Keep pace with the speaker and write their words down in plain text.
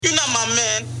You're not my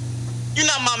man. You're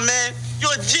not my man.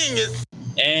 You're a genius.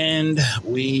 And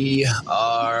we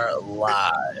are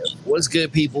live. What's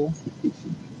good, people?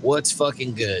 What's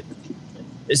fucking good?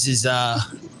 This is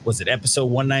episode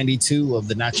 192 of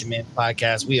the Not Your Man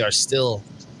podcast. We are still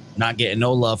not getting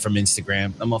no love from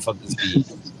Instagram. Them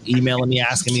motherfuckers be emailing me,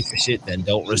 asking me for shit, then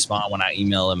don't respond when I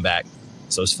email them back.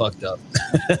 So it's fucked up.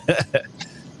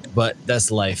 But that's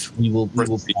life. We will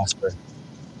prosper.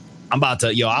 I'm about to,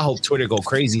 I hope Twitter go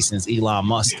crazy since Elon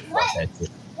Musk bought that shit.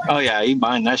 Oh yeah, he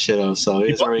buying that shit up, so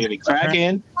he's already gonna be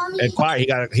cracking.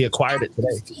 He acquired it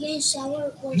today.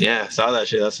 Yeah, saw that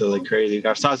shit. That's really crazy.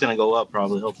 Our stock's gonna go up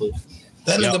probably, hopefully.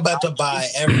 That nigga about to buy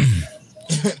everything.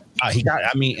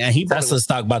 That's the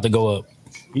stock about to go up.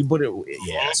 He bought it.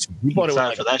 Yeah, he bought it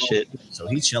like for that shit. So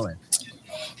he's chilling.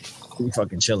 He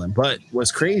fucking chilling. But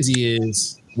what's crazy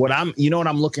is what I'm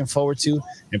looking forward to.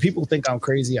 And people think I'm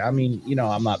crazy. I mean,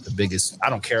 I'm not the biggest. I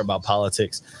don't care about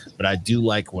politics, but I do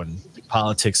like when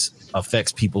politics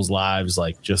affects people's lives,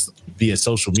 like just via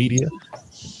social media.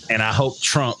 And I hope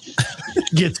Trump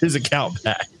gets his account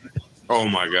back. Oh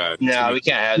my God. No, we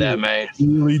can't have that, man.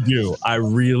 I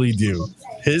really do.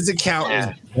 His account is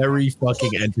very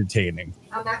fucking entertaining.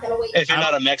 I'm not gonna wait. If you're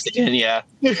not a Mexican, yeah.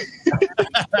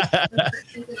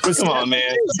 Come on,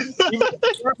 man.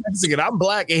 Mexican. I'm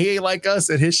black and he ain't like us,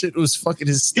 and his shit was fucking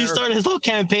hysterical. He started his whole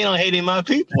campaign on hating my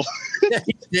people.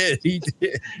 He did.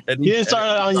 And he didn't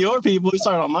start on your people. He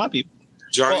started on my people.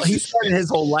 Well, he started his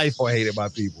whole life on hating my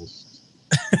people.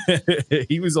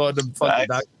 He was on the fucking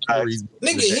documentaries.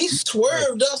 Nigga, he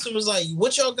swerved us and was like,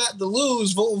 "What y'all got to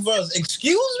lose voting for us?"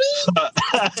 Excuse me. But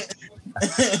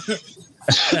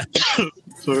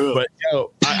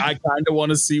I kind of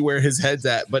want to see where his head's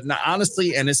at. But not,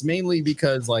 honestly, and it's mainly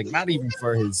because, like, not even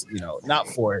for his, not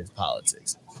for his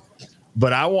politics,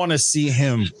 but I want to see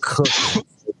him cook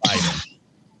Biden,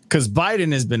 because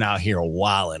Biden has been out here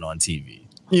wilding on TV.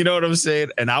 You know what I'm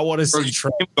saying? And I want to see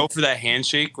Trump go for that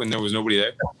handshake when there was nobody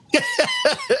there.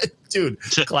 Dude,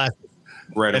 classic.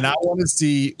 Right. And I want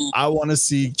to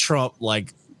see Trump,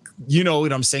 like, you know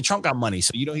what I'm saying? Trump got money,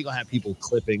 so he gonna have people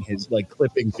clipping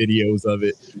videos of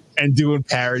it and doing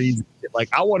parodies. Like,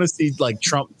 I want to see like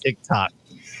Trump TikTok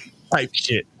type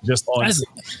shit just on.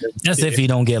 That's if he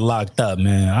don't get locked up,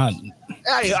 man.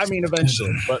 I mean,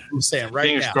 eventually, but I'm saying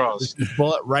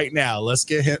right now, let's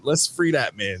get him. Let's free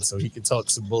that man so he can talk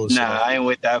some bullshit. Nah, I ain't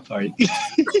with that party.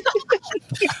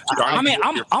 I mean,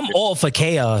 I'm all for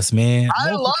chaos, man. I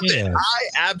love it. I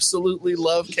absolutely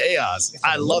love chaos.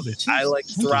 I love it. I like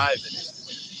thrive in it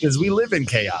because we live in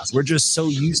chaos. We're just so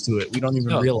used to it, we don't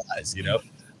even realize.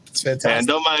 It's fantastic. And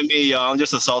don't mind me, y'all. I'm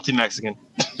just a salty Mexican.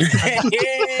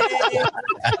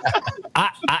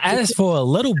 I asked for a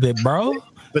little bit, bro.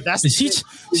 But that's she's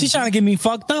trying to get me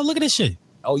fucked up. Look at this shit.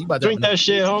 Oh, you about to drink that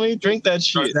shit, homie? Drink that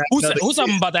shit. Who's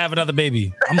talking about to have another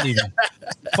baby? I'm leaving.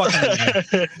 Fucking leaving.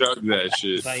 That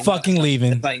shit. Like, fucking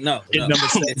leaving. Like no.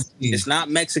 It's not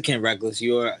Mexican, Reckless.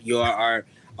 You're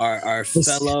our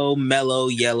fellow mellow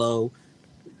yellow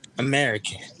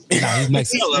American. No, he's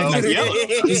Mexican.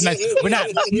 He's Mexican. We're not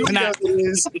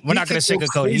gonna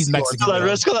sugarcoat it. He's Mexican.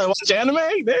 Let's watch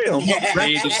anime. Damn.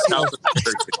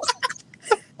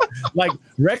 Like,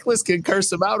 Reckless can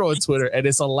curse him out on Twitter, and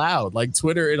it's allowed. Like,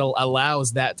 Twitter, it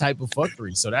allows that type of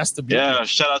fuckery. So that's the beauty. Yeah,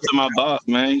 shout out to my boss,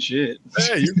 man. Shit.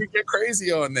 Yeah, you can get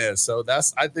crazy on there. So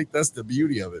I think that's the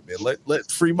beauty of it, man.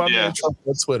 Let free my man Trump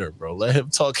on Twitter, bro. Let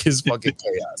him talk his fucking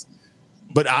chaos.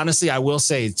 But honestly, I will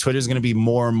say Twitter's going to be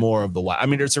more and more of the wild. I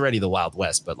mean, it's already the Wild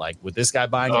West, but like with this guy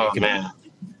buying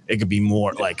it could be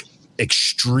more like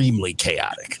extremely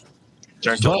chaotic.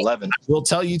 Turn to 11. We'll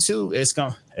tell you too. There's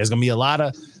gonna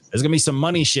be some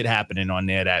money shit happening on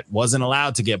there that wasn't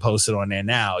allowed to get posted on there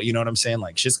now. You know what I'm saying?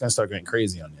 Like, shit's gonna start getting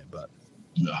crazy on there. But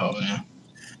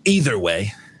either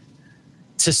way,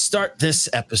 to start this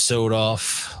episode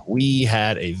off, we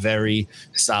had a very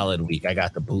solid week. I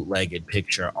got the bootlegged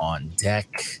picture on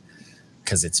deck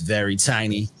because it's very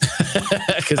tiny.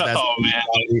 Man,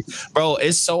 bro,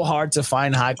 it's so hard to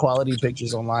find high quality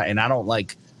pictures online, and I don't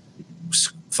like.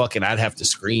 I'd have to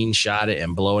screenshot it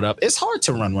and blow it up. It's hard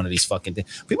to run one of these fucking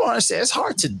things. People don't understand. It's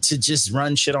hard to just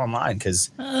run shit online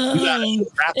because you got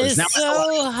rappers. It's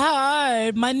so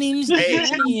hard. My name's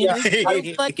Johnny.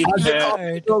 It's fucking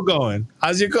hard.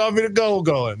 How's your coffee to go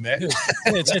going, man? Don't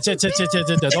put me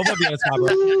on the spot, bro.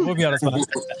 Put me on the spot.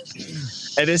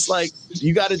 And it's like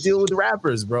you got to deal with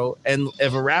rappers, bro. And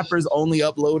if a rapper's only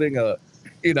uploading a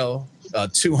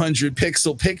 200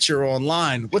 pixel picture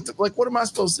online, what am I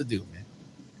supposed to do, man?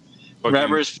 Fucking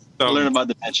Rappers learn about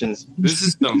dimensions. This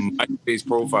is the MySpace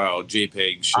profile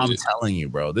JPEG shit. I'm telling you,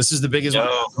 bro. This is the biggest one.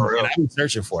 For real. And I've been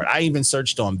searching for it. I even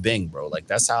searched on Bing, bro. Like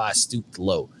that's how I stooped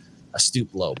low.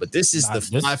 But this is the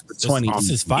 5 for 20. This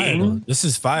is fire. Though. This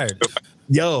is fire.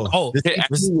 Yo, this EP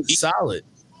this was solid.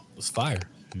 It was fire,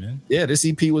 man. Yeah, this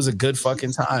EP was a good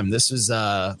fucking time. This was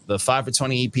the 5 for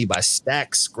 20 EP by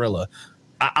Stack Skrilla.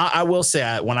 I will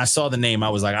say, when I saw the name, I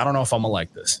was like, I don't know if I'm gonna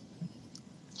like this.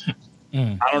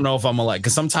 I don't know if I'm gonna like,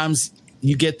 because sometimes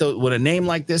you get with a name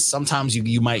like this, sometimes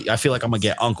you might, I feel like I'm gonna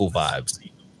get Uncle vibes.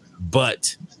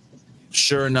 But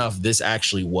sure enough, this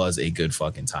actually was a good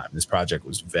fucking time. This project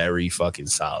was very fucking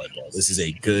solid, bro. This is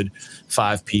a good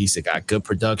 5-piece. It got good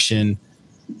production.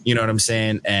 You know what I'm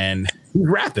saying? And he's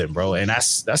rapping, bro. And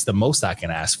that's the most I can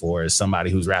ask for is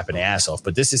somebody who's rapping their ass off.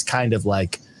 But this is kind of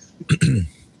like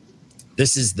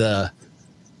this is the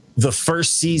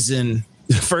first season,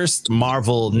 the first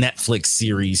Marvel Netflix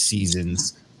series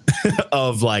seasons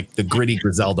of like the gritty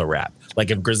Griselda rap. Like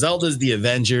if Griselda's the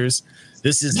Avengers,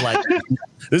 this is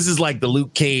like the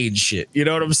Luke Cage shit. You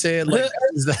know what I'm saying? Like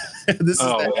this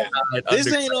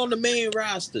ain't on the main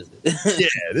roster. Yeah,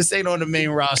 this ain't on the main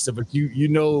roster, but you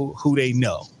know who they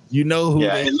know. You know who.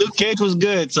 Yeah, and Luke Cage was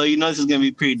good, so you know this is gonna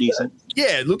be pretty decent.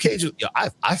 Yeah, Luke Cage.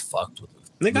 I fucked with him.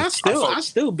 Nigga, I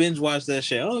still binge watch that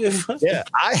shit. Yeah,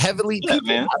 I heavily. Yeah,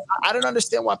 man. I don't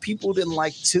understand why people didn't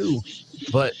like 2,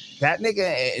 but that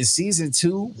nigga in season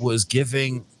 2 was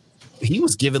giving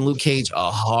Luke Cage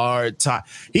a hard time.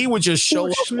 He would just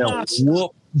show up and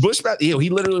whoop Bushmaster.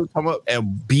 He literally would come up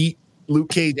and beat Luke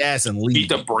Cage ass and leave. Beat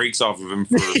the brakes off of him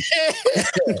for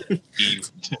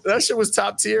That shit was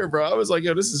top tier, bro. I was like,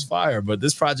 yo, this is fire. But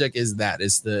this project is that.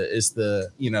 It's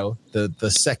the you know, the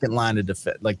second line of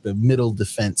defense, like the middle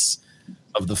defense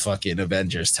of the fucking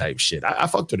Avengers type shit. I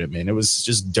fucked with it, man. It was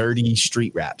just dirty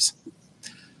street raps.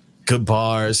 Good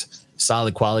bars,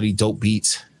 solid quality, dope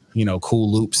beats, you know, cool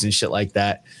loops and shit like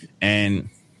that. And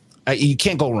you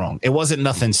can't go wrong. It wasn't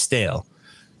nothing stale.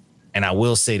 And I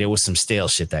will say there was some stale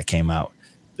shit that came out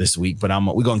this week, but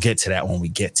we're going to get to that when we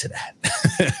get to that.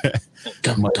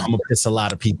 I'm going to piss a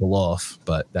lot of people off,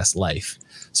 but that's life.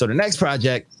 So the next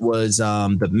project was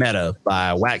The Meta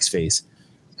by Waxface.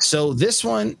 So this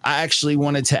one, I actually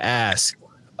wanted to ask,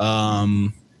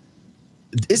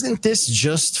 isn't this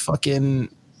just fucking,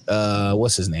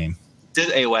 what's his name? This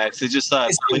is AWAX. It's just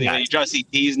when he drops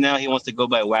CDs now, he wants to go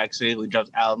by Waxface. When he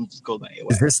drops albums, just go by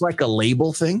AWAX. Is this like a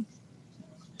label thing?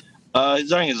 He's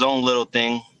doing his own little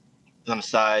thing on the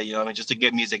side, you know what I mean, just to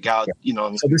get music out, you know what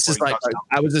I mean? So this is like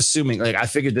I was assuming, like I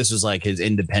figured this was like his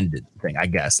independent thing, I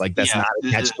guess. Like that's not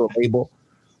attached to a label.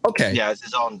 Okay. Yeah, it's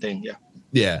his own thing, yeah.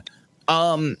 Yeah.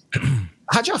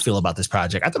 How'd y'all feel about this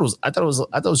project? I thought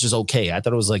it was just okay. I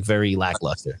thought it was like very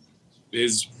lackluster.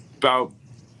 It's about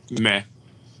meh.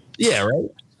 Yeah, right?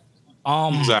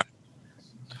 Exactly.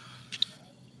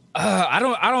 I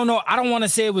don't know. I don't want to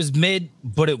say it was mid,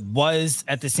 but it was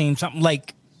at the same time.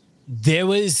 Like it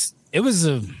was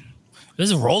a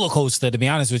roller coaster, to be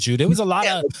honest with you. There was a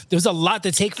lot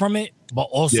to take from it, but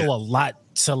also a lot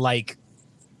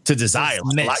to desire,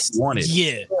 like, a lot you wanted.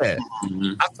 Yeah.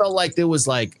 Mm-hmm. I felt like there was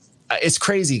like, it's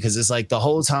crazy because it's like the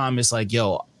whole time it's like,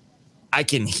 yo, I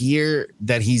can hear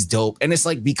that he's dope, and it's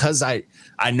like because I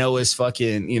know his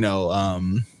fucking, you know,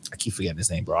 I keep forgetting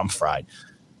his name, bro. I'm fried.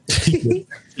 You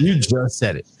just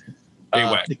said it.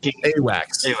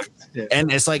 AWAX. Yeah. And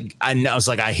it's like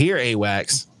I hear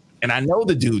AWAX and I know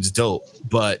the dude's dope,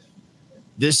 but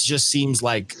this just seems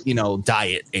like, you know,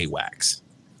 diet AWAX.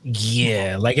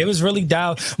 Yeah, like it was really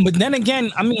dialed. But then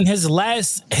again, I mean, his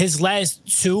last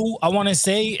 2, I want to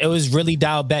say, it was really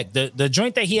dialed back. The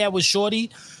joint that he had with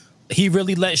Shorty, he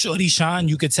really let Shorty shine.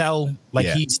 You could tell, like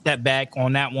he stepped back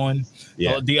on that one.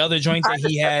 Yeah. The other joint that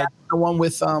he had, the one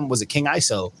with was it King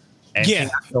ISO? And King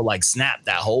ISO like snapped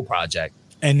that whole project.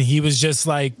 And he was just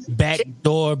like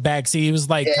backseat. He was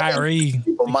like Kyrie,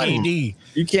 KD.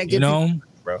 You can't get money,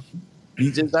 bro.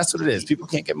 That's what it is. People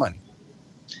can't get money.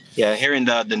 Yeah, hearing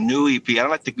the new EP, I don't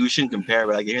like the Gushin compare,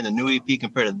 but like hearing the new EP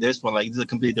compared to this one, like this is a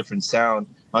completely different sound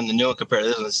on the new one compared to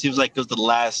this one. It seems like it was the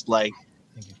last like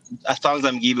songs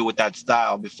I'm giving with that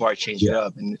style before I change it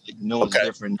up, and the new one's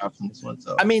different enough from this one.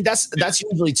 So I mean, that's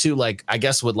usually too, like I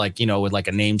guess with like, you know, with like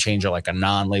a name change or like a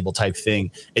non-label type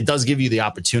thing, it does give you the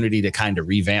opportunity to kind of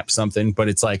revamp something, but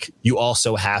it's like you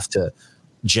also have to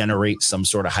generate some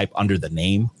sort of hype under the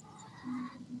name.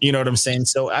 You know what I'm saying?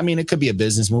 So, I mean, it could be a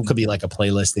business move, could be like a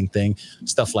playlisting thing,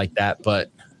 stuff like that.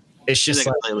 But it's just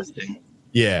like a playlisting.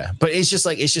 Yeah. But it's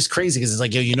just crazy because it's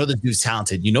like, yo, you know, the dude's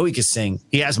talented. You know, he can sing.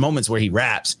 He has moments where he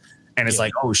raps and it's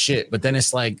like, oh shit. But then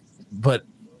it's like, but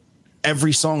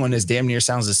every song on this damn near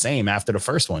sounds the same after the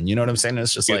first one. You know what I'm saying?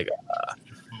 It's just like,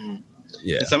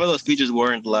 yeah. And some of those features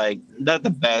weren't like not the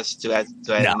best to add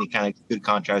any kind of good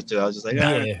contrast to. I was just like,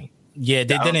 yeah,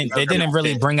 they didn't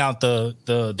really bring out the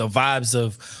vibes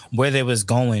of where they was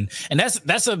going, and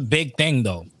that's a big thing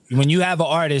though. When you have an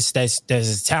artist that's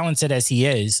as talented as he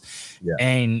is,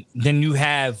 and then you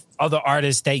have other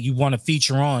artists that you want to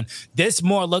feature on, this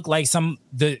more looked like something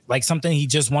he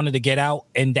just wanted to get out,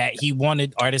 and that he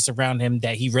wanted artists around him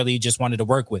that he really just wanted to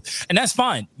work with, and that's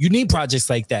fine. You need projects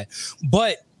like that,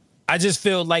 but I just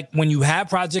feel like when you have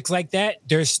projects like that,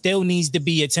 there still needs to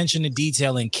be attention to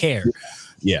detail and care.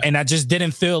 Yeah. And I just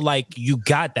didn't feel like you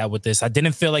got that with this. I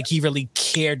didn't feel like he really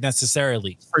cared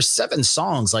necessarily. For 7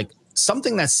 songs, like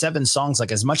something that's 7 songs,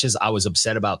 like as much as I was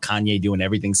upset about Kanye doing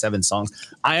everything 7 songs,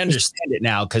 I understand it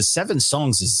now because 7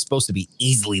 songs is supposed to be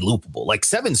easily loopable. Like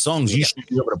 7 songs you should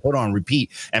be able to put on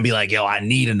repeat and be like, yo, I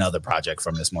need another project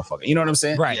from this motherfucker. You know what I'm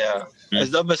saying? Right. Yeah. As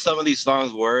dope as some of these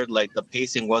songs were, like the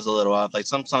pacing was a little off. Like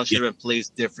some songs should have been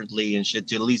placed differently and shit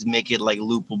to at least make it like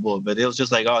loopable. But it was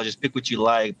just like, oh, just pick what you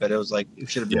like. But it was like it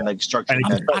should have been like structured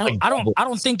better. I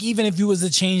don't think even if you was to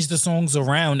change the songs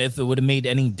around, if it would have made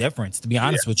any difference. To be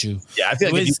honest with you, I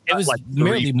feel like it was like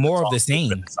merely more of the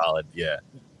same. Solid,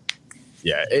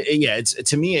 It's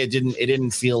to me, it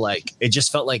didn't feel like, it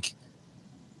just felt like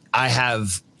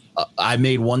I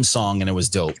made one song and it was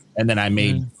dope, and then I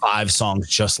made 5 songs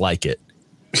just like it.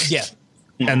 Yeah.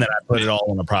 And then I put it all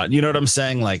on a product. You know what I'm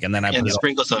saying? Like, and then I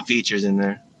sprinkle some features in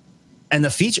there. And the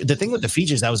thing with the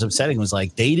features that was upsetting was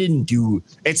like they didn't do.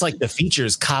 It's like the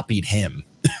features copied him.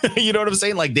 You know what I'm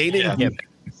saying? Like they didn't give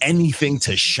anything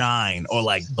to shine or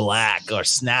like black or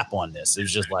snap on this. It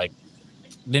was just like,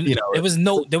 you know,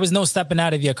 there was no stepping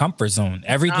out of your comfort zone.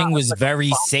 Everything was like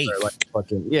very safe.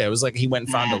 Like it was like he went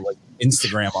and found a like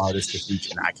Instagram artist to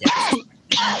feature. And I can't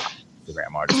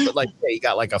Instagram artist, but like he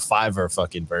got like a $5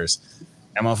 fucking verse,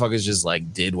 and motherfuckers just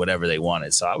like did whatever they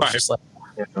wanted. So I was just like,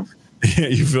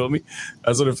 you feel me?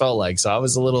 That's what it felt like. So I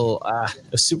was a little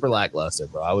super lackluster,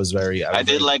 bro. I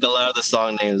did like a lot of the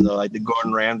song names though, like the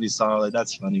Gordon Ramsay song. Like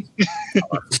that's funny.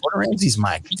 Gordon Ramsay's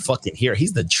my fucking hero.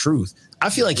 He's the truth. I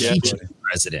feel like he should be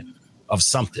president of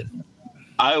something.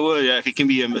 I would, if he can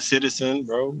be a citizen,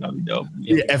 bro. That'd be dope.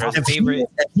 If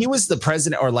he was the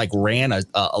president or like ran a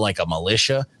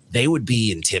militia, they would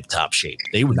be in tip top shape.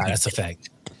 They would. That's a fact.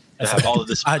 Have all of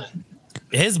this.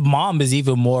 His mom is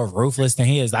even more ruthless than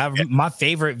he is. My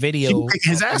favorite video.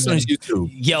 His ass on YouTube.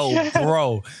 Yo,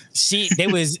 bro.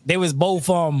 They was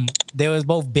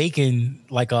both baking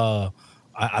like a.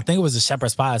 I think it was a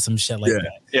shepherd's pie or some shit like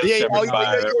that.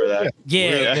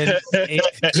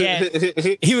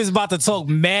 He was about to talk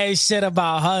mad shit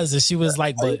about hers, and she was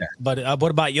like, "But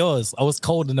what about yours? I was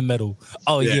cold in the middle."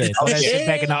 Oh yeah, throw that shit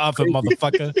back in the oven,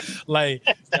 motherfucker. Like,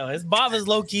 yo, his mom is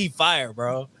low key fire,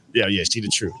 bro. Yeah, she the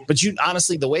truth. But you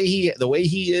honestly, the way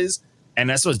he is, and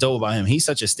that's what's dope about him. He's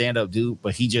such a stand-up dude,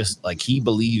 but he just like he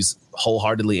believes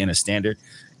wholeheartedly in a standard.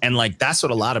 And like that's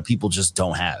what a lot of people just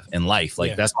don't have in life.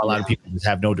 Like that's why a lot of people just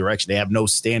have no direction. They have no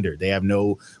standard. They have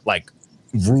no like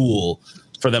rule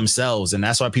for themselves. And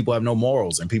that's why people have no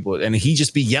morals. And he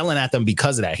just be yelling at them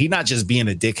because of that. He not just being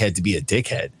a dickhead to be a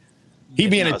dickhead. He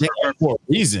being a dickhead for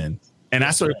a reason. And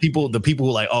that's what the people who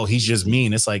are like, oh, he's just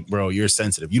mean. It's like, bro, you're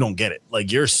sensitive. You don't get it.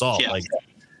 Like you're soft. Like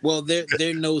well,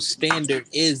 their no standard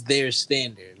is their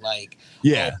standard. Like,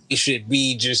 it should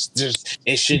be just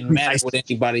it shouldn't matter what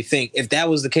anybody think. If that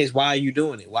was the case, why are you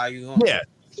doing it? Why are you going?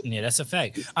 Yeah, that's a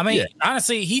fact. I mean,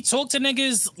 honestly, he talked to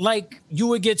niggas like you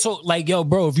would get told, like, yo,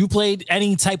 bro, if you played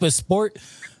any type of sport,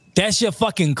 that's your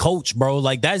fucking coach, bro.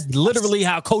 Like that's literally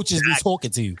how coaches be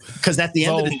talking to you. Because at the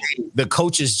end of the day, the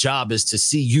coach's job is to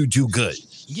see you do good.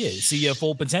 Yeah, see your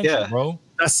full potential, bro.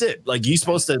 That's it. Like you're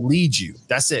supposed to lead you.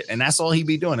 That's it. And that's all he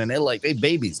be doing. And they're like, they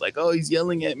babies. Like, oh, he's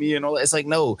yelling at me and all that. It's like,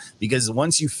 no, because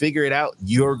once you figure it out,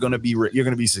 you're gonna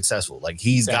be successful. Like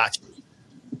he's got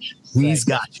you. He's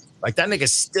got you. Like that nigga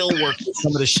still works with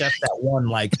some of the chefs that won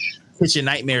like Kitchen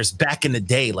Nightmares back in the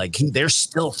day. Like they're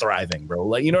still thriving, bro.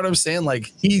 Like you know what I'm saying?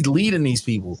 Like he's leading these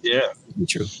people. Yeah,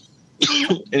 true.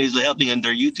 And he's helping on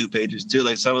their YouTube pages too.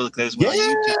 Like some of the guys on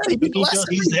YouTube,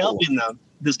 he's helping them.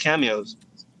 These cameos.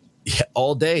 Yeah,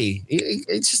 all day.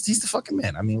 He's the fucking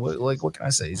man. I mean, what can I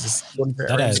say? He's just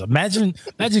imagine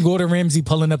Gordon Ramsay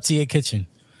pulling up to your kitchen.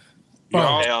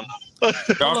 Bro,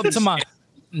 pull up to my.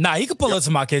 Nah, he could pull up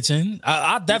to my kitchen.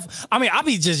 I'll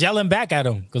be just yelling back at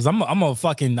him because I'm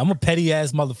a petty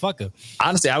ass motherfucker.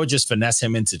 Honestly, I would just finesse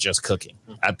him into just cooking.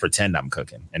 I'd pretend I'm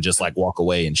cooking and just like walk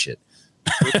away and shit.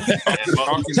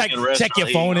 check your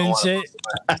phone and shit.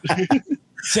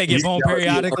 Check your phone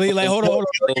periodically. Like, hold on.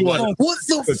 What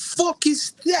the fuck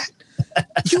is that?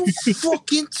 You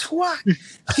fucking twat.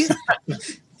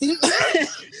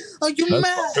 Are you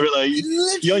mad? They were like,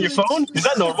 you on your phone? Is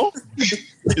that normal?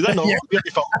 Is that normal? You on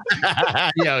your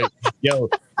phone? yo,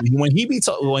 when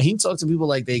he talk to people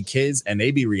like they kids and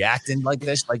they be reacting like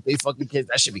this, like they fucking kids,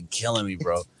 that should be killing me,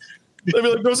 bro. They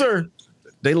be like, no, sir.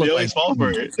 They look like fall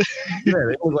for it. Yeah,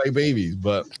 they look like babies.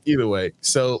 But either way,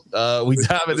 so we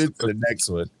diving into the next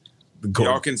one.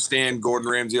 Y'all can stand Gordon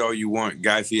Ramsay all you want.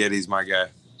 Guy Fieri's my guy.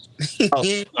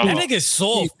 That nigga's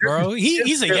soft, bro.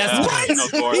 He's a yes man.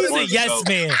 He's a yes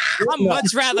man. I'd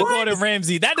much rather Gordon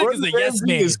Ramsay. That nigga's a yes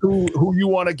man. Is who you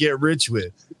want to get rich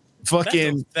with.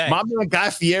 Fucking my man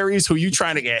Guy Fieri's who you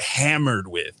trying to get hammered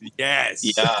with. Yes.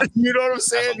 Yeah. You know what I'm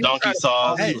saying? Donkey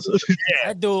sauce.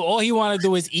 That dude, all he want to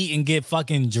do is eat and get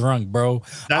fucking drunk, bro.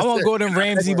 I want Gordon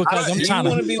Ramsay because I'm trying to.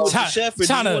 You want to be with the chef, or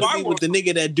do you want to be with the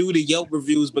nigga that do the Yelp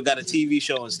reviews but got a TV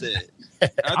show instead?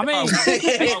 I mean,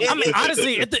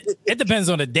 honestly, it depends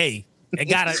on the day.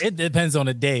 It depends on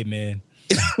the day, man.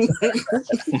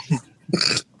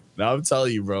 No, I'm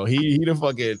telling you, bro. He the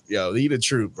fucking he the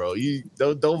truth, bro. You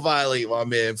don't violate my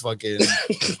man. Fucking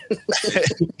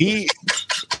he's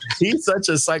such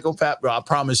a psychopath, bro. I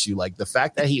promise you. Like the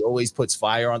fact that he always puts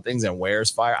fire on things and wears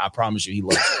fire, I promise you, he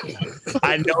loves it.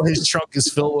 I know his trunk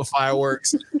is filled with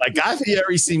fireworks. Like Guy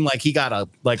Fieri seemed like he got a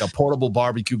portable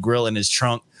barbecue grill in his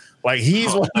trunk. Like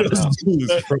he's one of those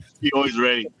dudes. He's always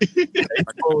ready. He's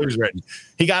always ready.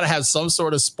 He got to have some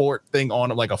sort of sport thing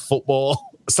on him, like a football.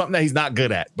 Something that he's not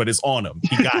good at, but it's on him.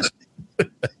 He got it.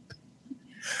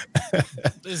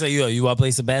 They say, you want to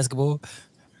play some basketball?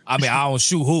 I mean, I don't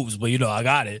shoot hoops, but I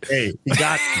got it. Hey, he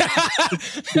got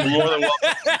it. More than welcome.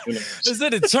 It's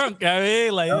in the trunk. I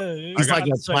mean, like he's like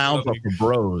a clown for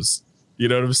bros. You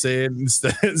know what I'm saying?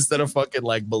 Instead of fucking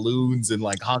like balloons and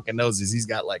like honking noses, he's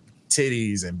got like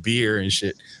titties and beer and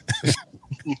shit.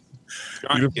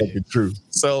 You're fucking true.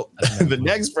 So the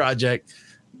next project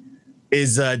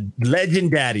is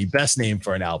Legend Daddy, best name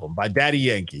for an album by Daddy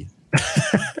Yankee.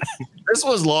 This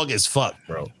was long as fuck,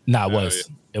 bro. Nah, it was.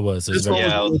 It was. This one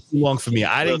was too long for me.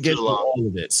 I didn't get through all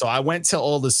of it, so I went to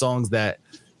all the songs that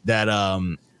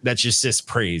your sis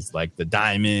praised, like the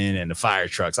Diamond and the Fire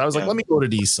Trucks. I was like, let me go to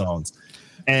these songs,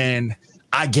 and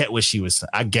I get what she was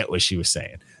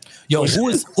saying. Yo, who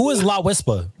is La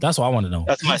Whisper? That's what I want to know.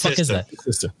 That's my sister. Is that?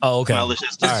 Sister. Oh, okay. My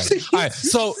sister. All right.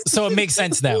 So it makes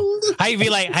sense now. How you be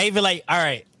like, all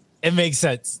right, it makes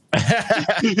sense.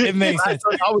 It makes sense.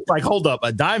 I was like, hold up,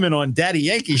 a diamond on Daddy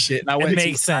Yankee shit. And I went it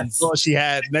makes sense. All she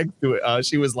had next to it,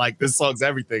 she was like, this song's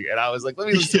everything. And I was like, let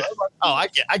me listen. I was like,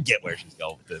 oh, I get where she's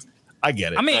going with this. I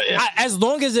get it. I mean, as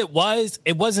long as it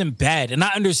wasn't bad. And I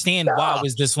understand why it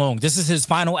was this long. This is his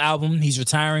final album. He's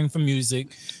retiring from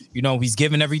music. He's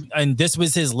giving and this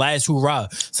was his last hurrah.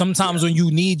 Sometimes when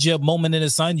you need your moment in the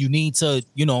sun, you need to,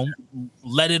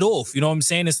 let it off. You know what I'm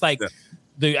saying? It's like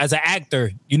as an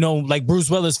actor, like Bruce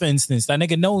Willis, for instance, that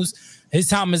nigga knows his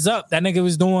time is up. That nigga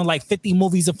was doing like 50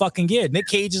 movies a fucking year. Nick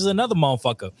Cage is another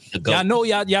motherfucker. Y'all know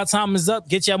y'all time is up.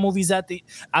 Get your movies out the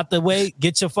way.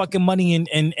 Get your fucking money and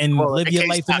live your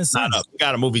life in the sun. We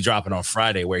got a movie dropping on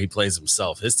Friday where he plays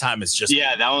himself. His time is just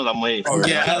that one I'm waiting for.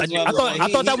 I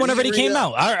thought that one already came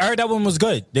out. I heard that one was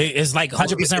good. It's like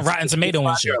 100% Rotten Tomato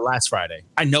and shit. Last Friday.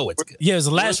 I know it's good. Yeah, it was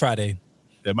the last Friday.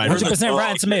 100%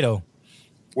 Rotten Tomato.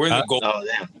 We're in the golden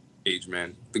age,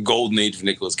 man. The golden age of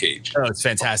Nicolas Cage. Oh, it's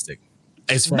fantastic.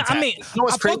 It's fantastic. I mean,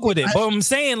 I fuck with it, but I'm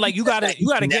saying like you gotta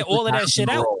get all of that shit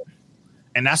out.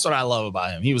 And that's what I love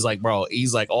about him. He was like, bro,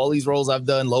 he's like, all these roles I've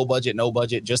done, low budget, no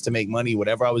budget, just to make money,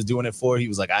 whatever I was doing it for. He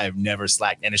was like, I have never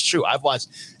slacked. And it's true. I've watched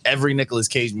every Nicolas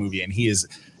Cage movie, and he is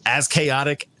as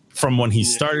chaotic from when he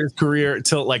started his career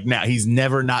till like now. He's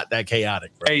never not that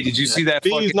chaotic, bro. Hey, did you see that?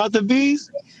 Bees, not the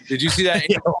bees. Did you see that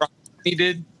he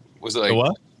did? Was it like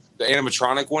what? The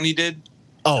animatronic one he did?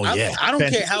 Oh, yeah. I don't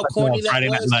care how corny that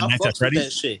was. I fuck with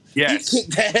that shit. Yes. He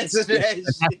kicked that ass in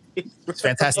that shit. It's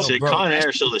fantastic. Shit, Con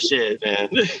Air still the shit, man.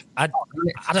 I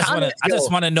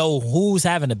just want to know who's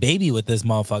having a baby with this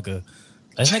motherfucker.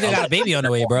 This nigga got a baby on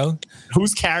the way, bro.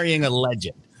 Who's carrying a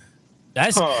legend?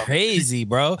 That's crazy,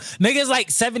 bro. Nigga's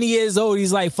like 70 years old.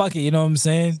 He's like, fuck it. You know what I'm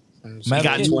saying? He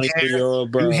got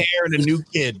 23-year-old, bro. New hair and a new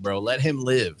kid, bro. Let him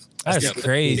live. That's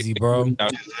crazy, bro.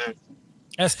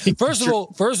 First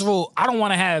of all, I don't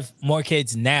want to have more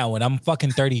kids now, and I'm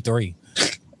fucking 33.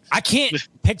 I can't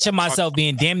picture myself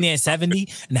being damn near 70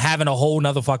 and having a whole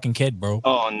nother fucking kid, bro.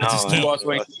 Oh no, you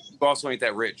also ain't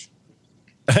that rich.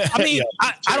 I mean,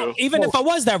 I don't. Even if I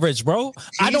was that rich, bro,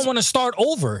 I don't want to start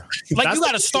over. Like you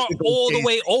got to start all the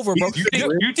way over, bro.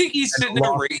 You think he's sitting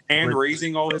there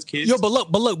raising all his kids? Yo, but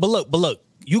look.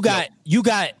 You got.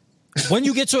 When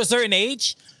you get to a certain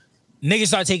age, niggas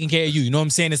start taking care of you. You know what I'm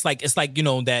saying? It's like you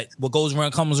know that what goes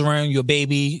around comes around. Your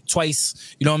baby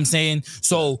twice. You know what I'm saying?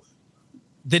 So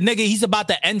the nigga, he's about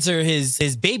to enter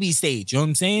his baby stage. You know what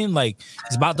I'm saying? Like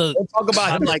he's about to talk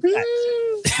about him like that.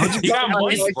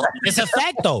 It's a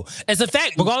fact though. It's a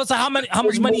fact. Regardless of how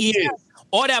much money he has,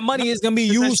 all that money is gonna be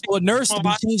used for a nurse to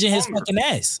be changing his fucking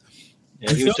ass.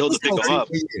 Yeah, he was told to pick him up.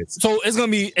 So it's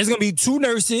gonna be 2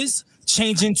 nurses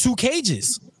changing 2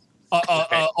 cages.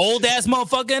 Old ass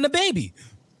motherfucker and a baby.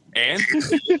 And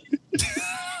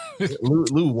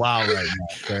Lou wild right now,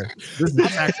 sir.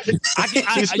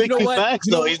 He's speaking facts,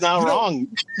 though. He's not wrong.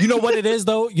 You know what it is,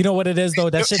 though?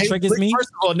 That shit triggers me. First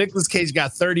of all, Nicolas Cage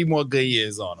got 30 more good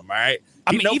years on him, all right?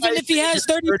 I mean, even if he has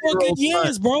 30 more good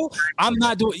years, bro, I'm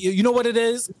not doing. You know what it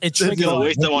is? It triggers me.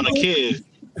 Waste them on a kid.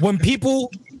 When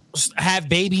people have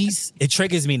babies, it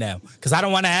triggers me now because I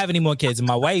don't want to have any more kids. And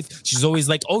my wife, she's always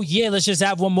like, "Oh yeah, let's just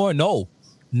have one more." No.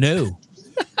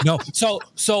 So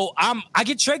I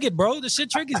get triggered, bro. This shit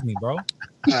triggers me, bro.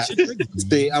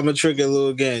 See, I'm gonna trigger Lou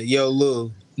again. Yo,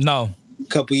 Lou. No. A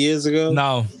couple years ago.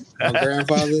 No. My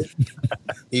grandfather,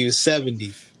 he was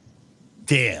 70.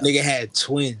 Damn. Nigga had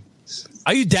twins.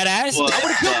 Are you dead ass? I would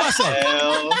have killed myself.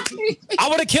 I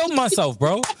would have killed myself,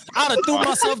 bro. I would have threw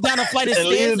myself down a flight of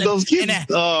stairs.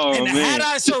 And had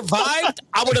I survived,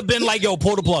 I would have been like, yo,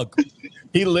 pull the plug.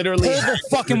 He literally pull the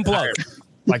fucking plug.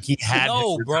 Like he had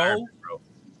no, bro.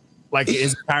 Like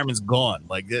his retirement's gone.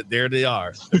 Like there they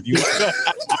are.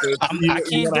 I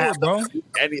can't do it, bro.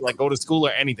 Like go to school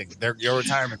or anything. Your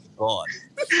retirement's gone.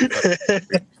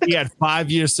 He had 5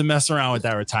 years to mess around with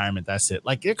that retirement. That's it.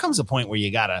 Like there comes a point where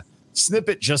you gotta snip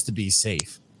it just to be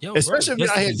safe. Yo, especially if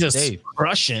you're out here just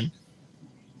crushing.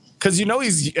 Because you know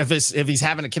if he's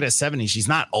having a kid at 70, she's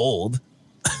not old.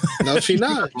 No, she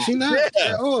not. She not.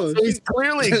 Yeah. So he's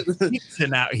clearly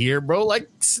decent out here, bro. Like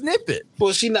snip it.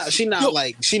 Well, she not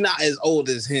as old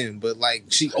as him, but like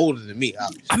she older than me.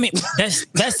 Obviously. I mean,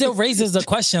 that still raises the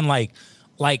question, like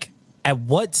at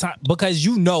what time? Because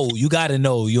you gotta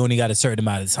know you only got a certain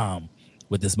amount of time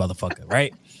with this motherfucker,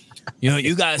 right? You know,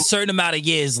 you got a certain amount of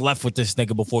years left with this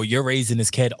nigga before you're raising this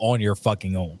kid on your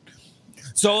fucking own.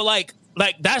 So like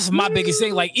that's my biggest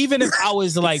thing. Like, even if I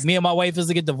was like, me and my wife is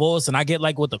to get divorced and I get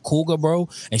like with the cougar, bro,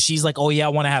 and she's like, oh yeah, I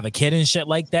want to have a kid and shit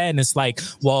like that. And it's like,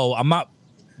 well, I'm not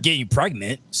getting you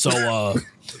pregnant. So like,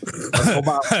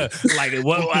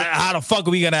 how the fuck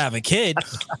are we gonna have a kid?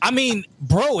 I mean,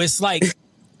 bro, it's like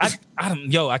I can't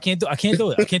do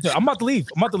it. I'm about to leave.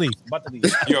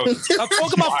 Yo, I'm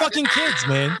talking about fucking kids,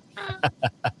 man.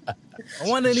 I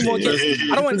want any more kids.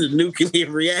 I don't want the nuclear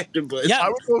reactor, but I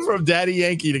would go from Daddy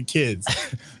Yankee to kids.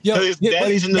 Yo,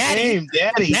 Daddy's in the game.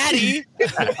 Daddy.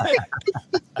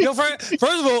 Yo, first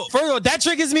of all, that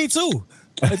triggers me too.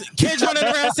 Kids running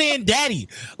around saying "daddy,"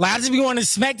 like I just be wanting to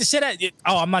smack the shit out.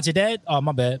 Oh, I'm not your dad. Oh,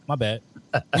 my bad.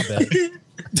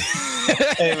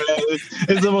 Hey man,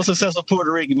 it's the most successful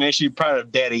Puerto Rican man. She's proud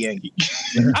of Daddy Yankee.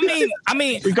 I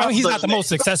mean, he's not the most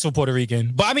successful Puerto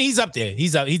Rican, but I mean, he's up there.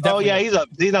 He's definitely. Oh yeah, he's up.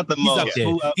 He's not the most.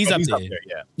 He's up there.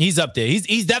 Yeah, he's up there.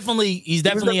 He's definitely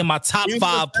in my top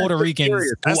 5 Puerto Ricans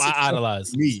who I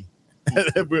idolize. Me,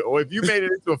 or if you made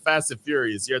it into a Fast and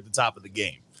Furious, you're at the top of the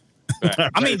game.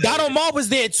 I mean, Don Omar was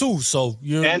there too, so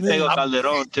and Tego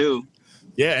Calderon too.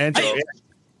 Yeah, and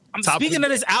I'm speaking of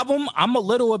this album. I'm a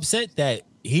little upset that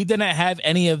he didn't have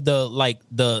any of the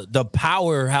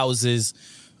powerhouses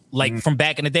like from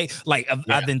back in the day, like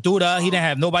Aventura. He didn't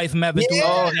have nobody from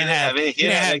Aventura. He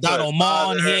didn't have Don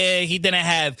Omar here. He didn't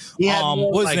have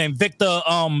what's his name, Victor.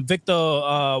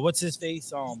 What's his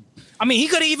face? I mean, he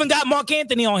could have even got Mark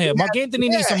Anthony on here. Mark Anthony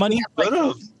needs some money.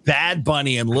 Bad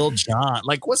Bunny and Lil Jon.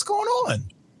 Like, what's going on?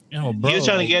 Yo, bro, he was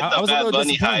trying to get the Bad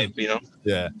Bunny hype, you know.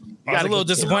 Yeah. I was a little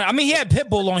disappointed. I mean, he had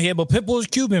Pitbull on here, but Pitbull's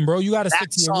Cuban, bro. You got to stick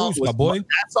to your roots, my boy. That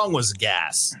song was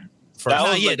gas. The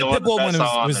Pitbull one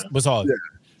was hard. Yeah.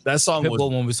 That song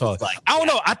was hard. Like, I don't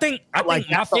know. I think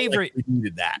my favorite. Like we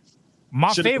needed that.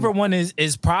 My favorite one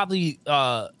is probably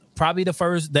the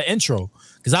intro,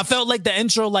 because I felt like the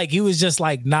intro, like he was just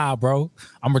like, nah, bro,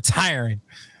 I'm retiring.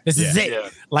 This is it. Yeah.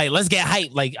 Like, let's get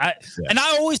hype. Like, and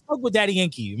I always fuck with Daddy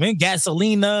Yankee, man.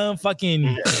 Gasolina,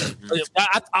 fucking.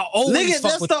 I always nigga,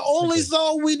 that's the only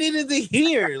song we needed to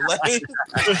hear. Like,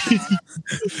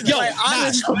 yo, like,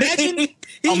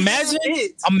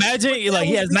 imagine, like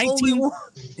he has 19.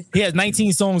 He has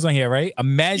 19 songs on here, right?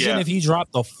 Imagine if he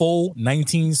dropped a full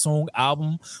 19-song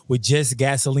album with just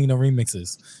Gasolina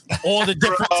remixes, all the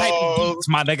different type of beats,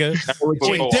 my nigga,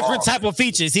 with different type of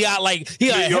features. He got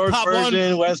hip hop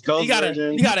one. West Coast he got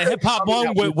a hip hop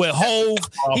one with Hove.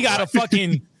 He got a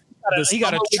fucking He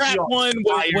got a trap one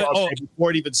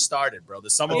before it even started, bro. The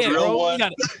summer drill one.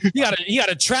 He got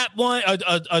a trap one,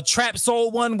 a trap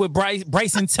soul one with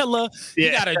Bryson Tiller. He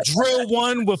got a drill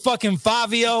one with fucking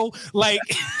Fabio. Like,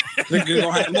 we're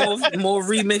gonna have more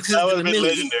remixes. That would have been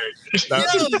legendary.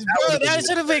 That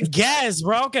should have been gas,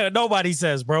 bro. Okay, nobody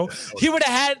says, bro. He would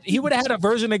have had a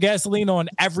version of Gasoline on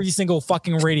every single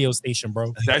fucking radio station,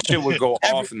 bro. That shit would go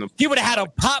off in the. He would have had a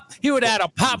pop. He would have had a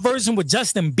pop version with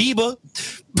Justin Bieber.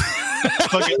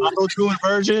 Fucking auto-tune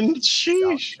version.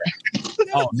 Sheesh.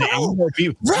 Oh man,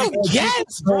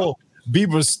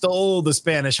 Bieber stole the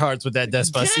Spanish hearts with that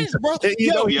Despacito.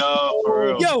 Yes,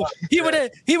 bro. He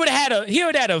would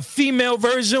have had a female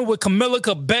version with Camila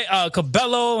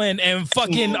Cabello and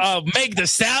fucking Meg Thee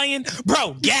Stallion,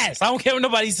 bro. Gas. I don't care what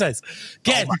nobody says.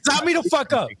 Gas. Stop me the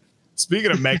fuck up.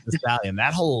 Speaking of Meg Thee Stallion,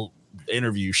 that whole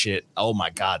interview shit. Oh my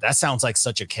god, that sounds like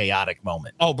such a chaotic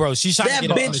moment. Oh, bro, she's trying that to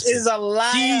get bitch is a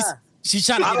liar. She's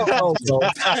trying to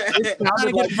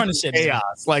get in front of shit.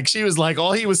 Chaos. Like she was like,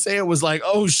 all he was saying was like,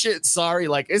 "Oh shit, sorry."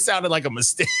 Like it sounded like a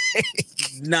mistake.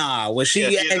 Nah, when she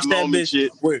asked that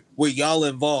bitch, were y'all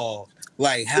involved?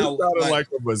 Like how? Like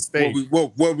a mistake.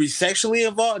 Were we sexually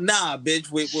involved? Nah,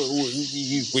 bitch. Were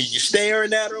you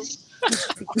staring at him?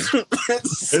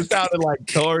 It sounded like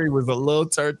Tory was a little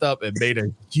turned up and made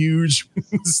a huge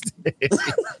mistake.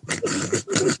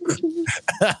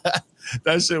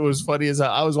 That shit was funny as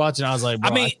hell. I was watching. I was like, bro,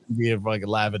 I mean, be fucking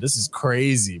laughing. This is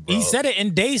crazy, bro. He said it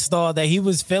in Daystar that he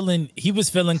was feeling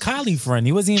Kylie friend.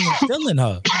 He wasn't even feeling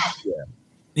her. Yeah.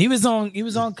 He was on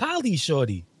Kylie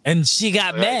shorty, and she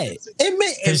got mad.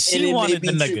 She wanted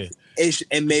the nigga.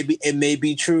 It may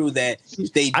be true that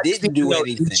they didn't do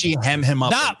anything. She hem him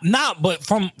up. But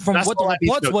from what the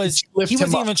reports was, he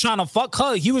wasn't even trying to fuck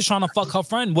her. He was trying to fuck her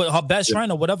friend, with her best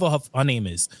friend or whatever her name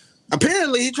is.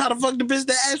 Apparently, he tried to fuck the bitch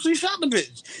that actually shot the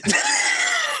bitch.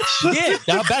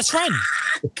 Yeah, her best friend.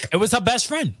 It was her best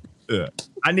friend. Yeah.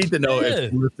 I need to know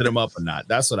if he lifted him up or not.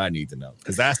 That's what I need to know,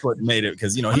 because that's what made it.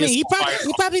 Because he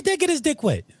probably did get his dick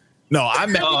wet. No, I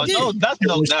meant that's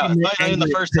no doubt. Not even the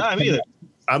first time either.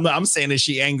 I'm saying that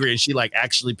she angry and she like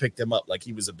actually picked him up like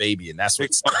he was a baby, and that's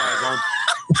what.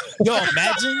 Yo,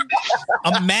 imagine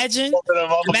she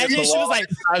was like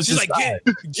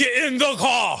get in the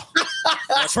car,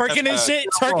 twerking and shit,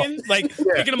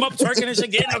 picking him up, twerking and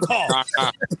shit, get in the car.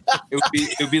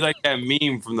 It would be like that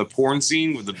meme from the porn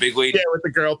scene with the big lady, with the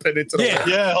girl pinned into the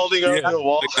wall. Holding her to the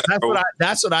wall.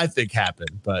 That's what I think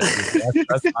happened, but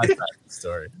that's my side of the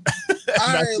story.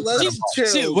 All right, let's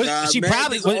chill. She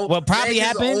probably what probably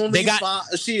happened.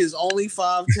 She is only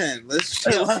 5'10". Let's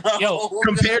chill. Yo,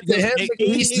 compared to him,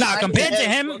 compared to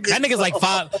him, that nigga's like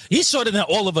 5. He's shorter than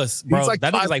all of us, bro.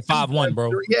 That nigga's like 5'1",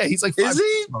 bro. Yeah, he's like 5. Is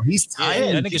he? Bro. He's tiny.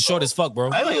 Yeah, that nigga's short as fuck, bro.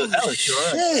 I think it was hella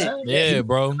short. Yeah,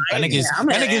 bro. That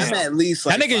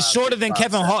nigga's shorter than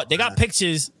Kevin Hart. They got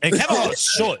pictures, and Kevin Hart's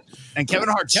short. And Kevin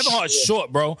Hart's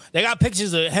short, bro. They got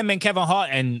pictures of him and Kevin Hart,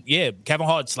 and Kevin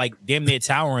Hart's like damn near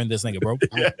towering this nigga, bro.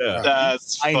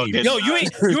 That's fucking. Yo, you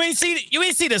ain't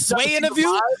see the Sway interview?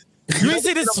 You ain't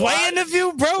see the Sway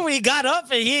interview, bro? He got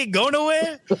up and he ain't go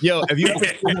nowhere. Yo, have you ever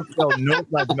seen him, no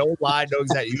lie, no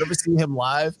exact. You ever seen him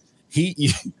live?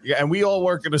 And we all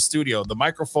work in a studio. The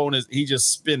microphone he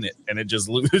just spin it and it just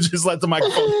let the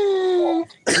microphone.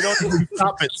 You don't even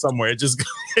stop it somewhere. It just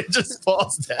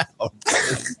falls down.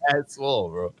 It's full,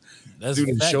 bro. That's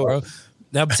fact, bro.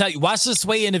 Now I'm telling you, watch the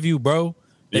Sway interview, bro.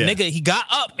 The nigga, he got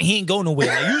up, he ain't go nowhere.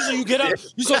 Like, usually you get up,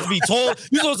 you supposed to be tall.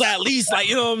 You supposed to at least, like,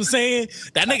 you know what I'm saying?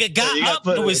 That nigga got up,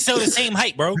 it was still the same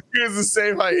height, bro. He was the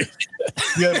same height.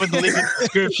 Yeah, put the link in the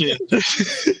description.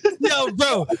 Yo,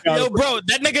 bro,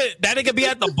 that nigga be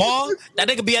at the bar. That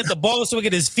nigga be at the bar swinging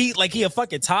at his feet like he a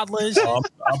fucking toddler.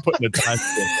 I'm putting the time.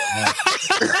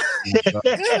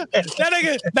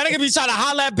 That nigga be trying to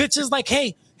holler at bitches like,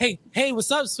 hey, what's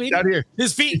up, sweetie? Out here.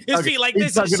 His feet like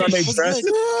this.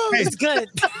 It's good.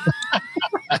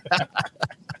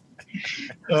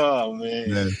 Oh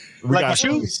man. Like my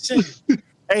shoes.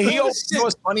 Hey, you know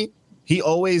what's funny? He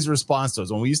always responds to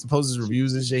us. When we used to post his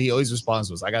reviews and shit, he always responds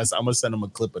to us. I'm gonna send him a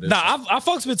clip of this. Nah, I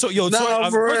fucks with Tory. Yo,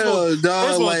 Tory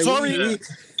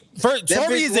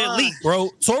is elite, bro.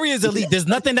 Tory is elite. There's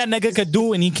nothing that nigga could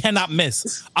do and he cannot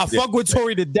miss. I fuck with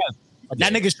Tory to death.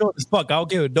 That nigga short as fuck. I don't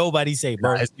care what nobody say,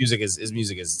 bro. Nah, his music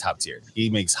is top tier. He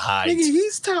makes high. Nigga,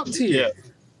 he's top tier.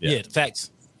 Yeah,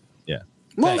 facts. Yeah.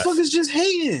 Motherfuckers just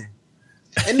hating.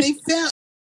 And they found.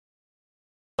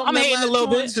 I'm hating a little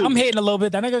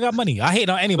bit. That nigga got money. I hate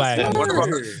on anybody.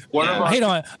 I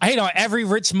hate on every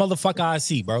rich motherfucker I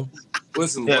see, bro.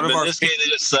 Listen, but in this case,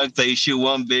 it just sucks that you shoot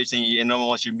one bitch and no one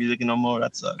wants your music no more.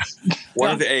 That sucks.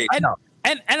 I know.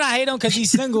 And I hate him because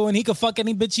he's single and he could fuck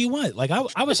any bitch he want. Like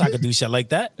I wish I could do shit like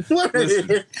that.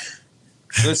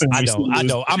 Listen, I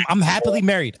know. I'm happily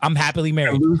married. I'm happily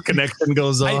married. Loose connection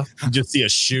goes off. You just see a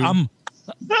shoe. That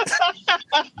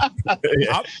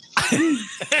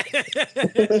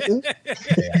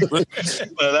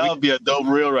would be a dope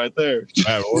reel right there.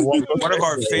 Right, one of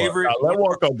our favorite. Let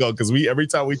Walko go because every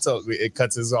time we talk, it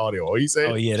cuts his audio. What you say?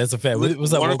 Oh yeah, that's a fact.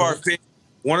 What's up,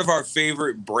 one of our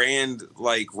favorite brand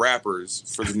like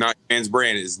rappers for the Not Man's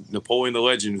brand is Napoleon the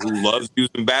Legend, who loves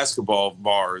using basketball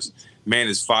bars. Man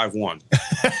is 5'1".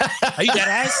 Are you that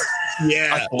ass?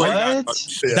 Yeah. What?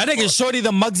 That nigga Shorty the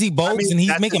Muggsy Bogues, and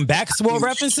he's making basketball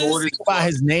references by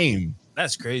his name.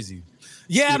 That's crazy.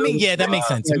 Yeah, I mean, yeah, that makes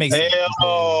sense. It makes sense.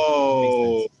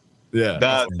 Oh, yeah.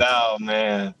 That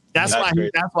man. That's why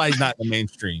he's not in the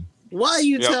mainstream. Why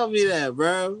you tell me that,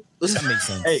 bro? That makes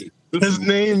sense. Hey, his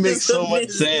name makes so much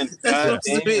sense. That's supposed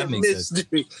to be a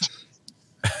mystery.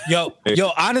 Yo,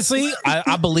 honestly,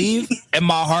 I believe in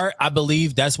my heart, I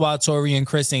believe that's why Tory and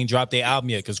Chris ain't dropped their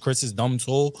album yet, because Chris is dumb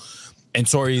too. And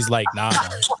Tory's like, nah.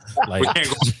 Like,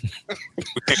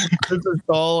 Chris is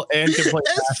tall and can play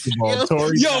basketball.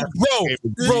 Tory,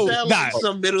 bro, nah.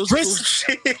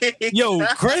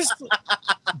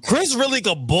 Chris really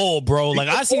could ball, bro. Like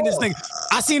I seen this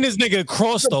nigga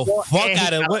cross the fuck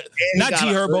out of what? Not G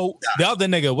Herbo, the other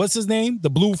nigga. What's his name? The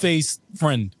blue face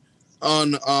friend.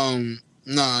 Not that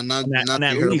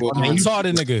Herbo. I'm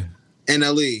sorry, the nigga.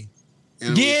 NLE.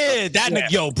 Yeah, that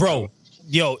nigga. Yo, bro.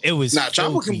 Yo, it was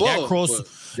Chopper can ball.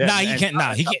 He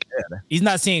can't. He can't. He's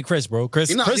not seeing Chris, bro.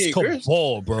 Chris can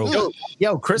ball, bro.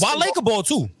 Yo, Chris. Wale can ball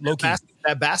too. Low key.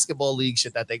 That basketball league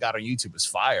shit that they got on YouTube is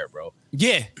fire, bro.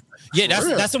 Yeah,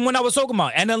 that's the one I was talking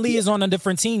about. NLE is on a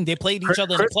different team. They played each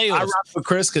other in the playoffs. I rock with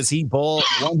Chris because he ball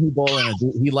in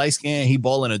he light skin. He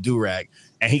ball in a do rag.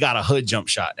 And he got a hood jump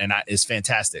shot, and it's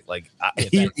fantastic. Like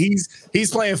he's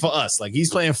playing for us. Like he's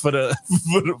playing for the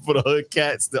for the hood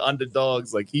cats, the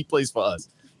underdogs. Like he plays for us.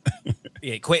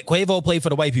 Yeah, Quavo played for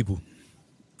the white people.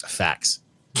 Facts.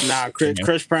 Nah,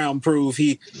 Chris Brown proved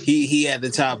he at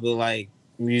the top of like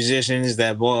musicians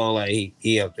that ball. Like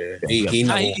he up there.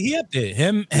 He up there.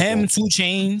 Him 2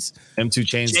 Chainz.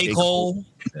 J. Cole.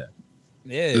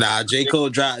 Yeah. Nah, J.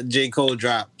 Cole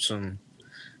dropped some.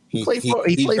 He played for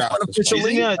an official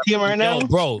league. On a team right now,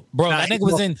 bro. That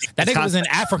nigga was in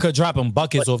Africa dropping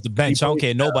buckets off the bench. I don't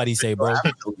care nobody say, bro.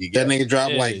 That nigga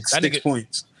dropped like 6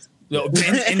 points. Yo,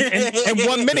 in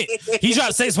 1 minute, he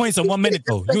dropped 6 points in 1 minute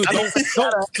though.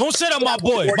 Don't shit on my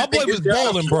boy. My boy was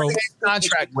balling, bro.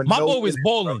 My boy was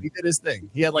balling. He did his thing.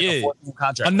 He had like a 4-year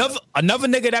contract. Another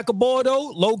nigga that could ball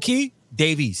though, low key,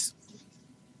 Davies.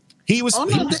 He was.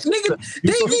 Davies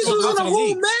was on a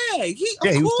whole mag. He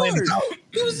was playing it out.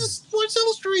 He was a Sports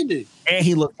Illustrated, and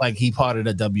he looked like he part of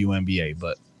the WNBA.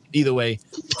 But either way,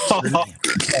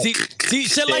 see,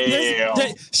 shit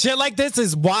like this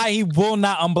is why he will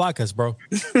not unblock us, bro.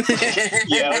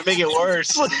 Yeah, make it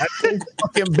worse. That's his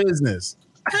fucking business.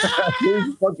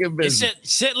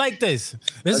 Shit like this.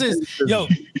 This is yo,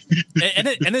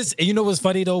 and it's you know what's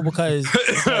funny though because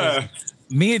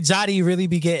me and Johnny really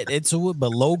be getting into it,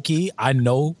 but low key, I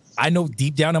know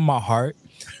deep down in my heart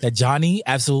that Johnny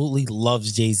absolutely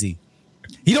loves Jay-Z.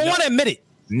 He don't want to admit it.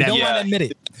 He don't want to admit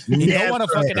it. He don't want to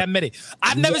fucking admit it.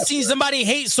 I've never seen somebody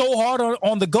hate so hard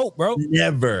on the GOAT, bro.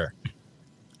 Never.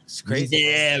 It's crazy.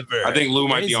 Never. I think Lou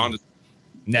might be on.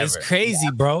 Never. It's crazy,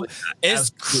 bro. It's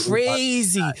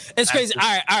crazy. It's crazy.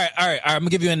 All right. I'm gonna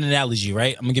give you an analogy,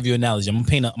 right? I'm gonna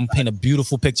paint a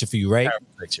beautiful picture for you, right?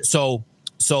 So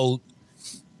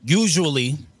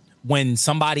usually when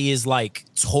somebody is like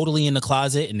totally in the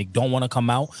closet and they don't want to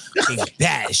come out, they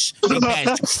bash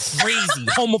crazy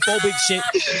homophobic shit.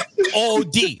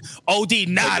 OD.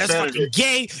 Nah, that's fucking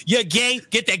gay. You're gay.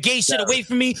 Get that gay shit away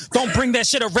from me. Don't bring that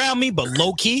shit around me. But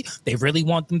low key, they really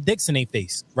want them dicks in their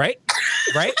face, right?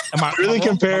 Am I really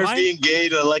compare being gay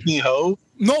to liking hoe?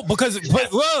 No, but picture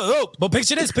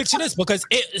this, because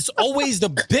it's always the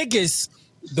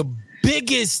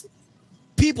biggest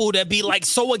people that be like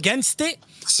so against it,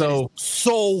 so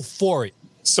for it.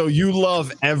 So you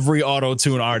love every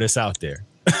auto-tune artist out there?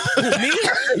 Me?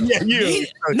 Yeah, you. Me?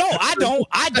 No, I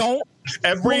don't.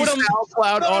 Every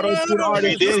SoundCloud auto-tune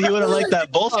artist. He did. He would have liked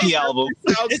that Bolsky album.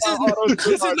 This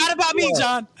is not about me,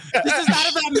 John. This is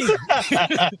not about me.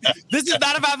 This is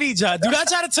not about me, John. Do not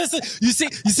try to twist it. You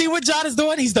see what John is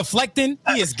doing? He's deflecting.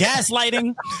 He is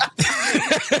gaslighting.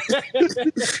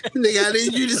 Nigga, I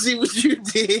need you to see what you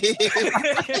did.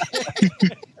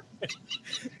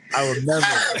 I will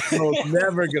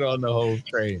never get on the whole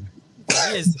train.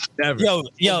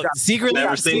 Yo, secretly,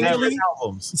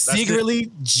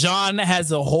 John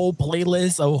has a whole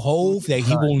playlist of Hove that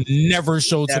he will never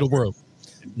show to the world.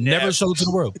 Never show to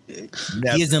the world.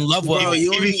 Never. He is in love with.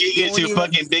 You get your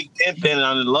fucking Big Pimpin'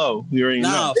 on the low. You already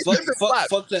know. Fuck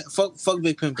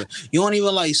Big Pimpin'. You don't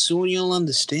even like Soon You'll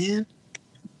Understand?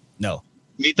 No.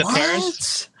 Meet the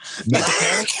Parents? Meet the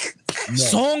Parents? No.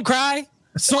 Song Cry.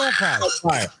 Song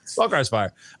Cry's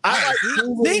fire. I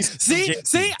like see,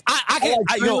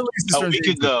 we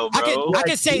could go, bro. I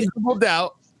can say no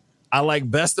doubt. I like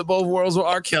Best of Both Worlds with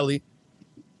R. Kelly.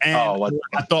 And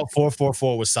I thought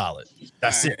 444 was solid.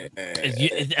 That's it.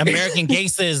 American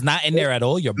Gangster is not in there at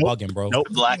all. You're bugging, bro. Nope.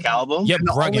 Black Album? You're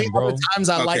bugging, bro. The times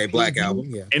I like Black Album,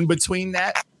 yeah. In between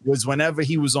that was whenever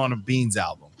he was on a Beans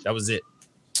album. That was it.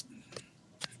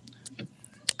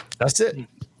 That's it.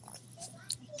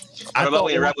 What about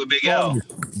when you rap with Big L?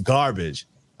 Garbage.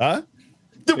 Huh?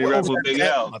 We rap with Big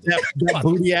L. That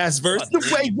booty ass verse. The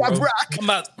way I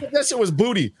rock. That shit was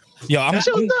booty. Yo,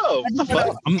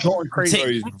 I'm going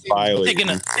crazy.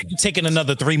 Taking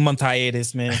another 3-month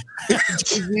hiatus, man.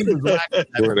 Swear to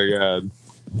God.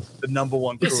 The number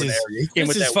one crew in the area.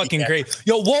 This is fucking great.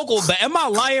 Yo, Wogo, but am I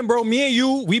lying, bro? Me and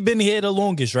you, we've been here the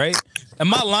longest, right?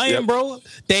 Am I lying, bro?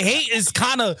 The hate is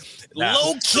kind of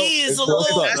low key. Is a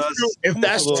little. If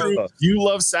that's true, you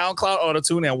love SoundCloud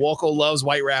Auto-Tune and Walko loves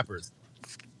white rappers.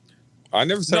 I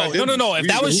never said no. If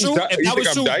that was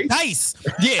true, Dice.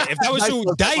 Yeah, if that was true,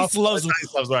 Dice loves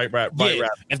white rap.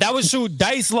 If that was true,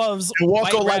 Dice loves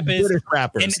white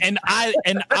rappers. And I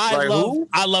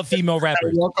love female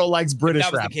rappers. Walko likes British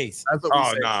rappers. rappers. The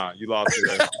case. Nah, you lost me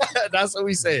there. That's what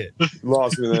we said. You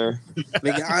lost me there.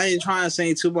 Nigga, I ain't trying to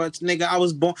say too much. Nigga, I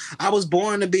was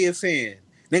born to be a fan.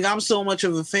 Nigga, I'm so much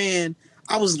of a fan.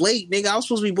 I was late, nigga. I was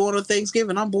supposed to be born on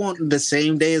Thanksgiving. I'm born the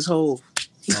same day as Hove.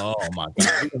 Oh my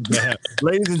God.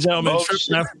 Ladies and gentlemen,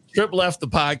 Trip left the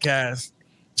podcast.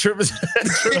 Trip is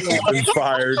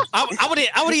fired. I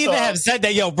would even have said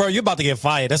that, yo, bro, you're about to get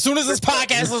fired. As soon as this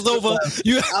podcast is over,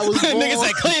 niggas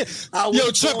like, clear.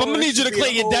 Yo, Trip, I'm gonna need you to clear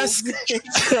your desk.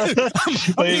 I'm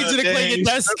gonna need you to clear your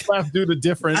desk. Trip left due to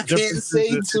different. I can't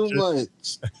say too much.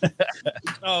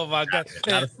 Oh my God.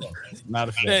 Not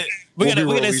a fan. We're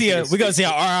gonna see a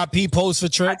RIP post for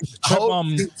Trip.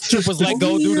 Trip was let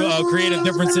go due to creative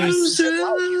differences.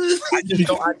 I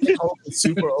think Hope is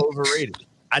super overrated.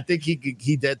 I think he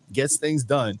gets things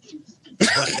done, but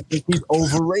I think he's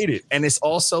overrated. And it's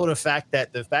also the fact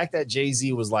that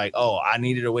Jay-Z was like, "Oh, I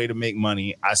needed a way to make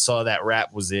money. I saw that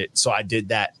rap was it, so I did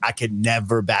that." I could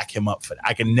never back him up for that.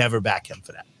 I can never back him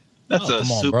for that. That's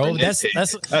come on, bro. That's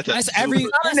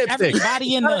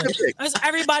everybody in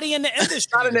the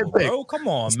industry. Not an nitpick, bro. Come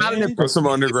on, man. Put some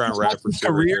underground rappers.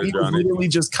 Career, he literally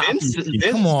just copied.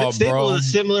 Come on, bro. A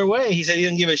similar way. He said he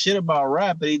didn't give a shit about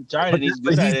rap, but he tried it. He's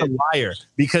good at it. He's a liar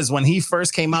because when he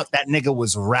first came out, that nigga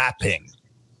was rapping.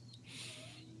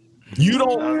 You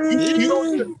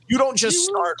don't just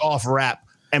start off rap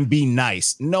and be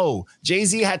nice. No,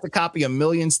 Jay-Z had to copy 1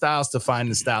 million styles to find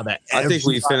the style that I think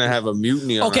we finna have a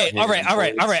mutiny. Okay, all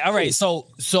right. So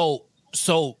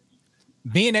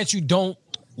being that you don't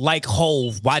like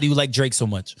Hove, why do you like Drake so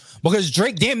much? Because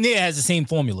Drake damn near has the same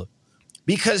formula.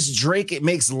 Because Drake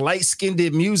makes light-skinned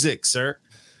music, sir.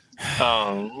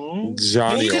 Johnny,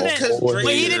 but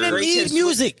he didn't need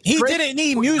music. He didn't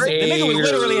need music. The nigga was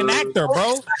literally an actor,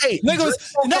 bro. That's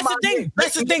the thing.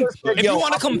 That's the thing. If you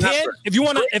want to compare,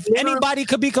 if anybody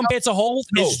could be compared to Hove,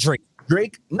 it's Drake.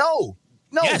 Drake, no.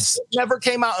 Yes. Never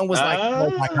came out and was like, "Oh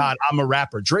my God, I'm a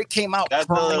rapper." Drake came out that's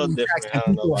a little different.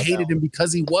 And people hated him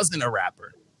because he wasn't a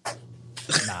rapper.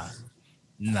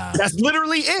 Nah. That's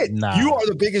literally it. Nah. You are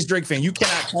the biggest Drake fan. You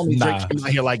cannot tell me Drake came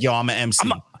out here like, "Yo, I'm an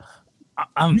MC."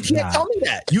 You can't tell me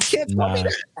that. You can't tell me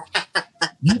that.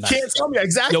 You can't tell me that.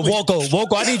 Exactly. Yo,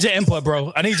 Walko, I need your input, bro.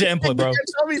 You can't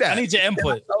tell me that. I need your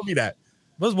input. Tell me that.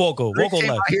 Where's Walko? Walko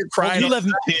left. Here crying. You left.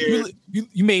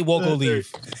 You made Walko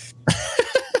leave.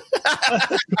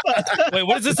 Wait,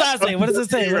 what does this sign say? What does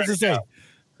it say?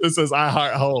 It says I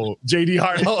heart Hove. JD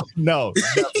heart Hove. No.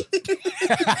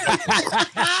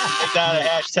 I got a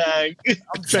hashtag.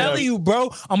 I'm telling you,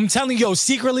 bro. I'm telling you, yo,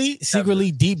 secretly,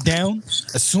 deep down,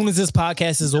 as soon as this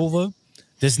podcast is over,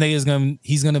 this nigga's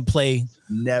he's gonna play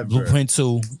Blueprint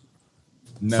 2.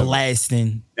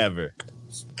 Blasting. Never.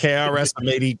 KRS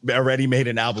already made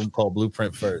an album called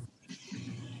Blueprint First.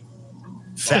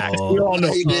 Facts. We all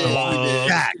know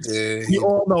facts. We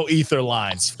all know ether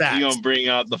lines. Facts. You gonna bring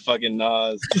out the fucking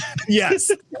Nas? Yes,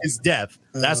 his death.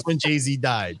 That's when Jay-Z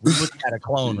died. We looking at a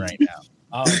clone right now.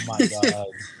 Oh my God.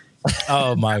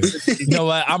 Oh my. You know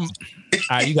what?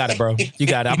 All right, you got it, bro. You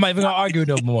got it. I'm not even gonna argue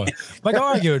no more.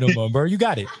 Bro. You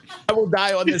got it. I will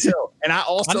die on this hill. And I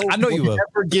also I know you will.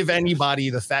 never give anybody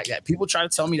the fact that people try to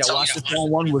tell me that Watch the Throne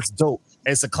 1 was dope.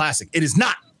 It's a classic. It is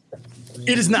not.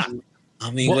 It is not. I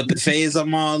mean, with the phase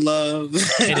I'm on, love.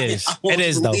 It is. It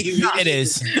is though. It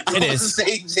is. It is.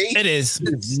 It is.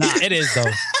 It is though.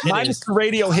 Minus the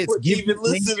radio hits. Even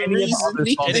listen to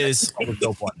It is.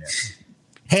 Dope on there.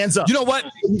 Hands up. You know what?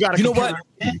 You know what?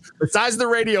 Besides the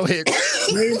radio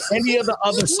hits, name any of the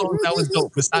other songs that was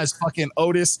dope besides fucking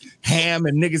Otis, Ham,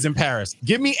 and Niggas in Paris.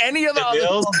 Give me any of the other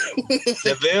songs.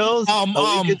 The Bills. A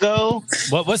week ago.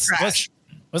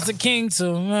 What's the king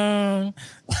to?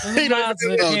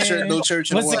 No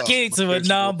church. What's the king to a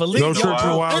non-believer? No church in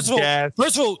a while.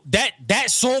 First of all, that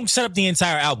song set up the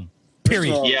entire album.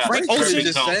 Period. Yeah, Frank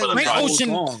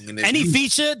Ocean, any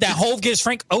feature that Hove gets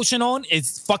Frank Ocean on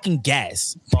is fucking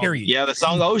gas. Period. Yeah, the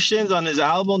song Oceans on his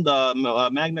album, the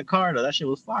Magna Carta, that shit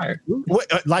was fire.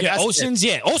 Oceans was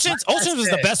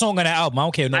the best song on that album. I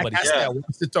don't care what nobody says.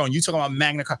 What's the throne? You talking about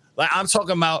Magna Carta? Like I'm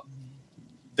talking about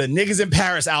the Niggas in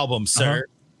Paris album, sir.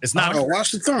 It's not.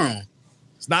 Watch the Throne.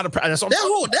 It's not a. That's what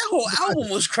that whole album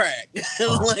was crack.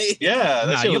 Like, yeah,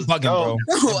 that shit you're was bugging,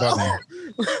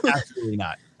 bro. Absolutely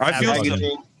not.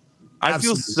 I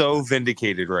feel so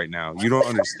vindicated right now. You don't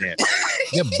understand.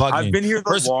 You're bugging. I've been here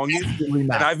the longest,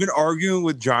 and I've been arguing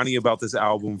with Johnny about this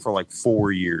album for like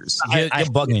 4 years. You're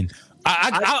bugging.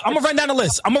 I'm gonna run down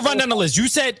the list. You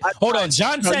said, hold on.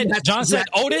 John said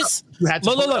Otis.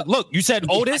 Look. You said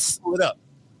Otis. Pull it up.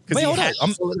 Wait, hold on.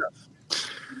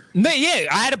 Yeah,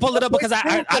 I had to pull it up because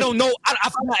I don't know. I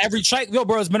forgot every track. Yo,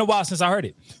 bro, it's been a while since I heard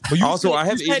it. But I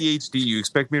have ADHD. You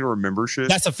expect me to remember shit?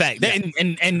 That's a fact. Yeah.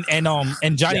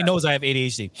 And Johnny knows I have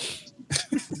ADHD.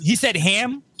 He said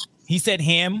Ham.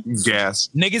 Gas.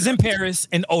 Niggas in Paris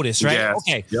and Otis, right? Gas.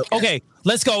 Okay. Yep. Okay.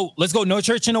 Let's go. No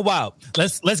Church in a While.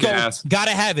 Let's Gas. go.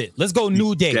 Gotta Have It. Let's go.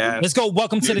 New Day. Gas. Let's go.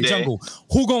 Welcome to the Jungle.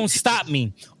 Who Gonna Stop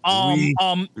Me?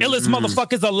 Illest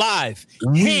Motherfuckers Alive.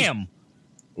 Ham.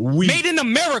 Made in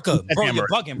America, bro. You're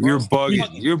bugging, bro.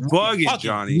 You're bugging,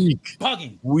 Johnny.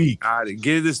 Weak.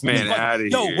 Get this man out of here.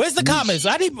 Yo, where's the comments?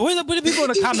 Where the people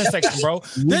in the comment section, bro?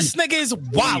 This nigga is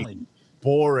wilding.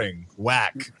 Boring.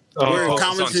 Whack.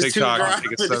 Comments is too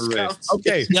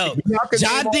okay. Yo,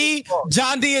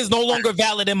 John D is no longer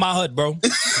valid in my hood, bro.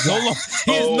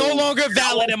 He is no longer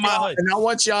valid in my hood. And I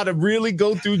want y'all to really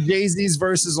go through Jay-Z's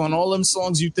verses on all them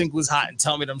songs you think was hot and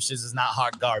tell me them shits is not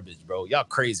hot garbage, bro. Y'all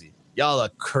crazy. Y'all are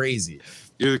crazy.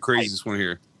 You're the craziest one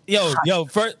here. Yo,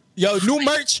 new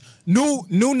merch, new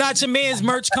Not Your Man's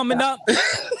merch coming up.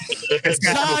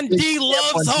 John D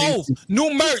loves Hove.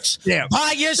 New merch. Damn.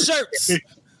 Buy your shirts.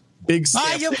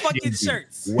 Buy your fucking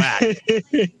shirts. Whack.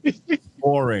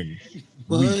 Boring.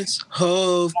 What's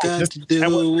Hove got to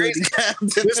do with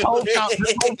this whole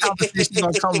conversation is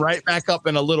gonna come right back up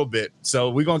in a little bit. So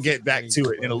we're gonna get back to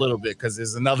it in a little bit because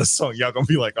there's another song y'all gonna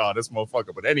be like, oh, this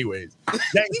motherfucker. But anyways,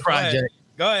 next project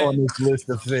on this list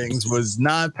of things was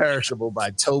Non-Perishable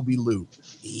by Toby Lou.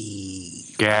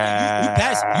 Yeah.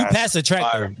 You passed the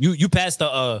track though. You passed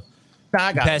the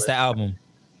the album.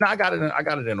 No, I got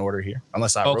it in order here.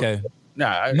 Unless I wrote it.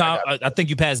 I think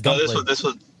you passed Gunplay. No, this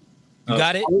was. You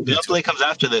got it? Gunplay comes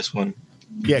after this one.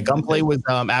 Yeah, Gunplay was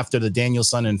after the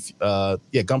Daniel-san and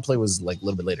Gunplay was like a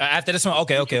little bit later. After this one,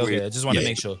 okay. I just want to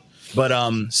make sure. But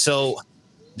so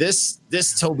this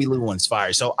Toby Lou one's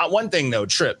fire. So one thing though,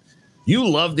 Trip, you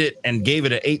loved it and gave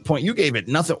it an 8 point. You gave it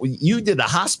nothing. You did the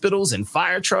hospitals and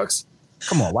fire trucks.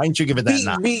 Come on, why didn't you give it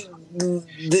that 9?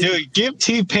 Dude, give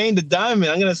T-Pain the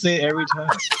diamond. I'm gonna say it every time.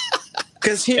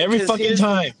 Every fucking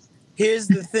time. Here's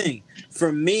the thing.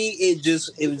 For me, it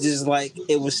was just like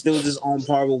it was still just on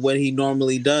par with what he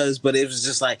normally does, but it was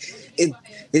just like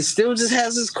it still just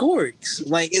has its quirks.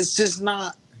 Like it's just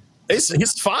not.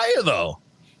 It's fire though.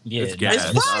 Yeah,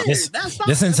 it's fire.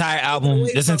 This entire album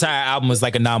is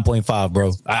like a 9.5,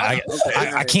 bro. I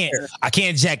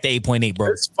can't jack the 8.8, bro.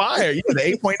 It's fire. Yeah,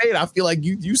 the 8.8. I feel like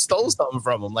you stole something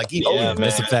from him. Like he owed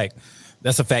that's a fact.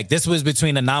 That's a fact. This was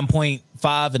between a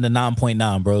 9.5 and a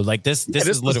 9.9, bro. Like this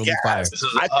is literally fire. This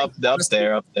is up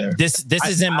there. This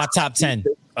is in my top 10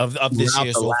 of this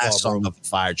year so far, song of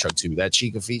Fire Truck 2. That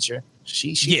Chica feature.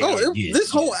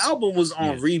 This whole album was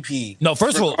on repeat. No,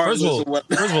 first of all,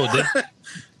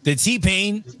 the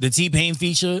T-Pain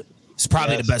feature is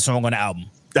probably the best song on the album.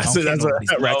 That's a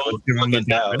record.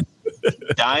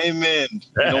 Diamond.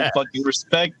 You don't fucking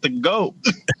respect the GOAT.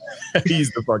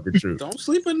 He's the fucking truth. Don't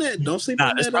sleep in that.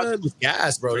 This project was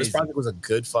gas, bro. Crazy. This project was a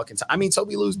good fucking time. I mean,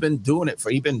 Toby Lou's been doing it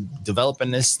he's been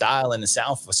developing this style in the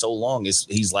South for so long.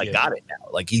 He's like got it now.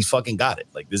 Like he fucking got it.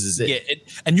 Like this is it. Yeah,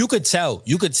 and you could tell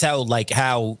like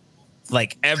how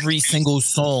Like every single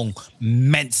song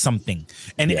meant something,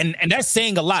 and that's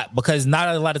saying a lot because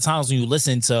not a lot of times when you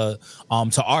listen to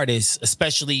artists,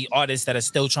 especially artists that are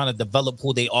still trying to develop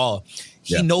who they are,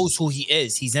 he knows who he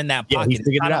is. He's in that pocket.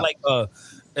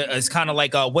 It's kind of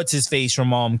like what's his face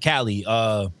from Cali,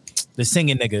 the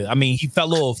singing nigga. I mean, he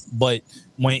fell off, but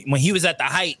when he was at the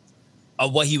height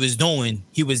of what he was doing,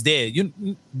 he was there. You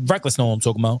Reckless know what I'm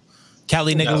talking about.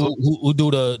 Cali nigga who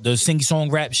do the singy song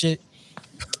rap shit.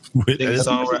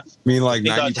 I mean, like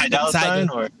Tiger.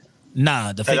 or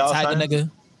Nah, the fake Tiger nigga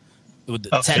with the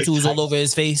tattoos all over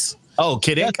his face. Oh,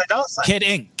 Kid Ink. Kid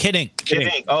Ink.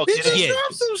 Oh, Kid Ink. Yeah.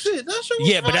 Some shit. That shit was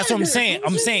Yeah, but that's what I'm saying.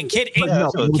 I'm saying Kid Ink.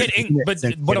 Kid Ink. But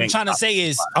what I'm trying to say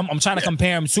is, I'm trying to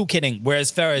compare him to Kid Ink.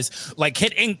 Whereas, far as like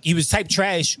Kid Ink, he was type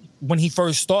trash when he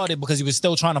first started because he was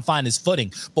still trying to find his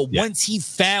footing. But once he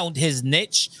found his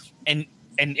niche and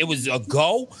it was a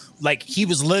go, like he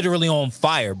was literally on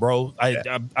fire, bro.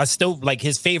 I still like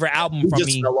his favorite album from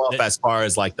me. Fell off as far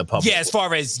as like the public. Yeah, as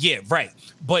far as right.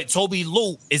 But Toby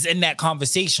Lou is in that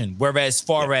conversation. Whereas, as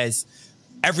far as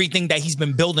everything that he's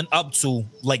been building up to,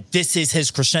 like this is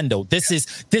his crescendo. This is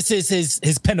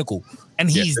his pinnacle, and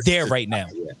he's there right now.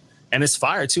 Yeah. And it's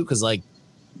fire too, because like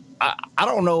I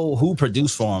don't know who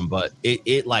produced for him, but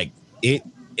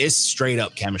it's straight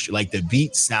up chemistry. Like the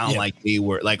beats sound like they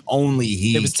were like only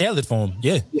he. It was tailored for him.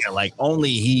 Yeah, like only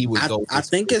he would go. I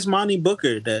think it's Monty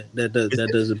Booker that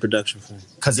does the production for him.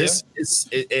 Because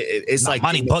it's like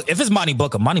Monty Booker. If it's Monty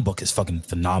Booker is fucking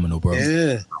phenomenal, bro.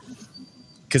 Yeah.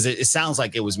 Because it sounds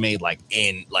like it was made like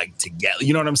together.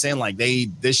 You know what I'm saying? Like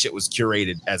this shit was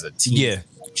curated as a team. Yeah.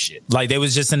 Shit. Like they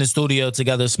was just in the studio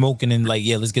together smoking and like,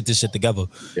 let's get this shit together.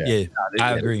 Yeah,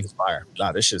 I agree. Fire.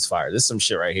 Nah, this shit's fire. This is some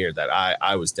shit right here that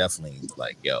I was definitely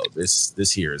like, yo,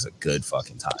 this here is a good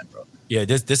fucking time, bro. Yeah,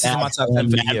 this is my top 10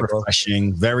 for the year, bro.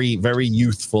 Refreshing, very, very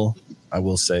youthful, I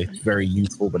will say. Very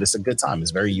youthful, but it's a good time.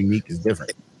 It's very unique, it's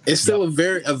different. It's still a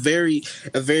very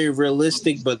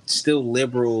realistic but still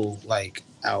liberal like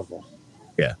album.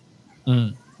 Yeah.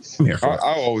 I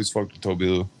always fucked with Toby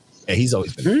Lou. Yeah, he's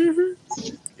always been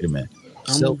get him in.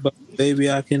 So, baby,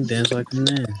 I can dance like a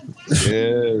man.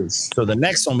 Yes. So the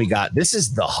next one we got, this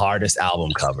is the hardest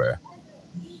album cover.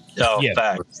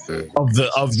 Facts. Of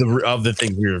the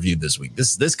things we reviewed this week.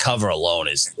 This cover alone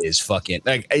is fucking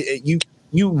like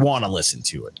you want to listen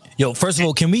to it. Yo, first of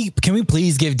all, can we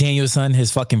please give Daniel-san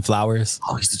his fucking flowers?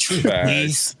 Oh, he's the truth.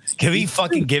 Please. Can we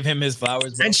fucking give him his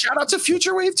flowers, bro? And shout out to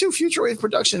Future Wave too. Future Wave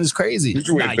production is crazy.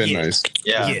 Future Wave been nice.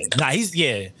 Yeah. Nah, he's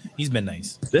been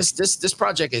nice. This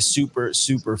project is super,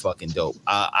 super fucking dope.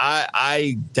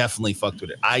 I definitely fucked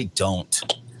with it. I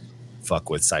don't fuck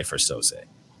with Cypher Sose.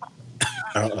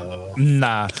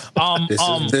 Nah.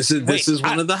 This is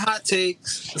one of the hot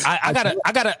takes. I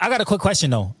got a quick question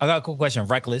though. I got a quick question.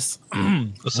 Reckless.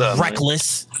 What's up,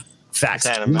 Reckless. man? Facts.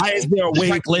 Why is there a way?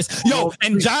 Reckless. Yo,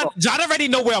 and John already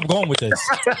know where I'm going with this.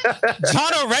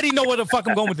 John already know where the fuck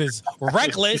I'm going with this.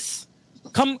 Reckless.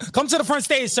 Come to the front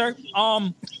stage, sir.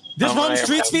 This Rome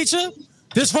Streets feature.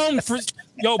 This Rome,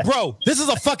 yo, bro. This is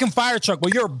a fucking fire truck,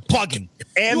 but you're bugging.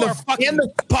 And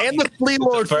the Flea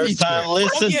Lord First time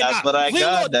listen, that's what I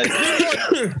got.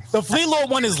 The Flea Lord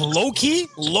one is low key.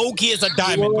 Low key is a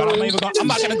diamond, but I'm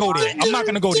not gonna go there. I'm not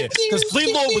gonna go there because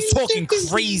Flea Lord was talking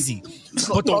crazy.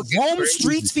 But the Rome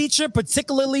Streets feature,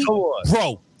 particularly,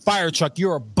 bro. Fire truck,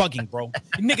 you're a bugging, bro.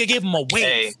 Nigga gave him a wave.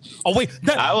 Hey,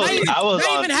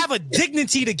 I even have a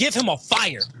dignity to give him a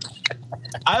fire.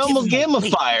 I almost gave him a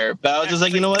fire, but I was just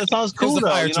like, you know what? It sounds cool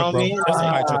though. You know what I mean? It's a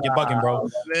fire truck. You're bugging, bro.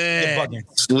 You're bugging.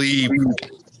 Sleep.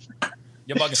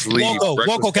 You're bugging.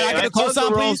 Woko, can I get a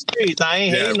cosign, please? I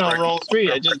ain't hating on Wrong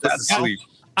Street. I just sleep.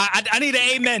 I need an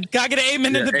amen. Can I get an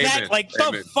amen in the back? Like,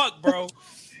 the fuck, bro?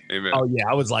 Amen. Oh yeah,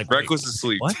 I was like Reckless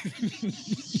asleep. What?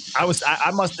 I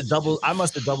must have double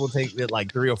take it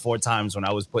like 3 or 4 times when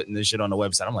I was putting this shit on the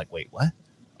website. I'm like, wait, what?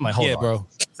 I'm like, hold on, bro.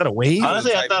 Is that a wave?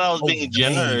 Honestly, I thought I was being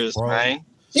generous, man.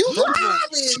 You are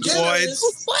being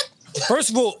generous. What? First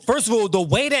of all, the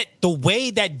way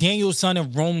that Daniel-san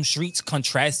and Rome Streets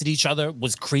contrasted each other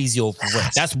was crazy over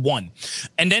it. That's one.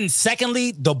 And then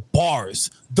secondly, the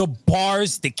bars, the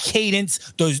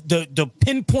cadence, the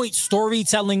pinpoint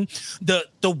storytelling, the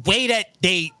way that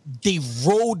they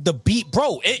rode the beat,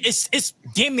 bro. It's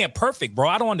damn near perfect, bro.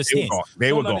 I don't understand.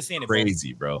 They were going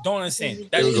crazy, bro. Don't understand.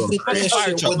 I was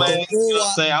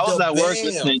at work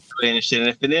listening to it and shit, and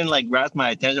if it didn't like grasp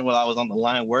my attention while I was on the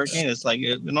line working, it's like,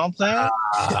 you know what I'm saying?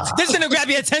 This didn't grab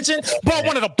your attention, bro. I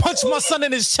wanted to punch my son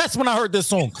in his chest when I heard this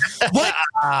song. What?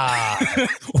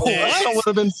 What? Would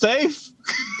have been safe.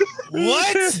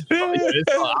 What?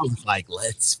 I was like,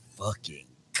 let's fucking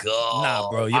God. Nah,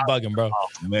 bro, you're bugging, bro.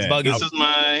 Oh, man. Bugging. This is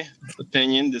my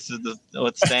opinion. This is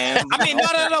what stands. I mean,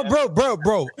 no,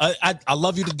 bro. I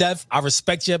love you to death. I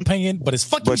respect your opinion, but it's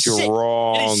fucking But you're shit.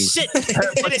 wrong. It is shit.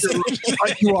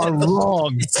 But you are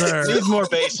wrong, sir. Needs more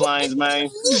bass lines, man.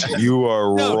 You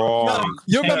are No, wrong.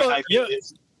 You remember?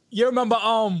 You remember?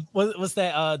 What's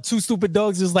that? Two Stupid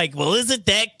Dogs was like, well, isn't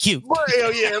that cute?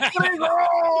 Hell yeah, pretty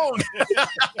wrong.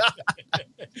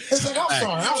 It's like,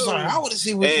 I'm sorry. I want to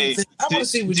see what you think. I want to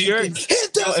see what do you your- think. It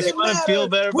If doesn't you want to matter. feel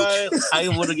better about it, I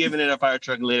would have given it a fire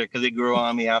truck later because it grew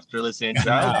on me after listening to it.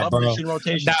 I bro. was in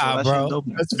rotation. so Nah, that bro.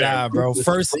 shit's dope. Nah, bro.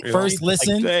 First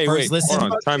listen. Hey, First wait, listen.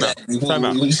 hold on. Time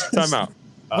out.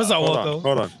 What's up, Walco?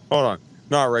 Hold on.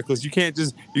 No, Reckless, you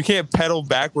can't pedal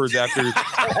backwards after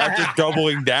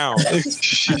doubling down.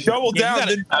 Double down,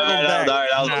 then pedal back.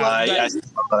 That was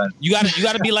a lie. You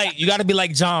gotta be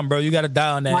like John, bro. You gotta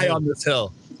die on that Die hill. on this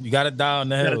hill. You gotta die on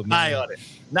the You hill, gotta die man. on it.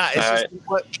 Nah, it's All just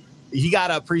what he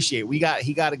gotta appreciate.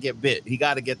 He gotta get bit. He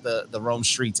gotta get the Rome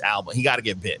Streets album. He gotta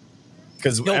get bit.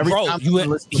 Because Yo, bro,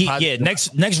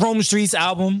 next Roman Streets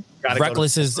album,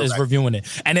 Reckless is reviewing it,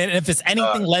 and then if it's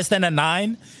anything less than a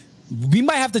 9, we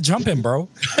might have to jump in, bro.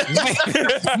 We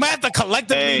might have to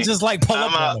collectively just like pull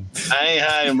up on him. I ain't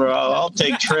hiding, bro. I'll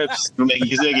take trips to make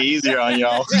it easier on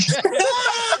y'all.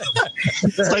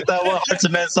 It's like that one Hearts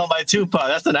of Men song by Tupac.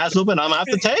 That's an ass whooping I'm gonna have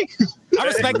to take. I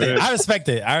respect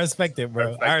it,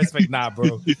 bro.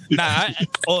 Bro.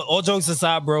 All jokes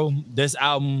aside, bro. This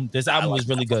album was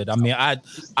really good. I mean, I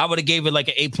would have gave it like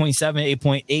an 8.7,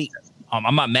 8.8.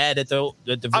 I'm not mad at the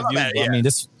review. mad, yeah. I mean,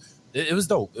 it was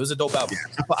dope. It was a dope album.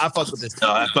 I fuck with this.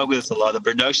 No, I fuck with this a lot. The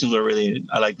productions were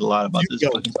I liked a lot about this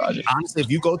fucking project. Honestly,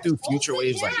 if you go through Future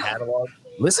Wave's like catalog,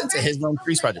 listen to his Rome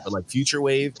Streets project. But like Future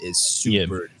Wave is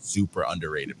super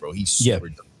underrated, bro. He's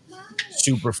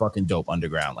super fucking dope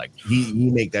underground. Like he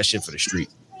make that shit for the street.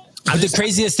 But the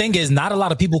craziest thing is, not a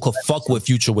lot of people could fuck with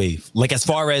Future Wave. Like as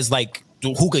far as like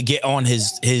who could get on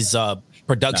his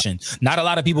production. Not a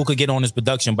lot of people could get on his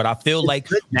production, but I feel like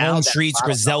Rome Streets,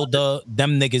 Griselda,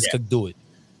 them niggas could do it.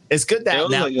 It's good that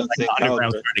now like the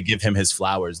underground's trying to give him his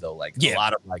flowers though. Like a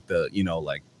lot of like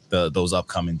those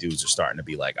upcoming dudes are starting to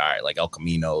be like, all right, like El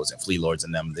Caminos and Flea Lords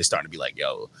and them, they're starting to be like,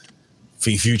 yo,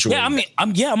 Future Wave. Yeah, I mean,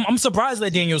 I'm surprised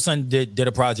that Daniel's son did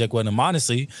a project with him,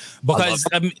 honestly, because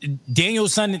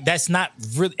Daniel's son, that's not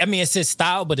really. I mean, it's his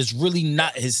style, but it's really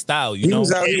not his style. You know,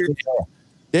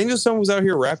 Daniel's son was out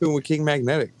here rapping with King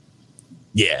Magnetic.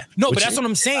 Yeah, no, but that's what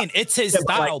I'm saying. It's his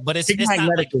style, but it's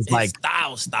not like his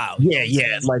style.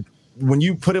 Yeah. Like when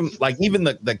you put him, like even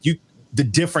the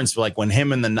difference, like when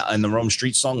him and the Rome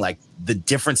Street song, like the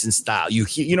difference in style,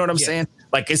 you know what I'm saying?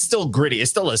 Like it's still gritty.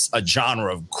 It's still a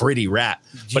genre of gritty rap,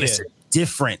 but it's a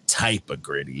different type of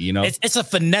gritty. You know, it's a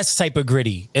finesse type of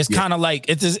gritty. It's kind of like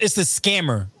it's the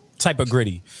scammer type of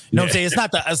gritty. You know what I'm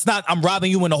saying? It's not. I'm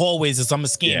robbing you in the hallways. I'm a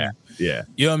scammer. Yeah.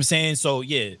 You know what I'm saying? So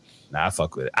yeah. Nah, I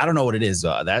fuck with it. I don't know what it is.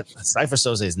 That Cypher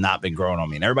Soze has not been growing on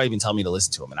me, and everybody been telling me to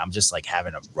listen to him, and I'm just like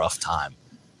having a rough time.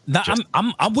 Nah,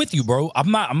 I'm with you, bro.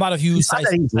 I'm not a huge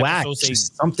he's whack.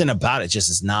 Just something about it just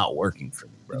is not working for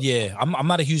me, bro. Yeah, I'm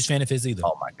not a huge fan of his either.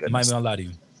 Oh my goodness, I might be gonna lie to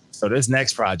you. So this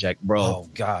next project, bro. Oh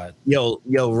God, yo,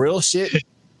 real shit.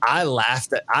 I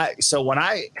laughed at so when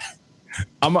I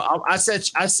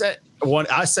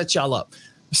set y'all up.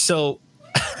 So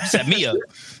you set me up.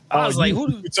 I was like,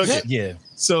 who took it? Yeah.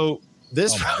 So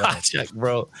this project,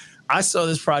 bro, I saw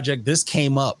this project. This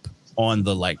came up on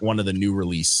the like one of the new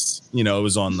release. You know, it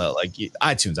was on the like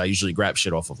iTunes. I usually grab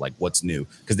shit off of like what's new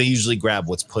because they usually grab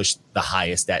what's pushed the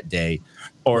highest that day,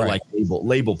 or like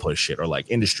label push shit, or like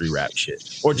industry rap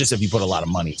shit, or just if you put a lot of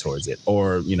money towards it,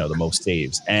 or you know the most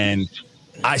saves. And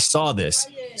I saw this.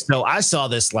 So I saw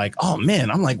this like, oh man,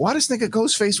 I'm like, why does nigga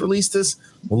Ghostface release this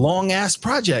long ass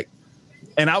project?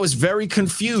 And I was very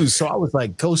confused. So I was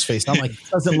like, Ghostface. I'm like, it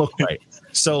doesn't look right.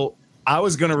 So I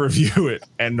was going to review it.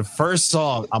 And the first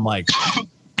song, I'm like,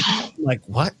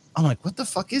 what? I'm like, what the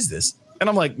fuck is this? And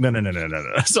I'm like, no.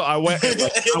 So I went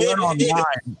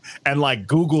online and like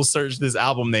Google searched this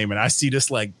album name. And I see this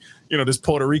like, you know, this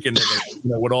Puerto Rican nigga,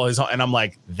 you know, with all his, and I'm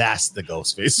like, that's the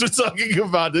Ghostface we're talking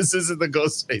about. This isn't the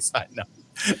Ghostface I know.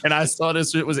 And I saw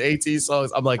this, it was 18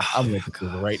 songs. I'm like, I'm going to put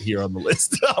it right here on the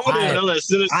list. As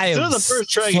soon as the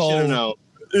first track, you should have known.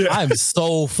 I'm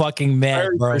so fucking mad,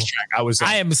 bro.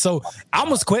 I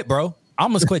almost quit, bro. I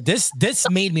almost quit. This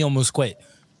made me almost quit.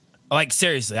 Like,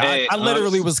 seriously. I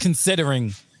literally was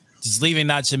considering just leaving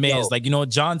Not Your Man's. Like, you know,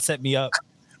 John set me up.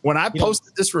 When I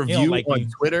posted this review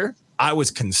on Twitter, I was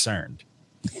concerned.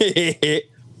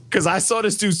 Because I saw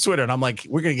this dude's Twitter and I'm like,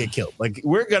 we're going to get killed. Like,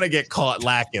 we're going to get caught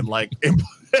lacking like in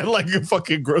like a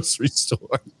fucking grocery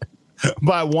store.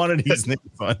 by one of these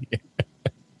niggas on here.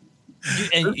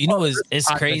 And you know it's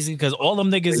crazy because all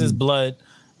them niggas is blood.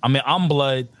 I mean, I'm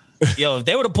blood. Yo, if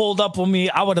they would have pulled up on me,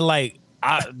 I would have like,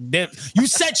 you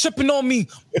said tripping on me,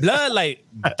 blood. Like,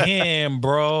 damn,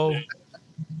 bro.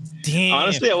 Damn.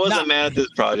 Honestly, I wasn't mad at this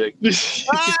project.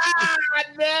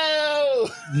 No.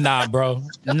 Nah, bro.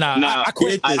 Nah, I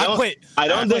quit. I quit. I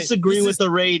don't disagree with the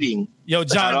rating. Yo,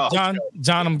 John,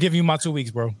 I'm giving you my 2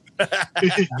 weeks, bro.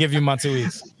 Give you my 2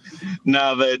 weeks.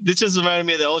 Nah, but this just reminded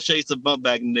me of the old shit I used to bump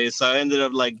back in the day. So I ended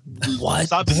up like, what,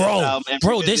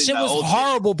 bro? This shit was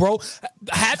horrible, bro.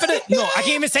 Half of it, no, I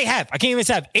can't even say half.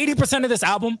 80% of this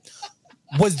album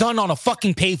was done on a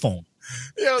fucking payphone.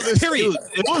 Yo, period.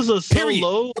 It was a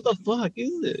solo. What the fuck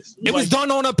is this? It was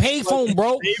done on a payphone,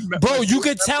 bro. Bro, you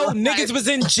could tell niggas was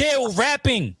in jail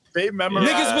rapping.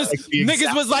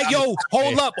 Niggas was like, yo,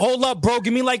 hold up, bro.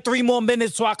 Give me like 3 more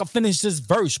minutes so I can finish this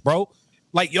verse, bro.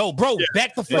 Like, yo, bro,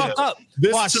 back the fuck up.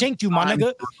 Bro, I shanked you, my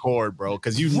nigga. Record, bro,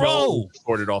 because you know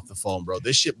recorded off the phone, bro.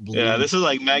 This shit blew. Yeah, this is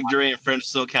like Mac Dre in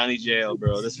Frenchville County Jail,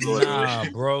 bro. This is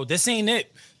bro. This ain't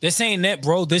it,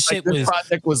 bro. This shit was. This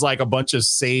project was like a bunch of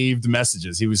saved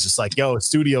messages. He was just like, yo, it's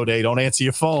studio day. Don't answer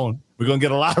your phone. We're going to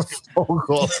get a lot of phone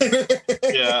calls.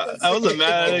 Yeah, I wasn't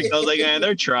mad at it. I was like, man,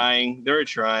 they're trying. They were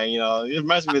trying. You know, it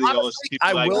reminds me of the old people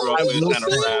I grew up with kind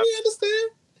of rap.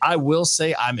 I will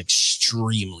say I'm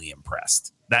extremely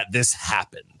impressed that this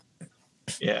happened.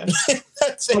 Yeah.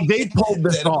 So they pulled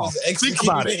this off. Think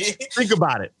about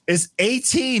it. It's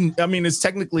 18. I mean, it's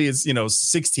technically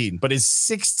 16, but it's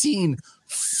 16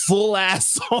 full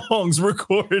ass songs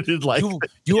recorded. Like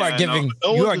you are giving.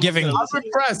 I'm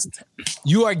impressed.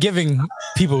 You are giving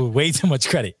people way too much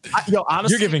credit.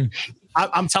 Honestly, you're giving.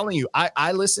 I'm telling you,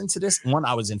 I listened to this one.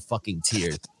 I was in fucking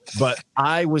tears, but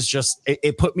I was just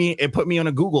it put me on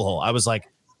a Google hole. I was like,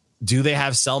 do they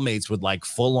have cellmates with like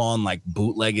full on like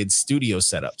bootlegged studio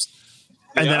setups?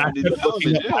 And then I started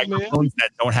looking at microphones that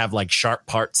don't have like sharp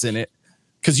parts in it.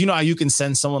 Cause you know how you can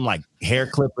send someone like hair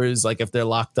clippers, like if they're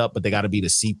locked up, but they got to be the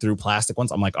see-through plastic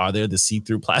ones. I'm like, are there the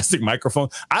see-through plastic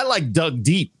microphones? I like dug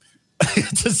deep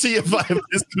to see if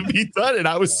this could be done. And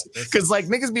I was, cause like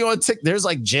niggas be on there's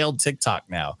like jailed TikTok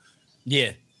now.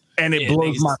 Yeah. And it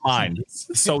blows my mind.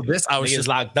 So this, I was just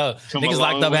locked up. Niggas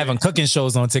locked up having cooking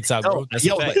shows on TikTok, bro.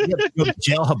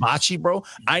 Jail Hibachi, bro.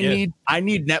 I need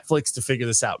Netflix to figure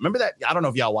this out. Remember that? I don't know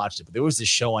if y'all watched it, but there was this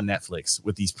show on Netflix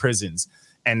with these prisons,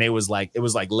 and it was like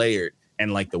layered,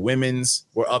 and like the women's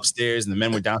were upstairs and the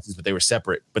men were downstairs, but they were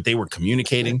separate, but they were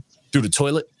communicating through the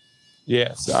toilet.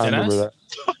 Yes, I remember that.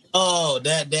 Oh,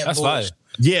 that's fine.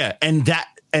 Yeah,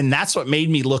 and that's what made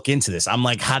me look into this. I'm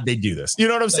like, how'd they do this? You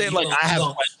know what I'm saying?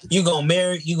 You gonna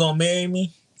marry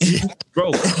me?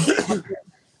 Bro,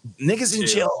 niggas in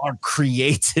jail are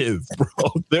creative,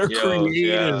 bro. They're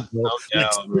creative, bro.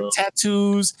 Bro.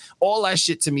 Tattoos, all that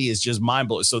shit to me is just mind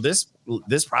blowing. So this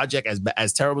project,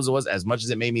 as terrible as it was, as much as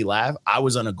it made me laugh, I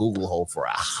was on a Google hole for a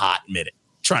hot minute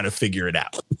trying to figure it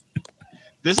out.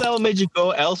 This album made you go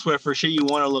elsewhere for shit you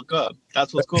want to look up.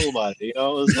 That's what's cool about it. You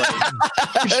know, it's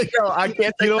like I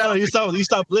can't. You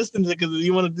stop listening to it because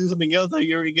you want to do something else that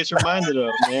you already get your mind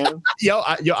up, man.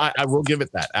 I will give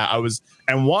it that. I was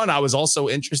also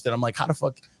interested. I'm like, how the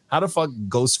fuck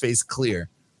Ghostface clear?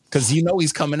 Because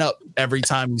he's coming up every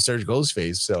time you search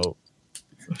Ghostface. So,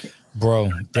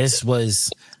 bro, this was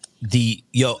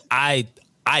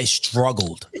I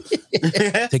struggled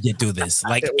to get through this.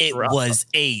 Like it was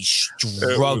a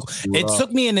struggle. It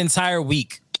took me an entire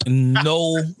week.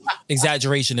 No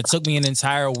exaggeration. It took me an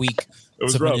entire week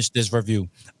to finish this review.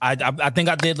 I think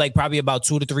I did like probably about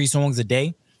 2 to 3 songs a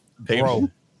day.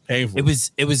 Painful.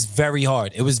 It was very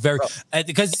hard. It was very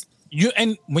because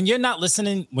when you're not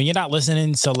listening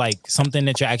to like something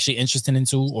that you're actually interested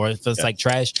into, or if it's like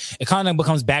trash, it kind of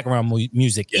becomes background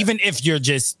music. Yeah. Even if you're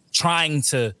just trying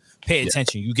to pay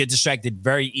attention, you get distracted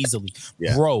very easily.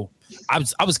 Yeah. Bro, I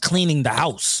was cleaning the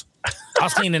house. I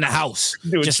was cleaning the house.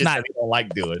 Just not don't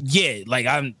like doing. Yeah, like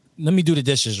let me do the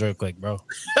dishes real quick, bro.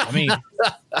 I mean,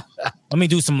 let me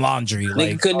do some laundry.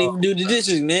 Nigga couldn't even do the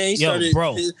dishes, man. He started,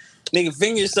 bro. Nigga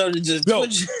fingers started just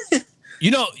twitching. You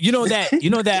know that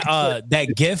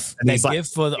gif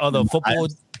for the football.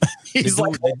 He's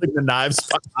like holding the knives,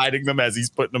 hiding them as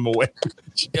he's putting them away.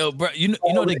 Yo, bro, you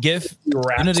know the gif. You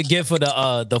know the gif for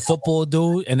the football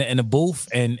dude in the booth,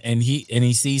 and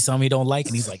he sees something he don't like,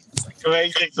 and he's like,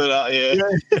 take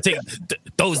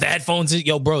those the headphones.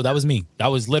 Yo, bro, that was me. That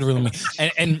was literally me.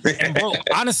 And bro,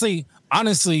 honestly,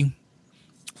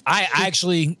 I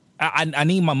actually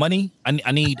need my money.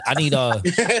 I need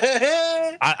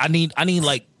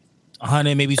like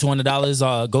 $100, maybe $200,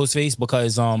 Ghostface,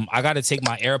 because I got to take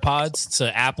my AirPods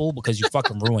to Apple because you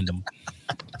fucking ruined them.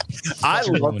 I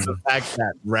love the fact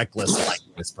that Reckless liked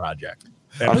this project.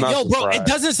 Yo, bro, it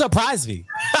doesn't surprise me.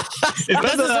 It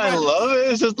doesn't that I love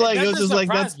it. It's just like it was just like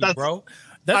that's bro.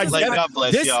 Like, God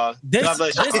bless y'all. God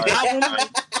bless y'all.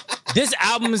 This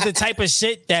album is the type of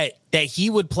shit that he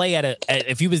would play at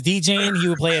if he was DJing, he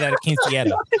would play it at a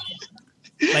Quinceañera.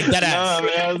 Like that ass. Nah,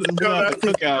 man, it's not the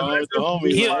cookout.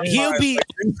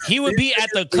 He would be at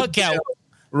the cookout.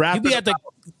 He'd be at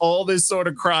all this sort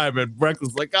of crime, and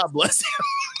Reckless like, God bless him.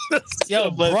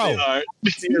 Yo, bro.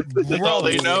 That's all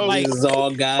they know. Like, this is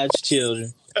all God's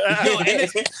children. Yo,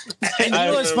 and you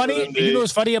know what's funny? You know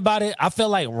what's funny about it? I feel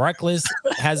like Reckless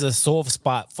has a soft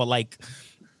spot for like,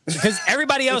 because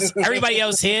everybody else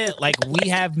here, like, we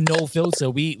have no filter.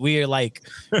 We're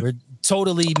we're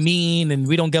totally mean and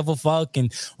we don't give a fuck.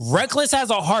 And Reckless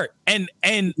has a heart, and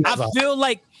I feel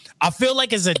like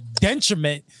it's a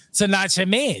detriment to not your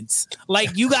mans.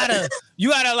 Like, you gotta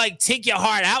like take your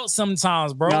heart out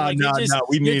sometimes, bro.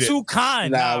 We need it. Too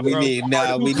kind. We need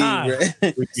too kind,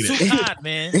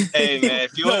 man. Hey man,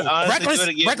 if you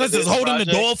Reckless is holding the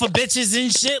door for bitches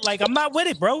and shit. Like, I'm not with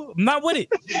it, bro. I'm not with it.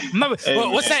 Hey,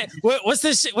 what's that? What's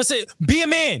this shit? What's it? Be a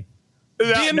man.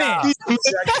 Be a man.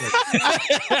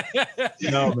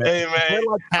 No, man. Hey man,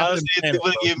 honestly, if they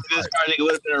would have given me this project, it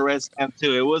would have been a red stamp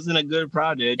too. It wasn't a good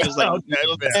project. Just like,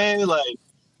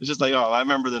 it's just like, I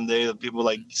remember them days of people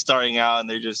like starting out and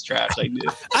they're just trash like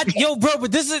this. Yo, bro,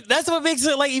 but that's what makes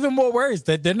it like even more worse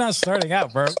that they're not starting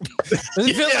out, bro. I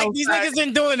feel like these niggas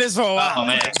been doing this for a while. Oh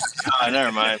man,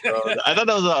 never mind, bro. I thought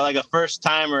that was like a first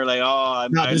timer. Like, bro.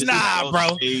 Nah,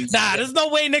 there's no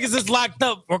way niggas is locked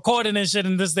up recording and shit,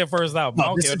 and this is their first album. I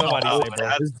don't care what nobody say,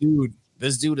 bro.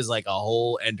 This dude is like a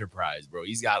whole enterprise, bro.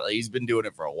 He's been doing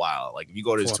it for a while. Like, if you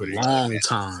go to his Twitter, long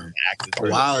time. A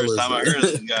while. First time I heard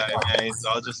this guy, man. So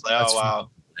I was just like, oh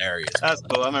wow, hilarious. That's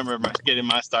cool. I remember getting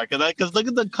my start because look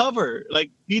at the cover.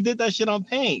 Like, he did that shit on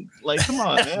Paint. Like, come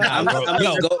on, man.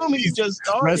 He just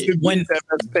started.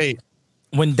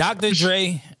 When Dr.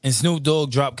 Dre and Snoop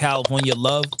Dogg dropped California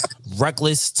Love,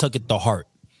 Reckless took it to heart.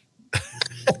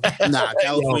 Nah,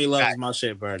 California Love is my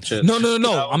shit, bro.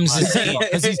 No. I'm just saying,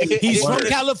 he's from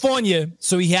California,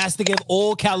 so he has to give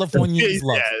all Californians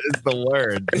love. Yeah, it's the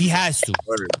word. He has to.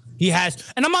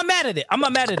 And I'm not mad at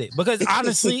it. Because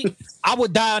honestly, I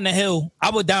would die on the hill. I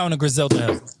would die on the Griselda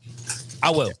hill. I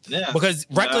will. Yeah. Because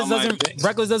Reckless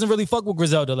doesn't really fuck with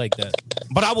Griselda like that.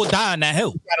 But I will die on that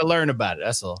hill. You gotta learn about it.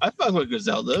 That's all. I fuck with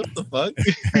Griselda. What the fuck?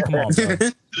 Come on, bro.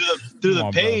 through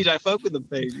the page, bro. I fuck with the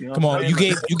page. You know Come on,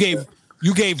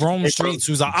 you gave Rome Streets,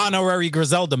 who's an honorary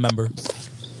Griselda member.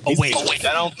 Oh wait,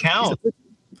 that don't count.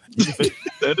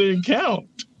 That didn't count.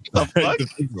 The fuck?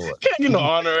 Can't get no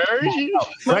honorary.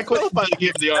 Not qualified to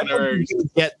give the honorary.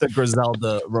 Get the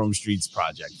Griselda Rome Streets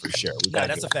project for sure. Yeah,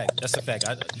 that's a fact. That's a fact.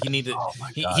 He needed.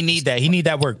 He need that. He need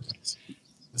that work.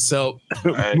 So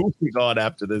moving on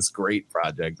after this great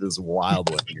project, this wild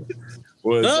one here,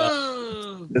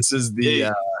 was this is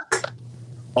the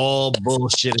All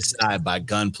Bullshit Aside by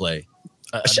Gunplay.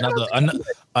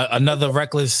 Another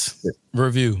Reckless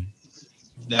review.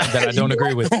 That I don't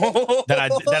agree with.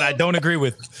 That I don't agree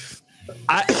with.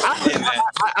 A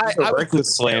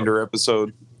Reckless slander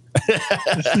episode.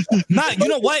 You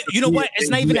know what? It's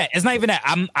not even that.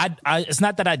 It's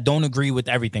not that I don't agree with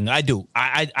everything. I do.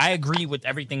 I agree with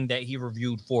everything that he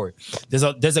reviewed for it.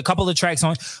 There's a couple of tracks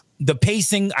on the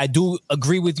pacing. I do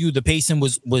agree with you. The pacing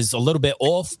was a little bit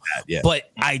off,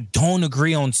 but I don't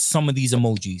agree on some of these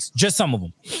emojis. Just some of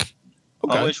them.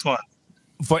 Okay. Oh, which one?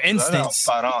 For instance,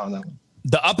 spot on.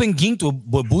 The Up and Ginked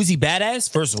with Boozy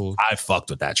Badass. First of all, I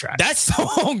fucked with that track. That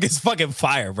song is fucking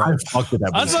fire, bro. I fucked with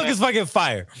that song is fucking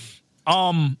fire.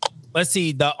 Let's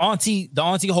see. The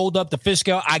auntie hold up the fish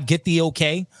scale. I get the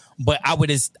okay, but I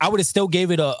would have still gave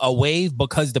it a wave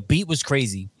because the beat was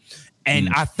crazy, and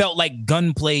I felt like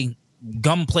Gunplay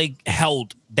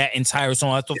held that entire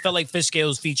song. I felt like Fish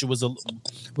Scale's feature was a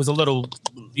little,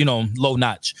 low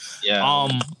notch. Yeah.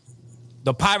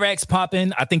 The Pyrex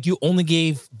poppin', I think you only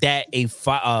gave that a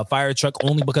fire truck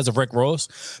only because of Rick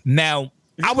Ross. Now,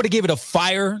 I would have given it a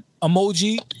fire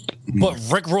emoji, but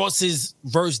Rick Ross's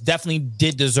verse definitely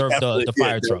did deserve the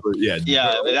fire truck. Yeah,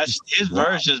 his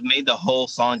verse just made the whole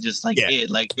song just like it.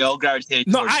 Like, we all gravitated.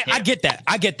 No, I get that.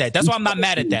 That's why I'm not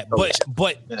mad at that.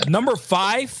 But number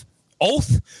 5,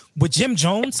 Oath with Jim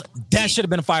Jones, that should have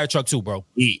been a fire truck too, bro.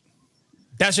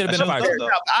 That should have been a fire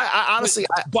truck. I honestly,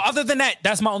 but other than that,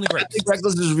 that's my only grade. I think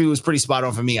Reckless's review was pretty spot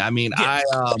on for me. I mean,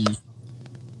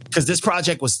 because this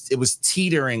project was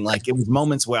teetering, like it was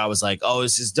moments where I was like, oh,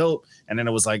 this is dope, and then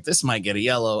it was like, this might get a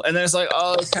yellow, and then it's like,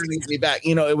 oh, it's kind of needs to be back.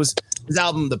 You know, it was his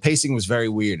album. The pacing was very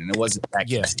weird, and it wasn't that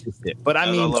consistent. But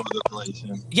I mean,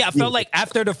 I felt like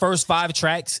after the first 5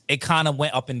 tracks, it kind of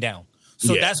went up and down.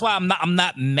 So that's why I'm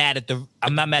not mad at the.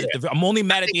 I'm only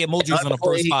mad at the emojis on the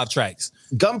first 5 tracks.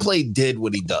 Gunplay did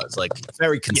what he does, like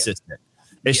very consistent.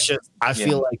 It's just I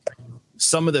feel like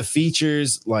some of the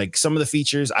features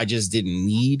I just didn't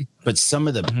need, but some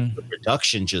of the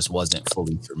production just wasn't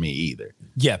fully for me either.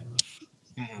 Yeah.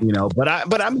 You know, but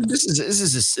I mean this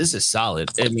is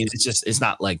solid. I mean, it's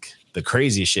not like the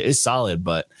craziest shit. It's solid,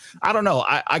 but I don't know.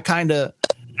 I kind of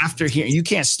after hearing, you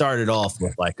can't start it off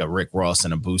with like a Rick Ross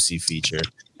and a Boosie feature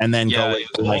and then go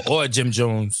into like, or Jim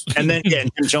Jones and then Jim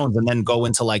Jones and then go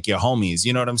into like your homies.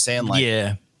 You know what I'm saying? Like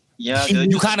you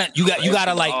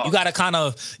gotta kind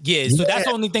of So that's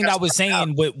the only thing I was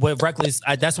saying with Reckless.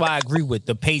 That's why I agree with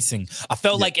the pacing. I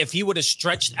felt like if he would have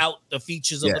stretched out the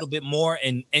features a little bit more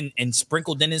and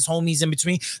sprinkled in his homies in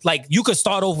between, like you could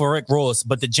start over Rick Ross,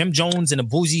 but the Jim Jones and the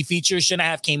Boosie feature shouldn't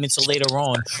have came until later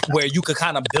on, where you could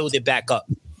kind of build it back up.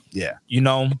 Yeah, you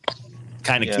know.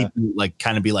 Kind of keep you like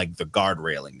kind of be like the guard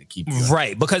railing to keep you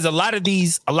right, because a lot of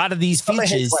these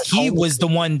features he was the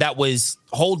one that was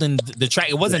holding the track.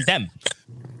 It wasn't them.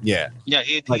 He held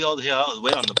his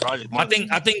weight on the project. I think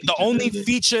the only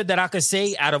feature that I could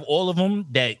say out of all of them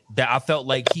that I felt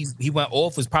like he went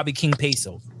off was probably King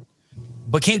Peso,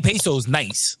 but King Peso is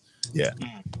nice.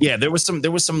 Yeah, there was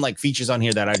some like features on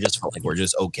here that I just felt like were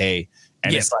just okay,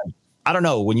 and it's like, I don't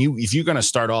know, if you're gonna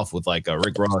start off with like a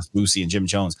Rick Ross, Boosie, and Jim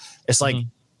Jones, it's like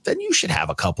then you should have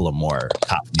a couple of more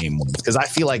top name ones, because I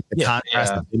feel like the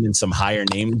contrast of him in some higher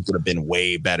names would have been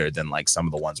way better than like some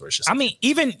of the ones where it's just. I mean,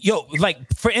 even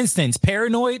like for instance,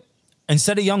 Paranoid.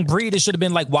 Instead of Young Breed, it should have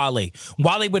been like Wale.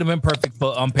 Wale would have been perfect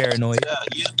for Paranoid.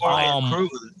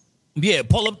 Yeah,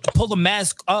 pull the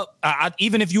mask up.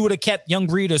 Even if you would have kept Young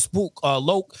Breed or Spook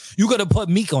Loke, you could have put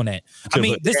Meek on that. I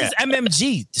mean, this is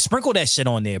MMG. Sprinkle that shit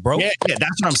on there, bro. Yeah,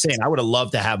 that's what I'm saying. I would have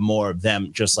loved to have more of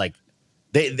them. Just like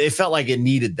they felt like it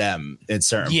needed them at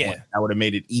certain point. I would have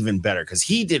made it even better, because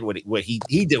he did what he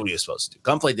did what he was supposed to do.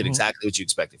 Gunplay did exactly what you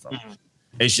expected from him.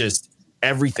 It's just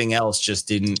everything else just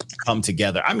didn't come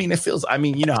together. I mean, it feels. I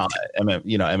mean, you know how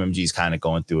MMG's kind of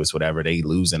going through this, whatever. They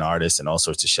lose an artist and all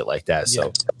sorts of shit like that.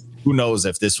 So. Who knows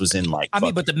if this was in like? I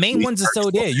mean, but the main ones are still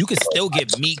there. You can still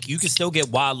get Meek. You can still get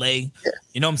Wale. You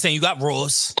know what I'm saying? You got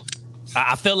Ross.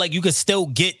 I feel like you could still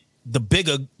get the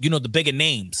bigger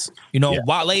names. You know,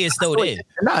 Wale is still there.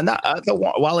 I thought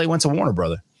Wale went to Warner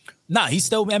Brother. Nah, he's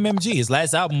still MMG. His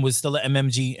last album was still an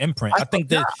MMG imprint. I think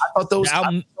that I thought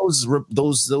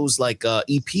those like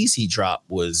EPs he dropped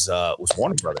was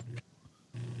Warner Brother.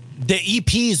 The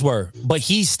EPs were, but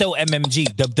he's still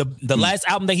MMG. The last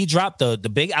album that he dropped, the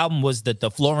big album was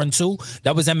the Florin 2.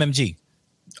 That was MMG.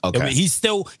 Okay. He's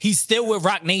still with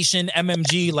Rock Nation,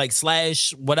 MMG, like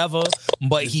 / whatever,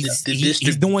 but he's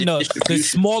doing the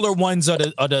smaller ones are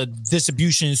the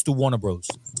distributions to Warner Bros.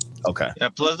 Okay. Yeah,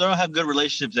 plus they don't have good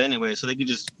relationships anyway, so they can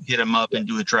just hit them up and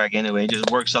do a track anyway, just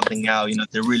work something out,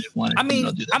 if they really want to. I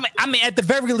mean, at the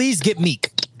very least, get Meek.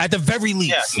 At the very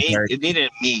least. Yeah, Meek. It needed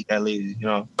Meek at least,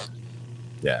 Yeah.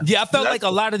 Yeah, I felt like a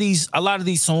lot of these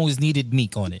songs needed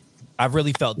Meek on it. I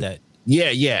really felt that.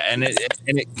 Yeah, and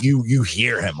you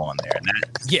hear him on there,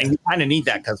 and you kind of need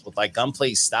that, because with like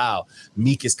Gunplay's style,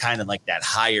 Meek is kind of like that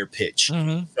higher pitch.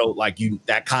 So like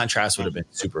that contrast would have been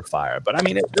super fire. But I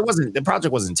mean, the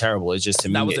project wasn't terrible. It's just, to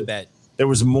me, that wasn't bad. There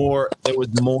was more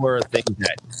things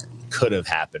that could have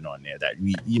happened on there that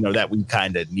we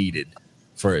kind of needed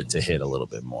for it to hit a little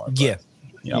bit more. But,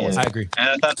 I agree. And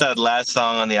I thought that last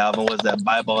song on the album was that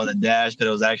Bible on the Dash, but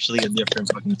it was actually a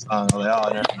different fucking song. I was like,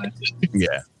 oh, never mind.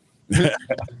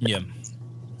 Yeah.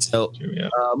 So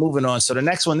moving on. So the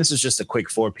next one, this is just a quick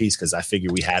 4-piece, because I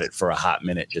figured we had it for a hot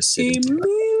minute just sitting.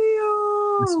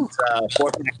 This is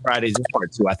 4-Pack Fridays in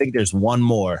part 2. I think there's one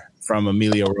more from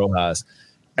Emilio Rojas.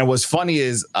 And what's funny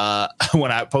is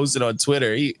when I posted on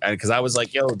Twitter, because I was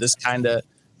like, yo, this kind of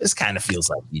feels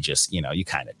like you just, you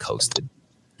kind of coasted.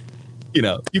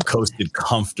 You coasted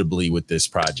comfortably with this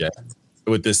project,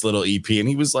 with this little EP, and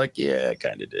he was like, "Yeah, I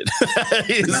kind of did."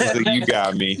 Like, you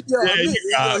got me.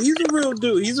 He's a real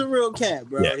dude. He's a real cat,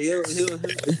 bro. Yeah. He'll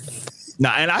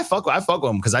Nah, and I fuck with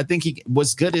him, because I think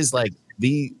what's good is like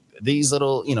these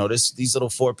little, these little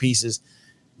 4 pieces.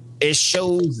 It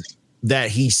shows that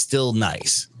he's still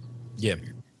nice. Yeah,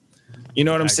 you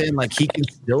know what I'm saying? Like, he can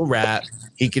still rap,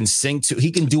 he can sing too,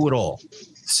 he can do it all.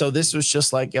 So this was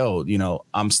just like, yo,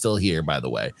 I'm still here, by the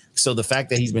way. So the fact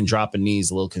that he's been dropping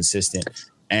these a little consistent,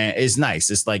 And it's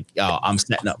nice. It's like, oh, I'm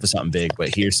setting up for something big,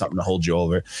 but here's something to hold you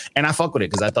over. And I fuck with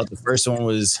it because I thought the first one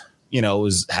was,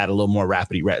 had a little more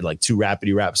rapidy rap, like 2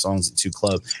 rapidy rap songs and 2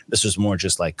 club. This was more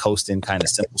just like coasting, kind of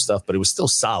simple stuff, but it was still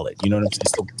solid. You know what I'm saying?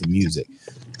 Still the music.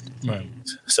 Right.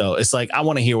 So it's like, I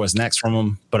want to hear what's next from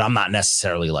him, but I'm not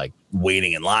necessarily like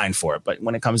waiting in line for it. But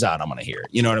when it comes out, I'm going to hear it.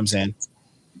 You know what I'm saying?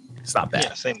 It's not bad.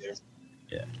 Yeah, same there.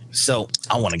 Yeah. So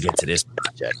I want to get to this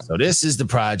project. So this is the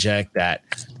project that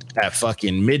at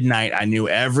fucking midnight, I knew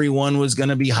everyone was going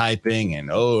to be hyping and,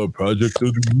 project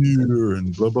of the year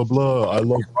and blah, blah, blah. I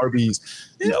love Barbies.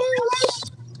 No.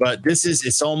 But this is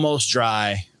It's Almost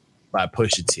Dry by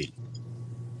Pusha T.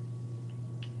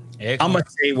 I'm going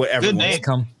to say what everyone's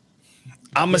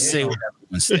say what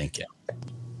everyone's thinking.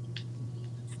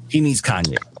 He needs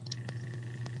Kanye.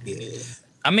 Yeah.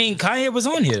 I mean, Kanye was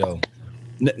on here, though.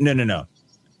 No.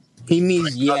 He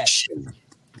needs production.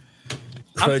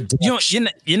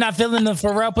 You're not feeling the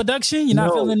Pharrell production. You're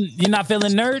not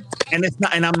feeling Nerd. And it's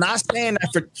not. And I'm not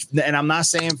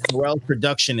saying Pharrell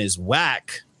production is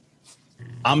whack.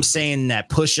 I'm saying that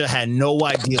Pusha had no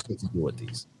idea what to do with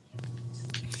these.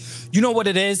 You know what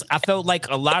it is? I felt like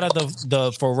a lot of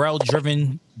the Pharrell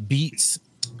driven beats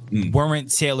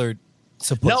weren't tailored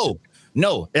to Pusha.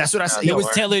 No, that's what I said.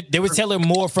 They were tailored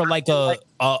more for like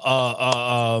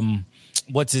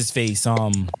what's his face?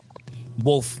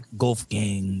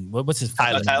 Wolfgang. What's his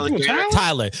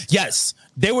Tyler. Yes.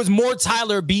 There was more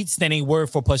Tyler beats than they were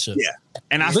for Pusha. Yeah.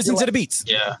 And I listen to the beats.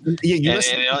 Yeah. He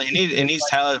needs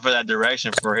Tyler for that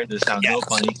direction for it to sound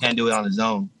dope on. He can't do it on his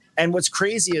own. And what's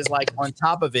crazy is like on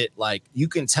top of it, like you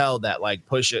can tell that like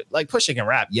Pusha can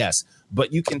rap, yes,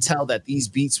 but you can tell that these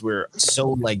beats were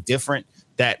so like different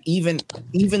that even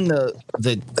the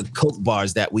coke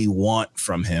bars that we want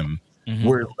from him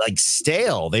were like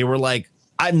stale. They were like,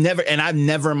 I've never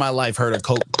in my life heard of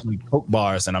coke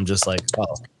bars, and I'm just like,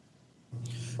 oh.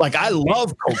 Like I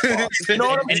love coke bars. You know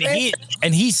what I'm saying?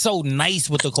 And he's so nice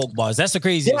with the coke bars. That's the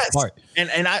craziest part.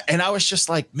 And I was just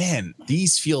like, man,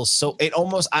 these feel so.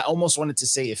 I almost wanted to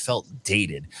say it felt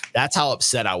dated. That's how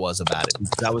upset I was about it.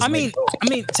 I mean,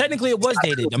 technically it was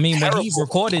dated. I mean, when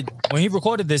he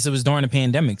recorded this, it was during the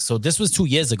pandemic. So this was 2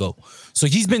 years ago. So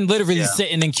he's been literally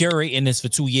sitting and curating this for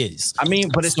 2 years. I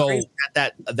mean, but it's crazy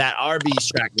that Arby's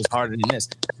track was harder than this,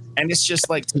 and it's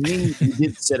just like to me, he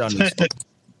did sit on this.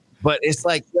 But it's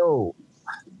like, yo,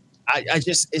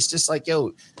 it's just like,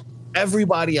 yo,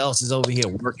 everybody else is over here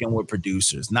working with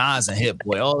producers, Nas and Hit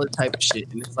Boy, all that type of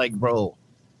shit. And it's like, bro,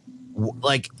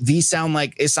 like these sound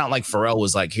like Pharrell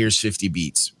was like, here's 50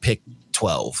 beats, pick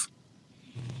 12.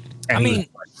 And I mean,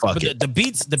 like, the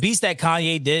beats that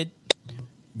Kanye did,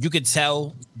 you could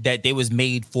tell that they was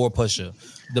made for Pusha.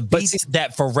 The beats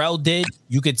that Pharrell did,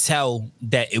 you could tell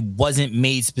that it wasn't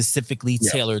made specifically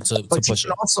tailored to but Pusha. You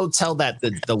can also tell that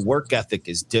the work ethic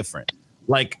is different.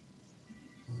 Like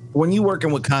when you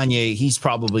working with Kanye, he's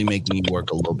probably making you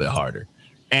work a little bit harder.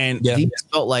 And these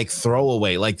felt like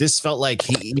throwaway. Like this felt like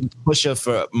he Pusha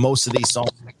for most of these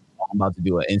songs. I'm about to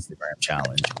do an Instagram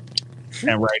challenge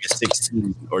and write a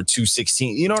 16 or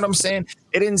 216. You know what I'm saying?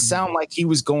 It didn't sound like he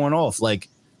was going off. Like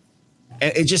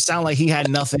it just sounded like he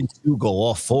had nothing to go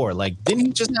off for. Like, didn't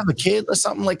he just have a kid or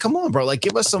something? Like, come on, bro. Like,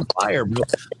 give us some fire, bro.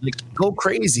 Like, go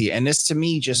crazy. And this to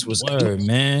me just was word,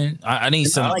 man. I need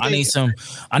some. I need some.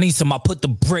 I put the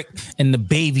brick in the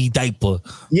baby diaper.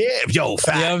 Yeah, yo,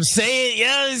 fact. You know what I'm saying? You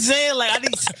know what I'm saying? Like,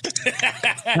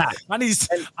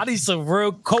 I need some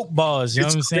real coke bars. You know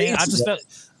what I'm saying? I just felt.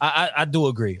 I do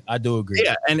agree.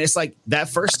 Yeah, and it's like that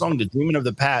first song, The Dreaming of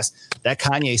the Past, that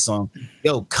Kanye song,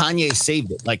 yo, Kanye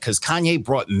saved it. Like, because Kanye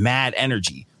brought mad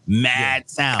energy, mad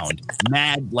sound,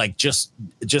 mad, like, just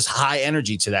high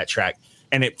energy to that track.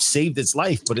 And it saved its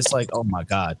life. But it's like, oh, my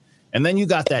God. And then you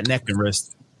got that Neck and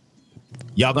Wrist.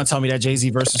 Y'all gonna tell me that Jay-Z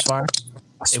verse was fire?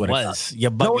 It was. You're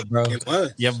bugging, bro. It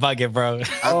was. You're bugging, bro.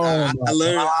 I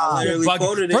literally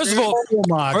quoted it.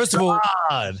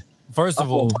 First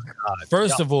of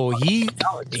all,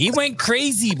 he went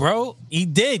crazy, bro. He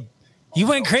did. He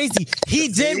went crazy. He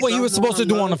did what he was supposed to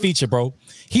do on the feature, bro.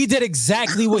 He did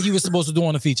exactly what he was supposed to do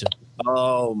on the feature.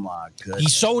 Oh my goodness. He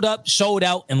showed up, showed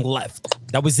out, and left.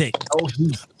 That was it. Oh,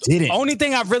 he didn't. Only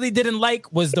thing I really didn't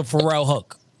like was the Pharrell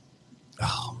hook.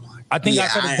 Oh my God. I think I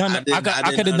could have done.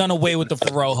 I could have done away with the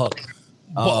Pharrell hook.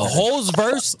 But Ho's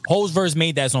verse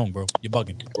made that song, bro. You're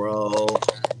bugging,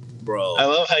 bro. I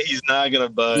love how he's not gonna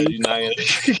budge.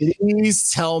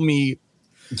 Please tell me,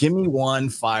 give me one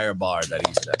fire bar that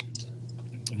he said.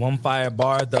 One fire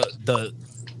bar, the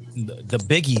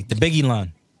Biggie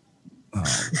line. Oh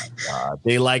my God.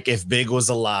 They like, if Big was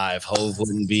alive, Hov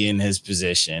wouldn't be in his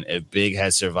position. If Big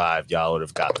had survived, y'all would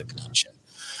have got the commission.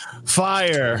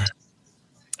 Fire.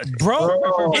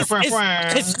 Bro, it's not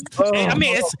fire. It's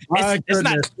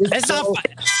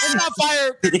not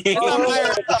fire.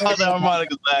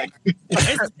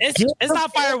 It's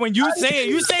not fire when you say it.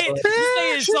 You say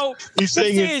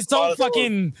it so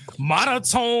fucking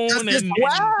monotone and he's doing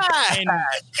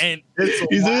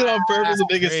it on purpose to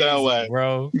make it sound whack,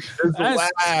 bro.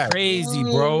 That's crazy,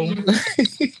 bro.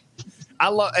 I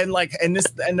love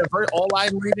all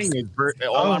I'm reading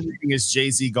is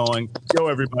Jay-Z going, "Yo,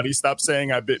 everybody, stop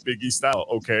saying I bit Biggie style.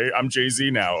 Okay, I'm Jay-Z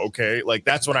now. Okay, like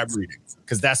that's what I'm reading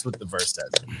because that's what the verse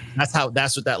says.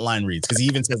 That's what that line reads. Because he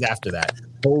even says after that,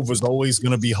 Hove was always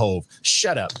gonna be Hove.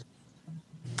 Shut up.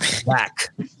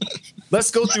 Back. Let's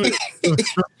go through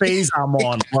the phase I'm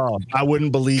on. I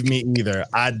wouldn't believe me either.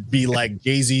 I'd be like,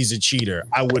 Jay-Z's a cheater.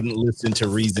 I wouldn't listen to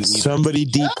Reason either. Somebody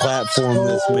deplatform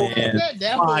this man.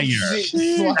 Fire.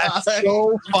 That's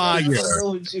so fire.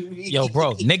 Yo,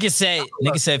 bro, nigga said,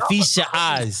 feast your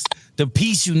eyes. The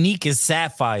piece unique is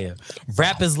sapphire.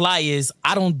 Rappers liars.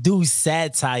 I don't do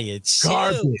satire. Chill,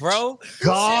 Garbage. bro.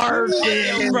 Garbage.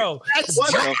 Chill, bro. That's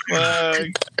What the fuck?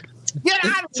 Get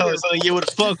out of So here. you would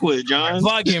fuck with, John.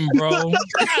 Bugging, bro.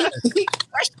 That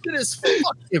shit is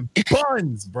fucking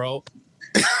buns, bro.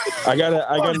 I got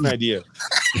an idea.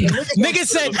 Nigga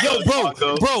said, "Yo, bro,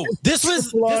 this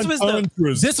was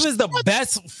the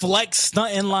best flex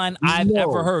stunting line I've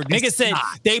ever heard." Nigga said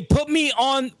they put me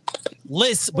on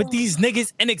lists with these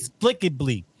niggas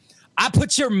inexplicably. I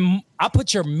put your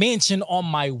mansion on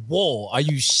my wall. Are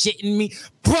you shitting me,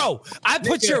 bro? I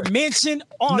put your mansion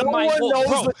on my wall,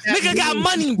 bro. Nigga got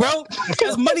money, bro.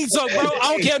 That's money talk, bro.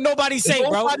 I don't care what nobody say,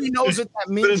 bro. Nobody knows what that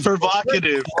means. But it's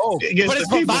provocative. But it's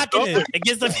provocative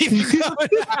against the people. You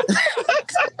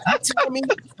tell me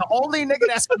the only nigga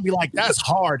that's gonna be like that's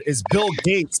hard is Bill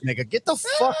Gates, nigga. Get the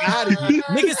fuck out of here.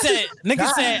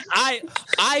 Nigga said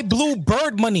I blew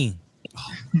bird money.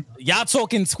 Y'all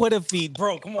talking Twitter feed,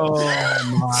 bro. Come on.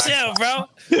 Chill, bro.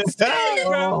 Chill,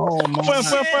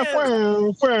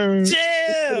 bro.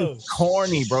 Chill.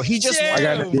 Corny, bro. He just I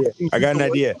got an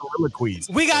idea. Soliloquies.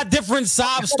 We got different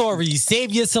sob stories.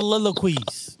 Save your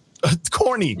soliloquies.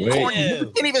 Corny. Yeah. Corny.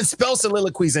 You can't even spell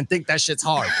soliloquies and think that shit's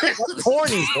hard.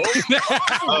 Corny, bro.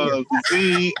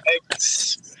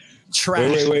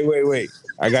 Trash. Wait.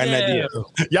 I got an idea.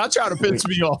 Y'all trying to piss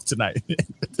me off tonight.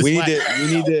 We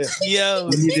need to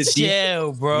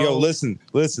Chill, bro. Yo, listen.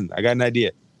 I got an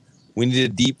idea. We need to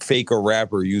deep fake a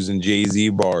rapper using Jay-Z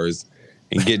bars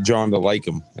and get John to like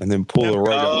him, and then pull the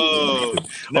rug out.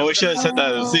 We should have said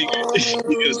that as a secret.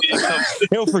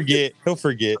 He'll forget.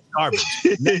 Garbage.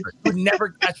 Never. You never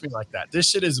catch me like that. This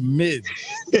shit is mid.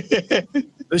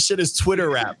 This shit is Twitter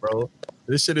rap, bro.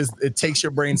 This shit is, it takes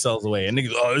your brain cells away. And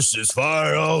niggas, oh, this is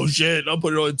fire. Oh, shit. I'll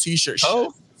put it on a t-shirt.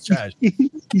 Oh. It's trash.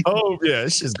 Oh, yeah.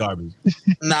 This shit's garbage.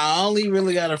 Nah, I only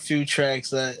really got a few tracks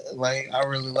that, like, I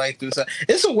really like this.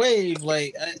 It's a wave.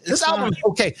 Like, this album,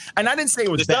 okay. And I didn't say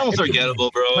it was This bad. album's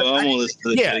forgettable, bro. I won't listen to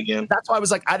this shit again. That's why I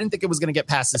was like, I didn't think it was going to get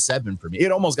past the 7 for me.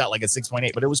 It almost got like a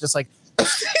 6.8, but it was just like,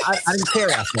 I didn't care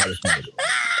after I listened to it.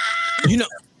 You know,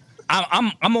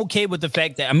 I'm okay with the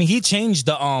fact that, I mean, he changed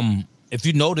the, if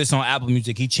you notice on Apple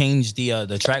Music, he changed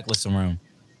the track list around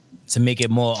to make it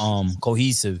more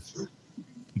cohesive.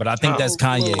 But I think that's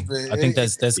Kanye. I think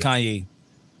that's Kanye.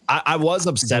 I was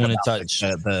upset about touch.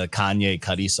 the Kanye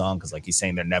Cudi song because like he's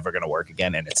saying they're never gonna work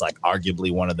again, and it's like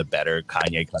arguably one of the better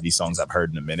Kanye Cudi songs I've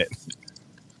heard in a minute.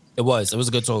 It was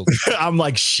a good song. I'm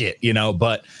like shit, you know.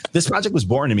 But this project was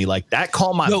boring to me. Like that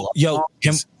Call My Bluff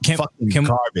can fucking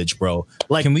garbage, bro.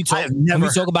 Like can we talk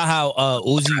about how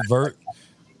Uzi Vert?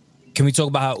 Can we talk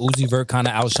about how Uzi Vert kind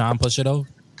of outshine Pusha though?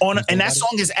 And that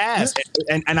song is ass.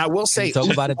 And I will say,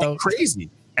 talk about it though. Crazy.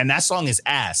 And that song is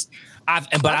ass. I've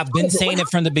been saying it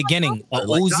from the beginning. A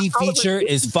Uzi feature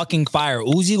is fucking fire.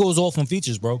 Uzi goes off on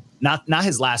features, bro. Not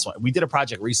his last one. We did a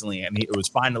project recently, and it was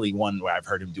finally one where I've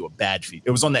heard him do a bad feat.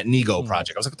 It was on that Nego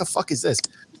project. I was like, what the fuck is this?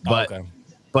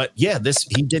 But yeah,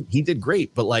 he did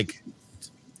great. But like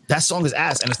that song is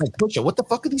ass. And it's like, Pusha, what the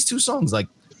fuck are these two songs? Like,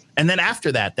 and then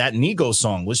after that Nego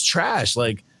song was trash.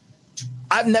 Like,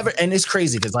 I've never, and it's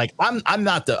crazy because like I'm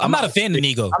not a fan of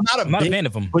Nego. I'm not a fan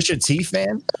of him. Pusha T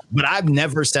fan, but I've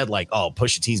never said like, oh,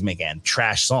 Pusha T's making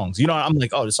trash songs. You know, I'm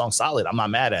like, oh, this song's solid. I'm not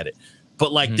mad at it.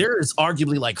 But like, there's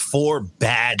arguably like 4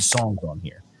 bad songs on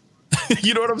here.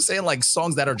 You know what I'm saying? Like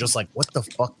songs that are just like, what the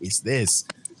fuck is this?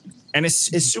 And it's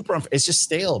super. It's just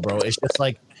stale, bro. It's just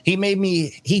like he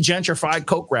gentrified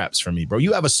Coke raps for me, bro.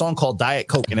 You have a song called Diet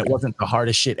Coke, and it wasn't the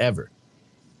hardest shit ever.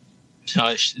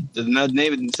 The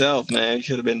name it himself, man. It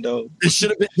should have been dope. It should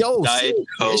have been Diet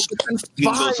Coke. It should have been You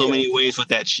can go fire. so many ways with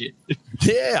that shit.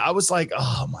 Yeah, I was like,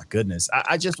 oh my goodness.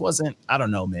 I just wasn't, I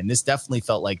don't know, man. This definitely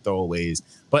felt like throwaways.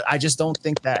 But I just don't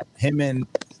think that him and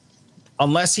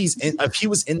unless if he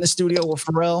was in the studio with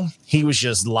Pharrell, he was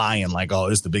just lying like, oh,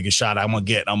 this is the biggest shot I'm gonna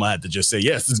get. I'm gonna have to just say,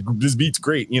 yes, this beat's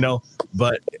great, you know.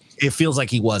 But it feels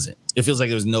like he wasn't. It feels like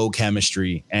there was no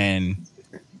chemistry, and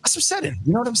that's upsetting.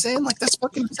 You know what I'm saying? Like that's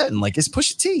fucking upsetting. Like it's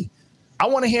Pusha T. I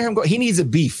want to hear him go. He needs a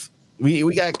beef. We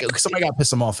got somebody got to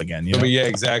piss him off again. You know? Yeah,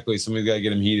 exactly. Somebody's got to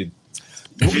get him heated.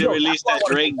 You should release that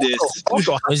Drake diss.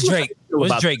 What's Drake?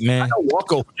 What's Drake, man?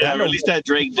 Walko. Yeah, release that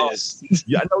Drake diss.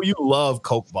 Yeah, I know you love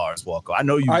Coke bars, Walko. I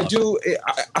know you. I do.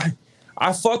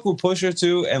 I fuck with Pusha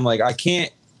too, and like I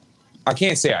can't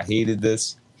say I hated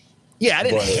this. Yeah, I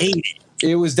didn't hate it.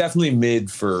 It was definitely mid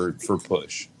for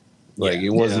Push. Like it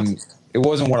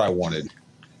wasn't what I wanted.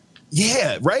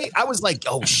 Yeah, right. I was like,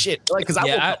 oh shit, like because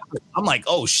I'm like,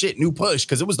 oh shit, new Push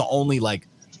because it was the only like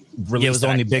release. Yeah, it was the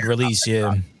only big release.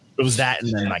 Yeah. It was that,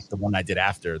 and then like the one I did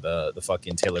after the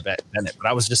fucking Taylor Bennett. But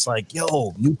I was just like,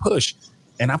 "Yo, new Push,"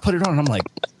 and I put it on. And I'm like,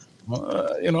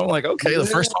 you know, like okay, the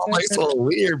first song like, it's a little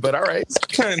weird, but all right,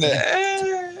 Kind of.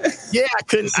 yeah. I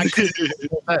couldn't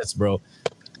invest, bro.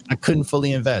 I couldn't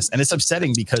fully invest, and it's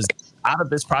upsetting because out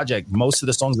of this project, most of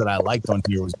the songs that I liked on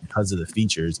here was because of the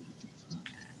features.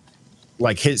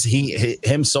 Like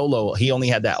him solo, he only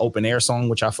had that Open Air song,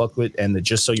 which I fucked with, and the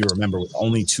Just So You Remember with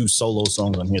only 2 solo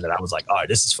songs on here that I was like, all right,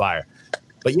 this is fire.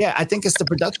 But yeah, I think it's the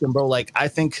production, bro. Like I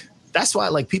think that's why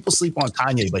like people sleep on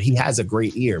Kanye, but he has a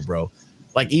great ear, bro.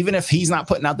 Like even if he's not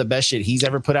putting out the best shit he's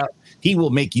ever put out, he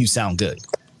will make you sound good.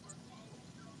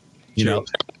 You know?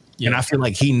 Yeah. And I feel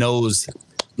like he knows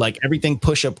like everything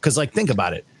push up because like think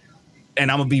about it.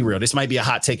 And I'm gonna be real. This might be a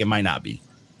hot take, it might not be,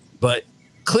 but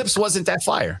Clips wasn't that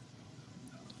fire.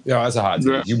 Yeah, that's a hot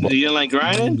take. You didn't like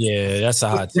Grinding? Yeah, that's a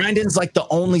hot take. Grinding's like the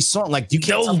only song. Like you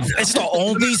can't. No, it's the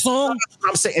only song.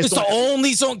 I'm saying It's the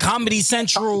only song. Comedy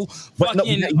Central. But no,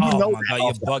 Fucking, you know my God,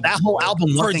 you're bugging. that whole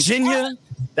album. Virginia.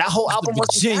 That whole album was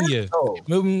Virginia.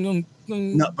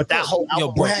 No, but that whole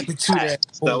album. What happened to that?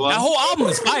 That whole album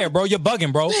is fire, bro. You're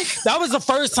bugging, bro. That was the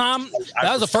first time.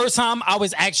 That was the first time I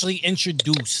was actually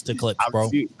introduced to Clips, bro.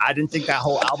 I didn't think that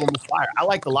whole album was fire. I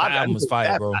liked a lot of it. Album was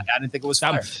fire, bro. I didn't think it was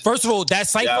fire. First of all, that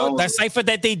cipher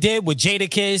that they did with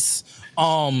Jadakiss,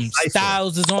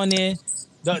 Styles is on there.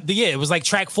 Yeah, it was like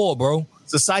track 4, bro.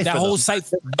 It's a cipher. That whole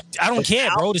cipher. I don't care,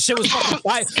 bro. The shit was fucking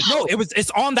fire. No,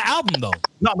 it's on the album though.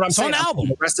 No, but I'm saying on the album.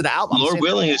 The rest of the album. Lord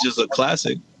Willing is just a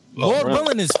classic. Lord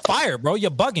Willing is fire, bro.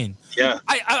 You're bugging. Yeah.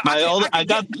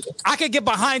 I could get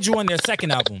behind you on their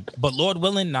second album, but Lord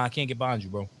Willing, nah, I can't get behind you,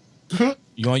 bro.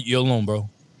 You're alone, bro.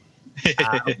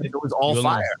 I don't think it was all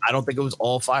fire. I don't think it was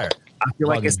all fire. I feel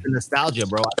like it's the nostalgia,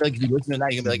 bro. I feel like if you listen to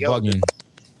that, you're gonna be like, yo,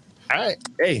 all right,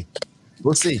 hey,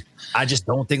 we'll see. I just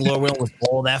don't think Lord Willing was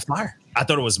all that fire. I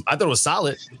thought it was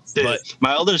solid. Dude, but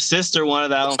my older sister wanted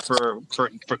that one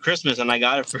for Christmas, and I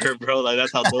got it for her, bro. Like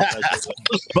that's how dope that shit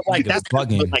was. But like that's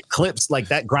bugging. Like Clips, like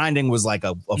that Grinding was like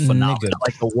a phenomenon.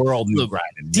 Like the world knew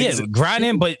Grinding. Yeah,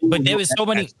 Grinding, but there was so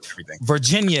many.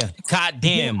 Virginia,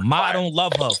 goddamn, Ma Don't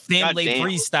Love Her, Family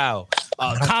Freestyle,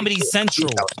 Comedy Central.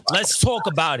 Let's talk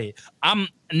about it. I'm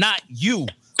not you,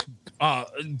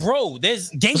 bro.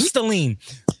 There's Gangsta Lean.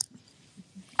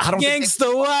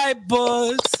 Gangsta white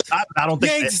boys. I don't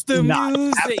think gangsta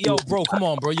music. Yo, bro, come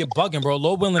on, bro. You're bugging, bro.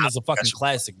 Lord Willing is a fucking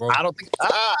classic, bro. I don't think.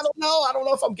 I don't know. I don't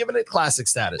know if I'm giving it classic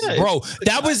status, bro.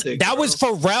 That was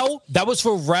Pharrell. That was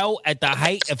Pharrell at the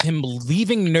height of him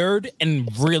leaving Nerd and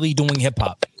really doing hip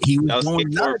hop. He was going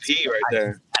nuts right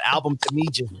there. That album to me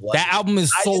just wasn't. That album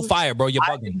is so fire, bro. You're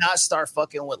bugging. I did not start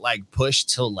fucking with like Push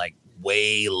till like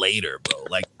way later, bro.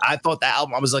 Like I thought that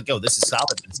album. I was like, yo, this is solid,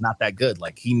 but it's not that good.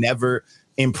 Like he never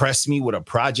impressed me with a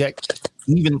project,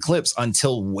 even Clips,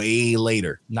 until way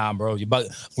later. Nah, bro, you but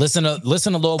listen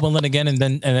to Lord Willing again, and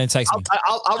then text me.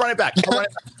 I'll run it back. I'll run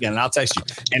it back again, and I'll text you.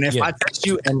 And if I text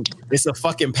you and it's a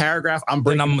fucking paragraph, I'm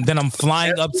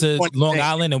flying up to Long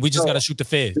Island, and we just gotta shoot the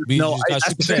fed. Bro.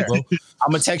 I'm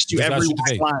gonna text you every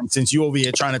line since you over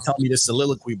here trying to tell me this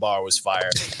soliloquy bar was fire.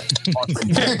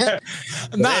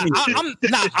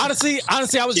 Honestly,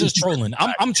 I was just trolling.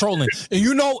 I'm trolling, and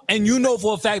you know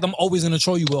for a fact I'm always gonna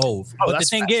troll you with Hov. But the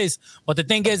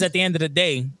thing is, at the end of the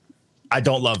day, I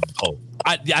don't love Hov.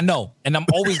 I know, and I'm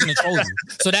always gonna troll you.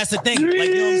 So that's the thing. Like,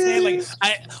 you know what I'm saying?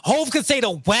 Like, Hov could say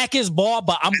the wackest bar,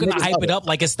 but I'm gonna hype it up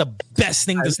like it's the best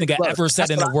thing this nigga ever said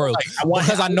in the world,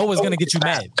 because I know it's gonna get you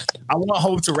mad. I want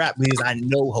Hov to rap because I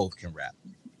know Hov can rap.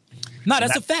 Nah,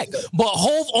 that's a fact. But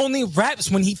Hov only raps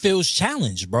when he feels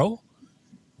challenged, bro.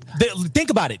 Think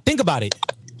about it.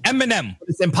 Eminem.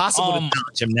 It's impossible to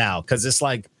challenge him now because it's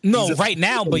like right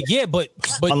now, but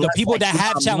the people that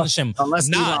have challenged him, unless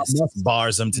Nas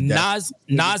bars him to death.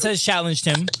 Nas has challenged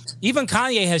him. Even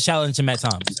Kanye has challenged him at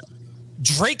times.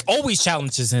 Drake always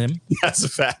challenges him. That's a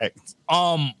fact.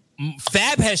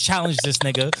 Fab has challenged this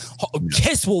nigga.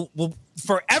 Kiss will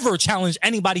forever challenge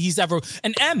anybody he's ever.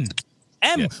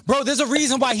 And bro, there's a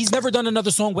reason why he's never done another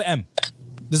song with M.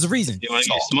 There's a reason. You want to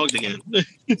get smoked again?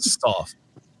 Soft.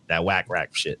 That whack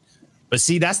rack shit. But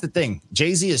see, that's the thing.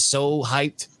 Jay-Z is so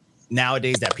hyped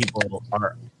nowadays that people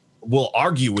will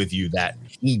argue with you that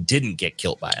he didn't get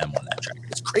killed by M on that track.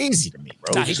 It's crazy to me,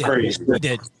 bro. Nah, he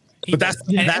did. But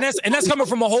that's coming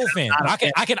from a whole fan.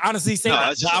 I can honestly say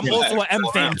that. I'm also an M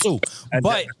fan too.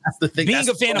 But that's the thing. Being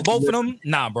a fan of both of them,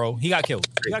 nah, bro. He got killed.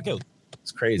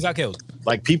 It's crazy. He got killed.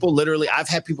 Like people literally, I've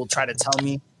had people try to tell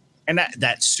me, and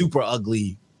that super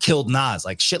ugly killed Nas,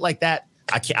 like shit like that.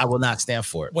 I will not stand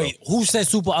for it. Bro. Wait, who said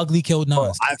super ugly killed Nas?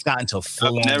 Bro, I've gotten to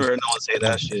full. I've never heard no one say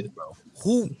that shit, bro.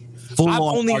 Who?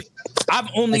 I've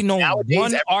only known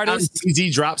one artist. Jay-Z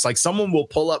drops, like someone will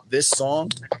pull up this song,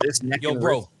 this neck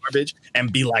bro, garbage,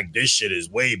 and be like, "This shit is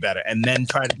way better," and then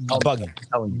try to bugging.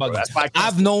 That's why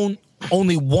I've known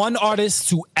only one artist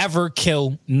to ever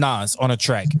kill Nas on a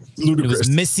track. Ludacris. It was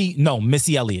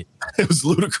Missy Elliott. It was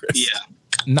Ludacris. Yeah.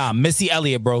 Nah, Missy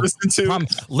Elliott, bro.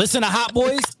 Listen to Hot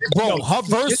Boys, bro. Her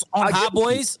verse on Hot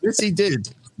Boys. Yes, he did.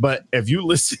 But if you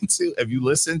listen to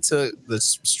the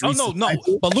streets, no.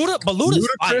 But Luda's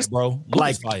fire, bro.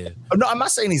 Luda's fire. No, I'm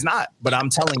not saying he's not, but I'm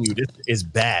telling you, this is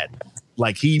bad.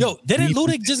 Like didn't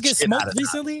Luda just get smoked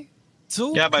recently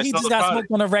too? Yeah, but he just got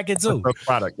smoked on a record too.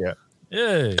 Product,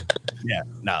 yeah.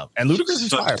 No, and Ludacris is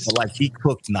fire, but like he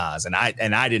cooked Nas, and I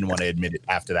didn't want to admit it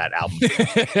after that album.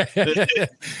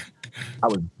 I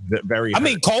was very. I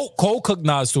mean, Cole cooked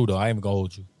Nas too, though. I ain't gonna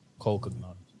hold you. Cole cooked Nas.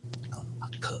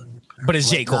 But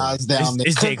it's J. Cole. It's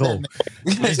J. Cole.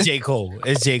 It's J. Cole.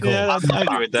 It's J. Cole. Yeah, I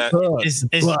agree with that.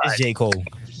 It's J. Cole.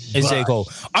 It's J. Cole.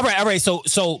 All right. So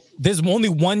there's only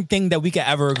one thing that we can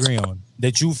ever agree on,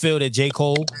 that you feel that J.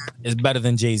 Cole is better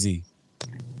than Jay-Z.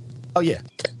 Oh yeah.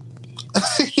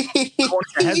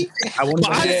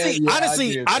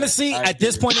 Honestly, at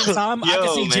this point in time, I can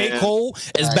say J. Cole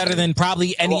is better than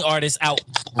probably any artist out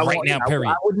right now. Period.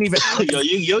 I wouldn't even.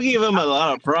 You give him a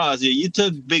lot of props. You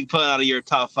took Big Pun out of your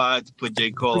top 5 to put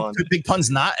J. Cole on. Big Pun's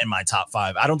not in my top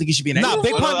 5. I don't think he should be in. Big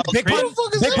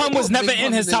Pun was never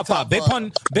in his top 5. Big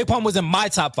Pun was in my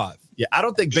top 5. Yeah, I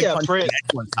don't think Big Pun is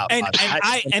in top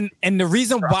 5. And the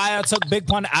reason why I took Big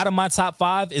Pun out of my top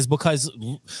 5 is because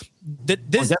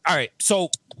this. All right,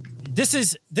 so this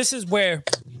is where,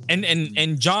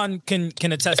 and John can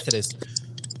attest to this.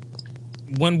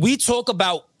 When we talk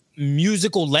about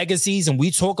musical legacies and we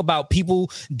talk about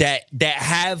people that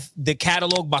have the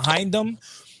catalog behind them,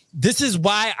 this is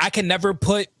why I can never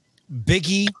put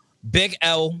Biggie, Big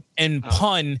L, and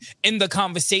Pun in the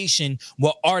conversation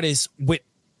with artists with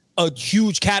a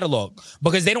huge catalog,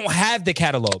 because they don't have the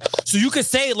catalog. So you could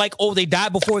say like, oh, they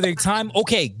died before their time.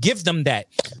 Okay, give them that.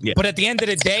 Yeah. But at the end of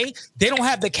the day, they don't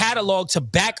have the catalog to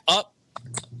back up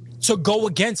to go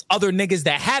against other niggas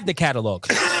that have the catalog.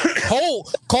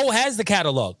 Cole has the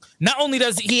catalog. Not only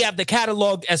does he have the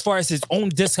catalog as far as his own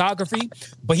discography,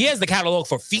 but he has the catalog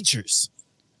for features.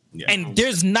 Yeah. And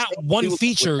there's not one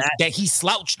feature that he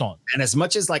slouched on. And as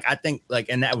much as like I think like,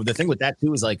 and that the thing with that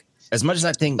too is like, as much as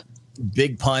I think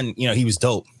Big Pun, he was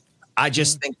dope, I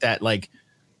just think that like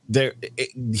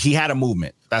he had a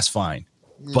movement. That's fine,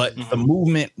 but the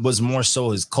movement was more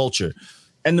so his culture,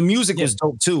 and the music was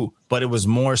dope too. But it was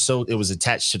more so it was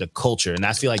attached to the culture, and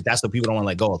I feel like that's what people don't want to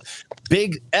let go of.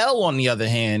 Big L, on the other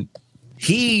hand,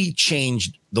 he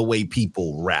changed the way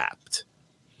people rapped.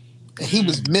 He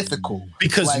was mythical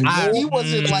because like, he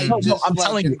wasn't like just I'm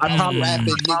telling you, I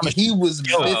rapping. He was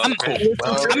mythical.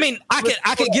 I mean, I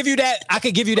could give you that. I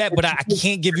could give you that, but I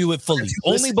can't give you it fully.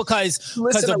 Only because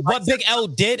of what Big L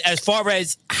did as far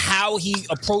as how he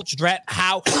approached rap,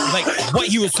 how like what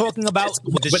he was talking about,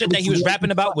 the shit that he was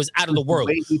rapping about was out of the world.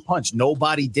 He punched.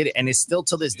 Nobody did it, and it's still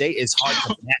to this day it's hard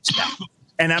to match that.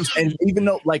 And even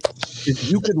though like if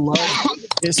you could love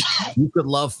this, you could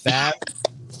love Fab.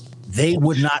 They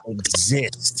would not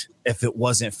exist if it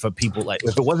wasn't for people like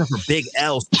if it wasn't for Big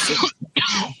L. Big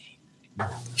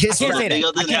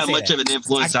L didn't have much of an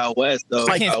influence out west, though.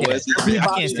 I can't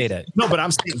say that. No, but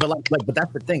I'm saying, but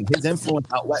that's the thing. His influence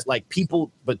out west, like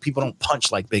people don't punch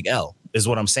like Big L, is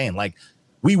what I'm saying. Like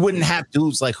we wouldn't have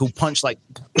dudes like who punch like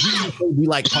we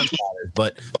like punchliners,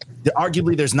 but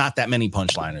arguably there's not that many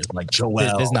punchliners like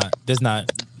Joel. There's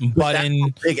not.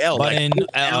 Button, Big L, Button,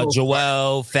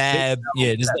 Joel, Fab.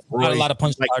 Yeah, there's not a lot of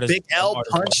punch artists. Big L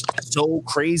punched so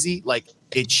crazy, like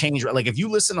it changed. Like if you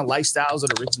listen to Lifestyles of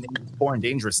the Rich and Poor and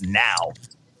Dangerous now,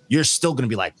 you're still gonna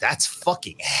be like, that's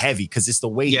fucking heavy because it's the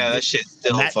way. Yeah, that shit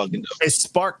still fucking dope. It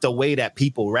sparked the way that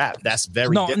people rap. That's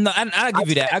very different. No, I'll give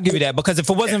you that. I'll give you that because if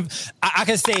it wasn't, I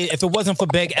can say if it wasn't for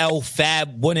Big L,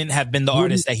 Fab wouldn't have been the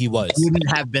artist that he was.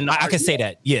 Wouldn't have been. I can say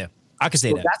that. Yeah. I can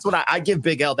say that. That's what I give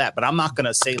Big L that, but I'm not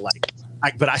gonna say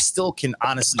but I still can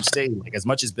honestly say like as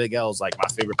much as Big L's like my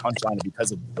favorite punchliner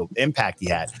because of the impact he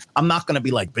had, I'm not gonna be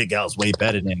like Big L's way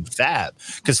better than Fab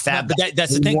because Fab. But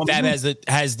that's the thing. Fab has the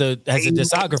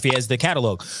discography, has the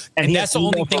catalog, and that's the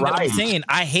only thing that I'm saying.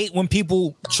 I hate when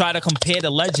people try to compare the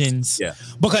legends,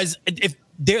 because if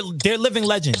they're living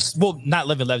legends, well, not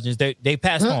living legends, they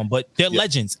passed on, but they're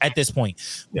legends at this point.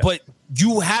 But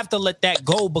you have to let that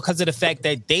go because of the fact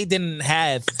that they don't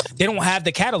have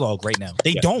the catalog right now.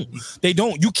 They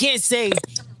don't. You can't say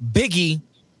Biggie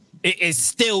is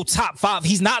still top 5.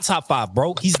 He's not top 5,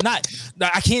 bro. He's not.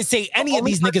 I can't say any of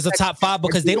these niggas are top 5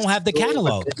 because they don't have the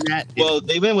catalog. Well,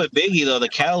 they've been with Biggie though. The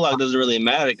catalog doesn't really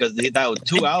matter because they that was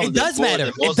 2 hours. It does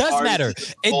matter. It does matter.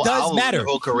 It does matter.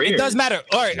 It does matter.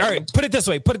 All right. Put it this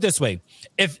way.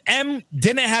 If M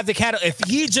didn't have the catalog, if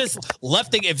he just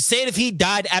left it, if he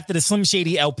died after the Slim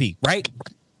Shady LP, right?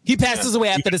 He passes away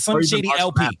after the Slim Shady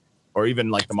LP. Or even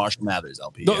like the Marshall Mathers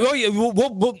LP. Oh yeah.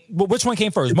 Which one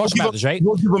came first? Marshall Mathers, right?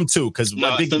 We'll give them 2 because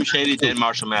Slim Shady did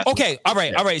Marshall Mathers. Okay, all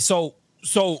right. So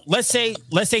let's say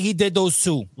he did those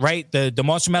 2, right? The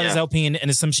Marshall Mathers LP and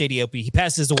the Slim Shady LP. He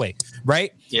passes away,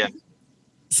 right? Yeah.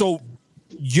 So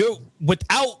you're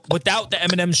without the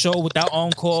Eminem show, without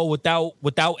Encore,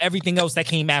 without everything else that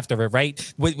came after it,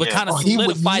 right? What kind of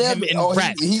solidified him in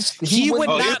rap. He would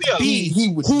not be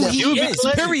who he is.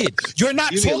 Period. You're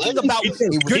not talking about.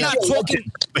 You're not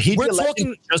talking. We're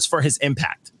talking just for his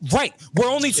impact, right? We're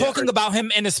only talking about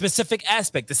him in a specific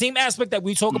aspect. The same aspect that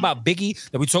we talk about Biggie,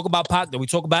 that we talk about Pac, that we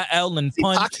talk about L and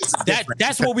Pun.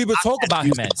 That's what we would talk about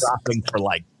him as. For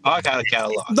like, I got a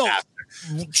catalog. No.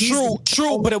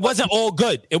 True, but it wasn't all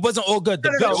good. It wasn't all good. The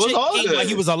good shit came while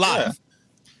he was alive.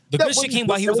 The good shit came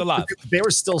while he was alive. There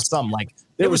were still some like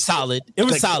it was solid. It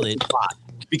was solid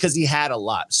because he had a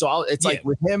lot. So it's like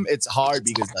with him, it's hard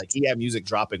because like he had music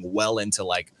dropping well into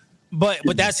like. But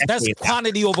that's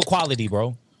quantity over quality,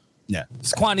 bro. Yeah,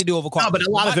 it's quantity over quality. No, but a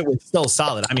lot of it was still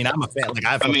solid. I mean, I'm a fan. Like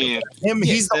him.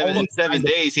 He's the only 7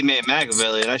 days he made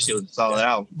Machiavelli. That shit was solid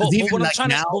out. But what I'm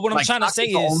trying to say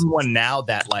is the only one now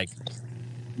that like.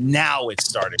 Now it's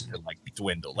starting to like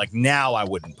dwindle. Like now I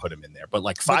wouldn't put him in there, but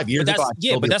like 5 years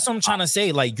ago, but that's what I'm trying to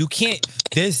say. Like you can't.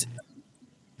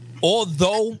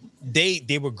 Although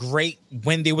they were great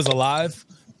when they was alive,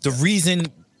 the reason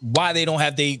why they don't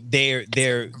have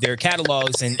their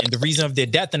catalogs and the reason of their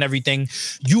death and everything,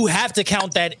 you have to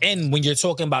count that in when you're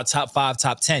talking about top 5,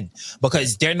 top 10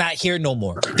 because they're not here no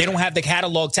more. They don't have the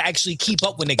catalog to actually keep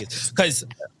up with niggas. Because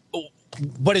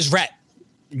what is rap?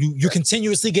 You're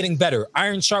continuously getting better.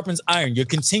 Iron sharpens iron. You're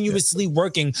continuously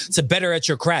working to better at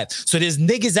your craft. So there's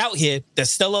niggas out here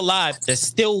that's still alive, that's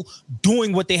still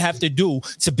doing what they have to do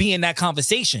to be in that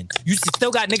conversation. You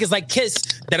still got niggas like Kiss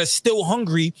that are still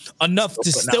hungry enough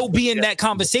to still be in that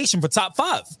conversation for top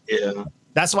 5. Yeah.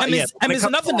 That's why. I mean,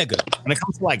 another nigga. When it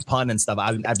comes to like Pun and stuff,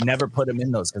 I've never put him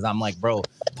in those because I'm like, bro,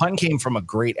 Pun came from a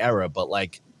great era, but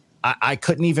like I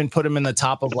couldn't even put him in the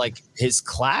top of like his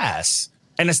class.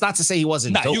 And it's not to say he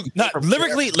wasn't dope.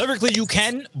 Lyrically you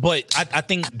can, but I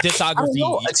think discography.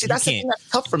 See, that's the thing that's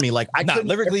tough for me. Like,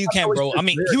 lyrically you can, bro. I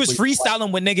mean, he was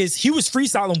freestyling with niggas. He was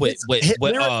freestyling with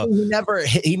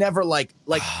he never like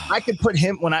I could put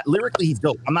him lyrically he's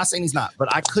dope. I'm not saying he's not,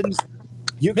 but I couldn't.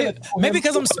 Maybe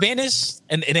because I'm Spanish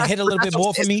and it hit a little bit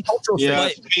more for me. Yeah,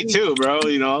 me too, bro.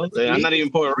 You know, I'm not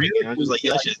even Puerto Rican. I'm just like,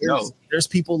 yeah, shit, no. There's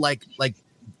people like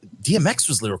DMX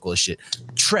was lyrical as shit.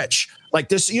 Tretch. Like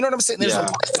there's, you know what I'm saying? There's a lot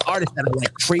of artists that are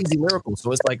like crazy lyrical.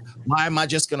 So it's like, why am I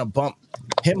just gonna bump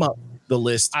him up the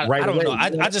list right away? I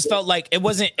don't know. I just felt like it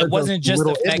wasn't just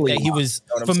the fact that he was.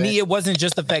 For me, it wasn't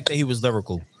just the fact that he was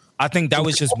lyrical. I think that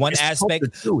was just one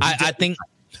aspect. I think,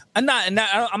 I'm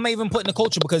not even putting the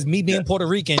culture because me being Puerto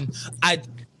Rican,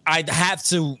 I'd have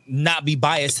to not be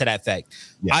biased to that fact.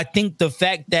 Yeah. I think the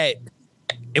fact that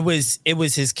it was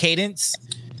his cadence.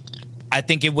 I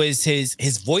think it was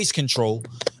his voice control.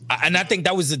 And I think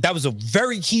that was a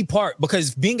very key part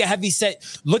because being a heavy set,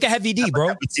 look at Heavy D,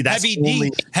 bro. See, that's Heavy only,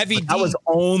 D, Heavy D. That was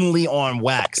only on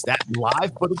wax. That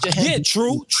live footage of him. Yeah,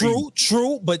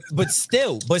 true. But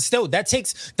still, that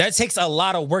takes a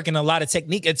lot of work and a lot of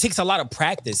technique. It takes a lot of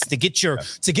practice to get your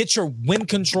wind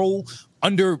control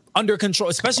under control,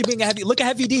 especially being a heavy. Look at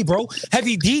Heavy D, bro.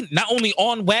 Heavy D, not only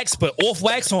on wax but off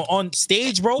wax on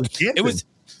stage, bro. It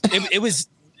was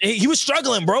he was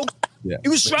struggling, bro. Yeah, he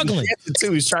was struggling too.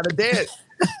 He was trying to dance.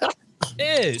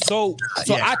 Yeah, so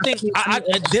yeah. I think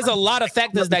there's a lot of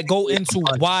factors that go into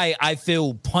why I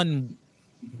feel Pun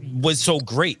was so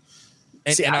great.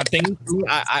 And, See, and I think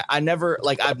I never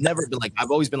I've never been like,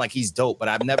 I've always been like he's dope, but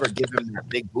I've never given him that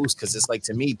big boost because it's like,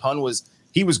 to me, Pun was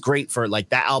great for like,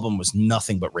 that album was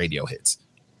nothing but radio hits.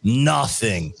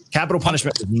 Nothing. Capital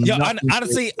Punishment was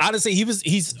honestly,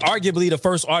 he's arguably the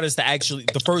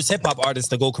first hip hop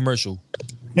artist to go commercial.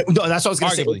 No, that's what I was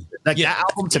gonna say. Like, that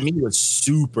album to me was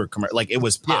super commercial. Like, it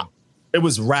was pop. It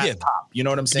was rap pop. You know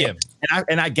what I'm saying? Yeah.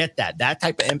 And I get that. That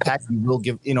type of impact you will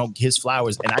give, his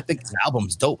flowers. And I think the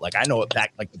album's dope. Like, I know it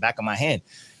like the back of my hand.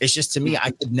 It's just, to me,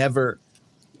 I could never,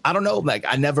 I don't know, like,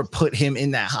 I never put him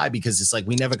in that high because it's like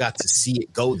we never got to see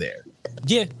it go there.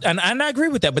 Yeah, and I agree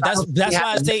with that. But that's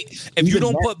why I say, if you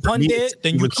don't put Pun there,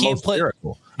 then you can't put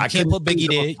Biggie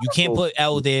there. You can't put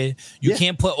L there. You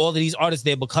can't put all of these artists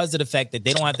there because of the fact that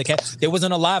they don't have the they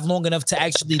wasn't alive long enough to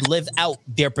actually live out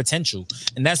their potential.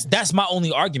 And that's my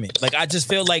only argument. Like, I just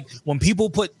feel like when people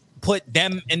put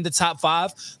them in the top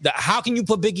 5, how can you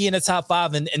put Biggie in the top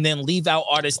 5 and then leave out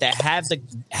artists that have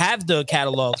the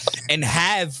catalog and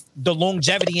have the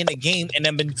longevity in the game? And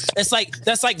then that's like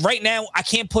right now, I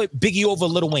can't put Biggie over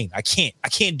Lil Wayne. I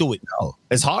can't do it. No,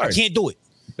 it's hard. I can't do it.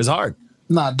 It's hard.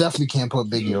 Nah, definitely can't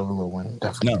put Biggie over Lil Wayne.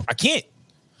 Definitely. No, I can't.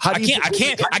 I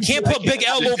can't put Big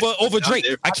L over Drake.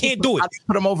 I can't do it. How do you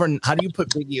put him over? How do you put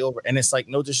Biggie over? And it's like,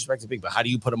 no disrespect to Big, but how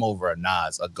do you put him over a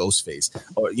Nas, a Ghostface,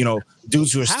 or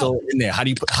dudes who are still in there? How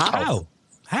do you put How?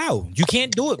 You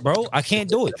can't do it, bro. I can't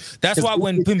do it. That's why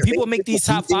when people make these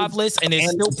top 5 lists and they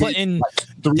still put in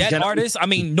dead artists, I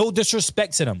mean, no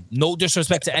disrespect to them. No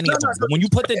disrespect to any of them. But when you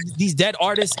put these dead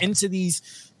artists into these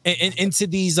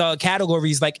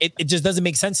categories, like, it just doesn't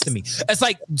make sense to me. It's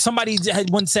like somebody had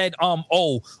once said,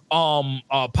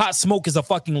 Pop Smoke is a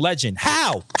fucking legend.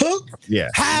 How? Yeah.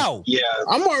 How? Yeah.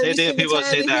 I'm already people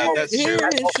say that.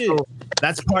 That's true.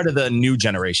 That's part of the new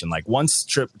generation. Like, once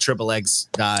Triple X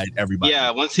died, everybody. Yeah,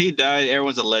 once he died,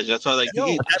 everyone's a legend. That's why, like,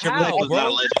 Triple X was not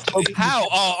a legend.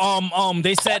 How?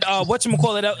 They said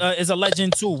whatchamacallit is a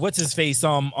legend too. What's his face?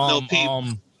 No,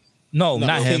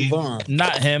 not him.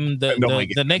 Not him. The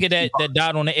nigga that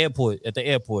died on the airport at the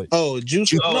airport. Oh,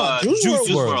 Juice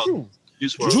WRLD.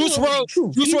 Juice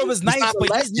WRLD was nice,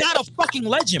 but he's not a fucking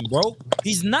legend, bro.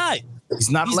 He's not. He's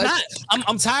not a legend.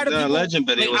 I'm tired of people. Legend,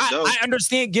 but I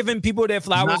understand giving people their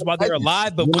flowers while they're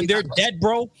alive, but when they're dead,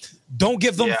 bro, don't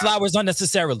give them flowers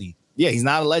unnecessarily. Yeah, he's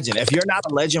not a legend. If you're not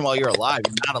a legend while you're alive,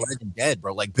 you're not a legend dead,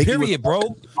 bro. Like, Biggie, period, bro.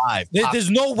 Alive. There's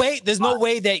no way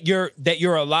that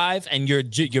you're alive and you're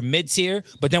mid tier,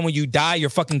 but then when you die, you're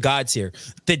fucking god tier.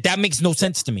 That makes no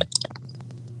sense to me.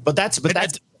 But that's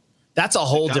a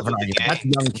whole different argument. That's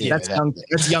young kids.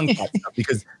 That's young cats stuff,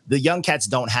 because the young cats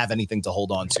don't have anything to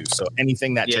hold on to. So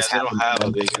anything that just happens,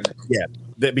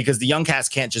 because the young cats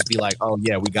can't just be like, oh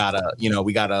yeah, we got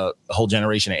a whole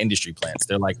generation of industry plants.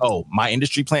 They're like, oh, my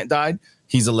industry plant died.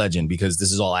 He's a legend because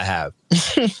this is all I have.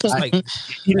 That's like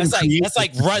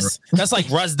Russ. That's like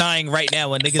Russ dying right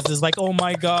now, and niggas is like, "Oh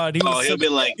my god, he'll be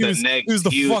like the next he was the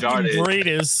huge fucking artist.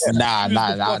 Greatest." Nah,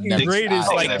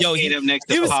 greatest. Like, yo, he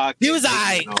was alright.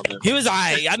 He was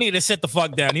alright. I need to sit the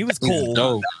fuck down. He was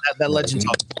cool. That legend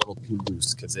talk is a little too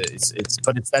loose because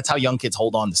that's how young kids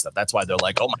hold on to stuff. That's why they're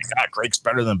like, "Oh my god, Drake's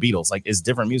better than Beatles." Like, it's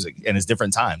different music and it's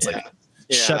different times. Like.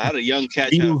 Yeah, I had a young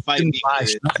cat trying to fight me.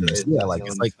 Yeah, like,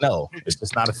 it's like, no, it's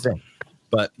just not a thing.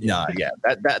 But no,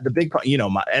 that the big pun,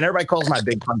 and everybody calls my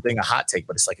big pun thing a hot take,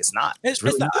 but it's like, it's not. It's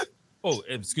really not. Oh,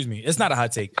 excuse me. It's not a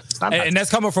hot take. And that's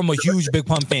coming from a huge Big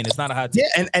Pun fan. It's not a hot take.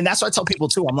 Yeah, and that's what I tell people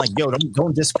too. I'm like, yo,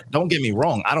 don't get me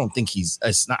wrong. I don't think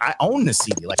it's not. I own the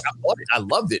CD. Like, I bought it. I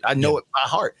loved it. I know it by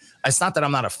heart. It's not that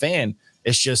I'm not a fan.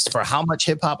 It's just for how much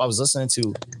hip hop I was listening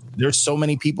to. There's so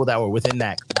many people that were within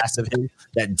that class of him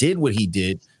that did what he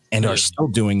did and are still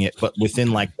doing it, but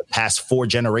within like the past 4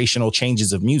 generational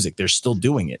changes of music, they're still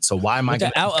doing it. So why am I Look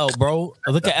at LL, bro?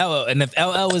 Look at LL. And if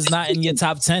LL is not in your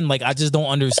top 10, like, I just don't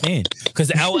understand. Because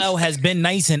LL has been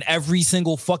nice in every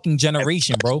single fucking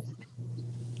generation, bro.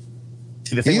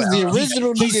 He's the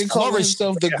original nigga calling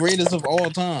himself the greatest of all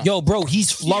time. Yo, bro,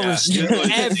 he's flourished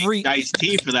every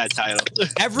Ice-T for that title.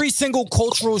 Every single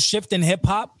cultural shift in hip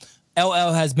hop,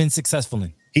 LL has been successful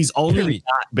in. He's only Period.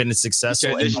 not been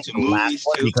successful in transitioned the to last movies,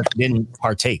 one too. because he didn't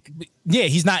partake. Yeah,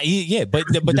 he's not.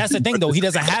 But that's the thing though. He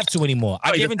doesn't have to anymore.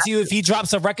 I guarantee you, if he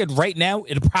drops a record right now,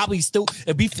 it'd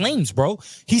be flames, bro.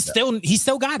 He still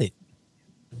got it.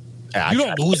 Yeah, You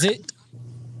don't lose it.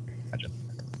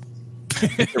 I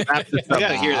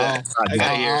gotta hear that. I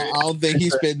gotta hear it. I don't think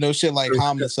he spit no shit like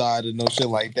Homicide and no shit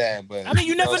like that. But I mean,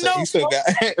 you never know. He still got.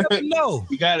 You never know.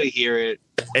 You gotta hear it.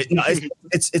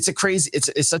 It's a crazy.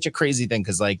 It's such a crazy thing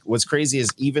because like what's crazy is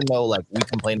even though like we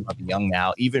complain about the young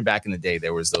now, even back in the day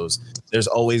there's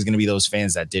always going to be those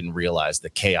fans that didn't realize the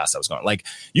chaos that was going on. Like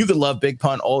you could love Big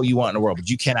Pun all you want in the world, but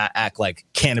you cannot act like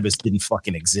cannabis didn't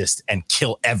fucking exist and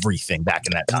kill everything back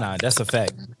in that time. Nah, that's a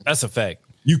fact. That's a fact.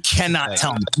 You cannot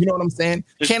tell me. You know what I'm saying?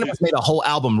 Cannabis made a whole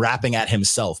album rapping at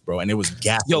himself, bro, and it was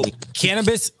gas. Yo,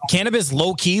 Cannabis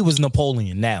low key was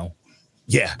Napoleon now.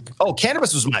 Yeah. Oh,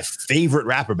 Cannabis was my favorite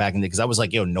rapper back in the day because I was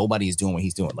like, yo, nobody's doing what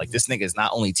he's doing. Like this nigga is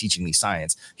not only teaching me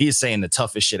science, he is saying the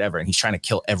toughest shit ever, and he's trying to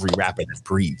kill every rapper that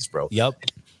breathes, bro. Yep.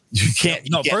 You can't.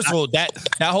 No, first of all, that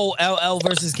whole LL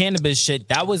versus Cannabis shit,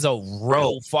 that was a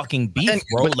real fucking beef,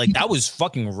 bro. Like that was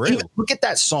fucking real. Look at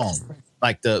that song.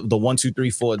 Like the 1, 2, 3,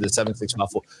 4, the 7, 6,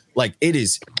 5, 4. Like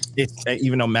it's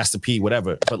even though Master P,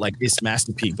 whatever, but like it's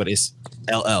Master P, but it's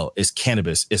LL, it's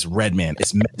Cannabis, it's Redman,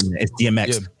 it's Method Man, it's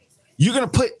DMX. Yeah. You're gonna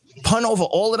put Pun over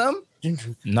all of them?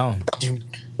 No.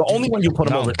 The only one you put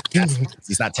him over,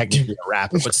 he's not technically a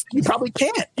rapper, but you probably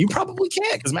can't. You probably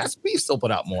can't because Master P still put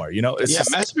out more. You know? It's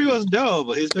just, Master P was dope,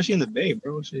 but especially in the Bay,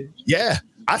 bro. Shit. Yeah.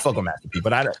 I fuck with Master P,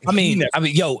 but I mean,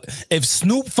 yo, if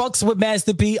Snoop fucks with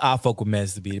Master P, I'll fuck with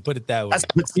Master P. Put it that way.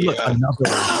 Look,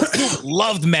 Snoop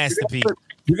loved Master P.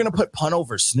 You're gonna put Pun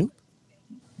over Snoop?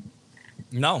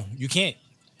 No, you can't.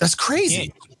 That's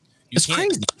crazy. It's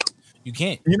crazy. You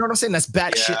can't. You know what I'm saying? That's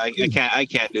bad shit. I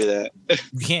can't do that.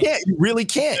 You can't. Yeah, you really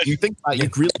can't. You think about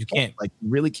it, you can't. Like you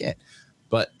really can't.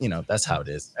 But you know, that's how it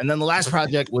is. And then the last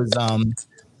project was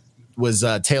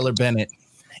Taylor Bennett.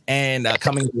 And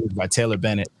Coming by Taylor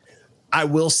Bennett. I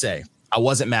will say I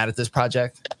wasn't mad at this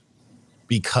project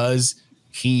because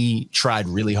he tried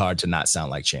really hard to not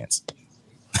sound like Chance.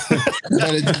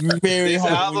 That is very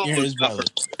hard to hear his brother.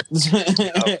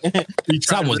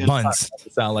 That was buns.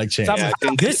 Sound like Chance.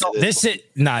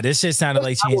 This shit sounded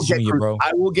like Chance Jr., bro.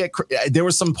 I will get. There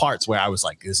were some parts where I was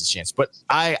like, "This is Chance," but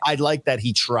I like that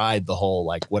he tried the whole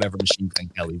like whatever Machine Gun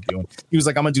Kelly's doing. He was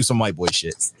like, "I'm gonna do some white boy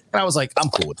shit," and I was like, "I'm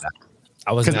cool with that."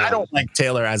 Because I don't like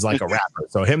Taylor as like a rapper,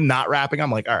 so him not rapping,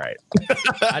 I'm like, all right.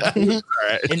 All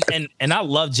right. And I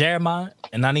love Jeremiah,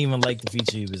 and I didn't even like the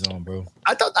feature he was on, bro.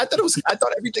 I thought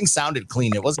everything sounded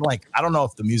clean. It wasn't like, I don't know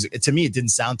if the music, to me, it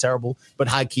didn't sound terrible, but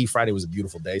High Key Friday was a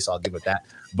beautiful day, so I'll give it that.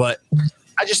 But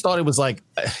I just thought it was like,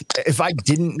 if I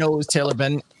didn't know it was Taylor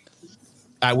Bennett,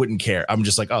 I wouldn't care. I'm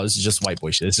just like, oh, this is just white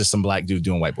boy shit. It's just some black dude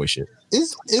doing white boy shit. I'm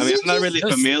not really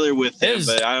familiar with it,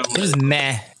 but I don't. It was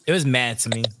meh. It was mad to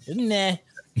me. Nah.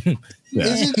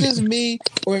 Is it just me,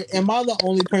 or am I the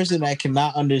only person that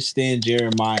cannot understand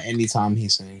Jeremiah anytime he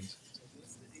sings?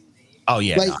 Oh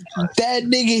yeah, like that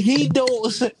nigga. He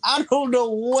don't. I don't know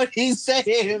what he's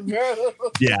saying, bro.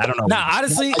 Yeah, I don't know. Nah,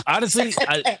 honestly,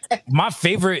 my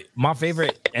favorite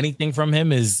anything from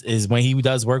him is when he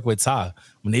does work with Ty.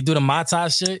 When they do the My Ty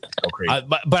shit.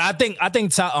 But I think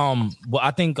Ty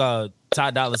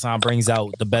Dolla $ign brings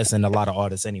out the best in a lot of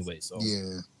artists anyway. So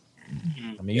yeah.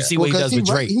 I mean, you see what he does with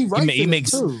Drake. He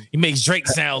makes Drake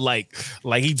sound like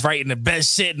he's writing the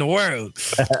best shit in the world.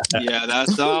 Yeah, that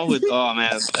song with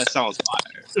that sounds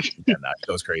fire. Yeah, that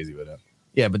goes crazy with him.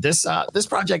 Yeah, but this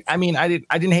project, I mean, I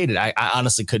didn't hate it. I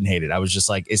honestly couldn't hate it. I was just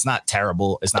like, it's not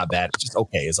terrible, it's not bad, it's just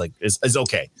okay. It's like it's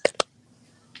okay.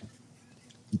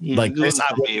 Like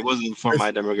it wasn't for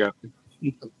my demographic.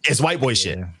 It's white boy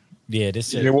shit. Yeah, this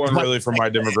shit. It wasn't really for my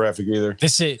demographic either.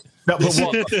 This shit. No, but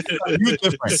you're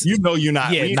different. You know you're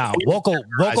not. Yeah, nah.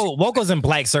 Woko's in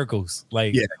black circles.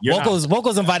 Like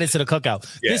Woko's invited to the cookout.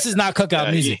 Yeah. This is not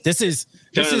cookout music. This is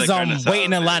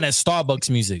waiting in line at Starbucks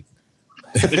music.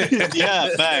 Yeah,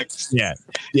 facts. Yeah.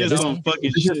 This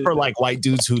is for like white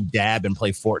dudes who dab and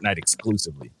play Fortnite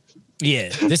exclusively. Yeah,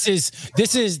 this is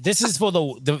for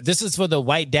the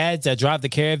white dads that drive the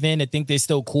Caravan that think they're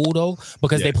still cool though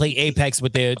because they play Apex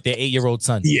with their 8-year-old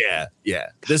son. Yeah.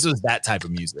 This was that type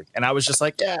of music, and I was just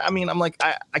like, yeah. I mean, I'm like,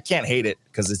 I can't hate it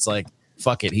because it's like,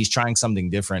 fuck it, he's trying something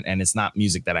different, and it's not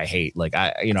music that I hate. Like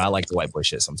I like the white boy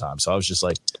shit sometimes, so I was just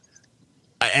like,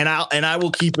 and I will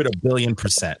keep it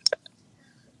 1,000,000,000%.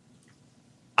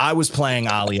 I was playing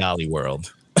Ollie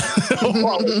World.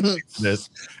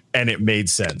 This. And it made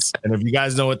sense. And if you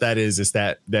guys know what that is, it's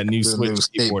that new Switch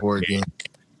skateboard game.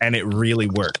 And it really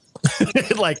worked.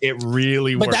 Like it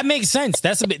really But worked. that makes sense.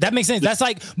 That makes sense. That's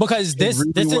like because this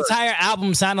really worked. entire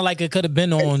album sounded like it could have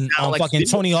been on like fucking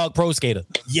video. Tony Hawk Pro Skater.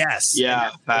 Yes.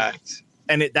 Yeah, facts.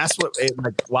 And that's what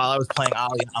like while I was playing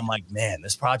Ollie, I'm like, man,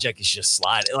 this project is just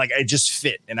sliding. Like it just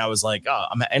fit. And I was like, oh,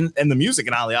 and the music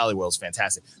in Ollie World is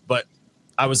fantastic. But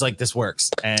I was like, this works.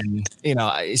 And you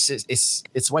know, it's just,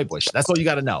 it's white boy shit. That's all you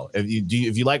got to know.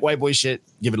 If you like white boy shit,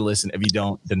 give it a listen. If you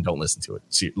don't, then don't listen to it.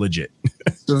 It's legit.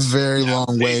 It's a very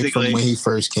long way from when he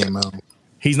first came out.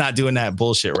 He's not doing that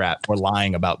bullshit rap or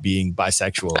lying about being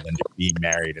bisexual and just being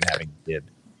married and having a kid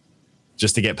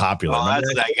just to get popular. Oh, that's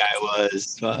what that guy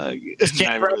was. Just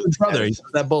can't grab his brother. He's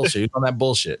on that bullshit. He's on that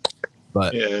bullshit.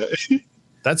 But yeah,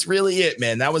 that's really it,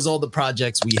 man. That was all the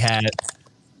projects we had.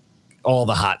 All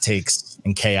the hot takes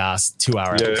and chaos. 2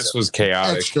 hour. Yeah, this was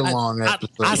chaotic. Extra long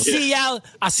episode. I see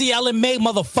y'all in May,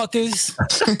 motherfuckers.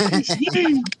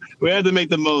 we had to make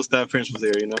the most that Prince was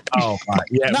there, you know. Oh,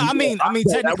 yeah. No, I mean,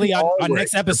 technically, our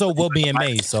next episode will be in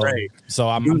May, so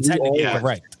I'm technically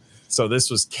correct. So this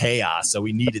was chaos. So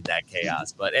we needed that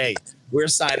chaos. But hey, we're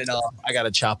signing off. I gotta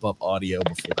chop up audio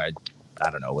before I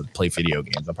don't know, play video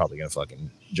games. I'm probably gonna fucking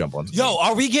jump on. Yo,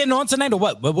 are we getting on tonight or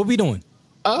what? What we doing?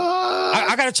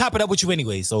 I gotta chop it up with you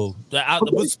anyway, so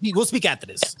we'll speak after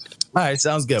this. All right,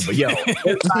 sounds good. But yo,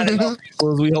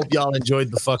 we hope y'all enjoyed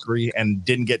the fuckery and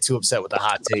didn't get too upset with the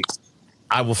hot takes.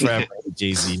 I will forever hate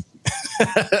Jay-Z.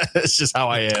 It's just how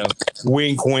I am.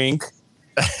 Wink, wink.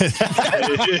 Hey,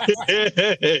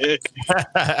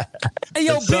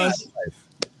 yo, B,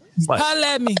 holla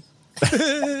at me.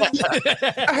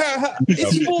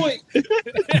 It's your boy.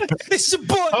 It's your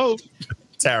boy. Oh,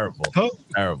 terrible.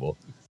 Terrible.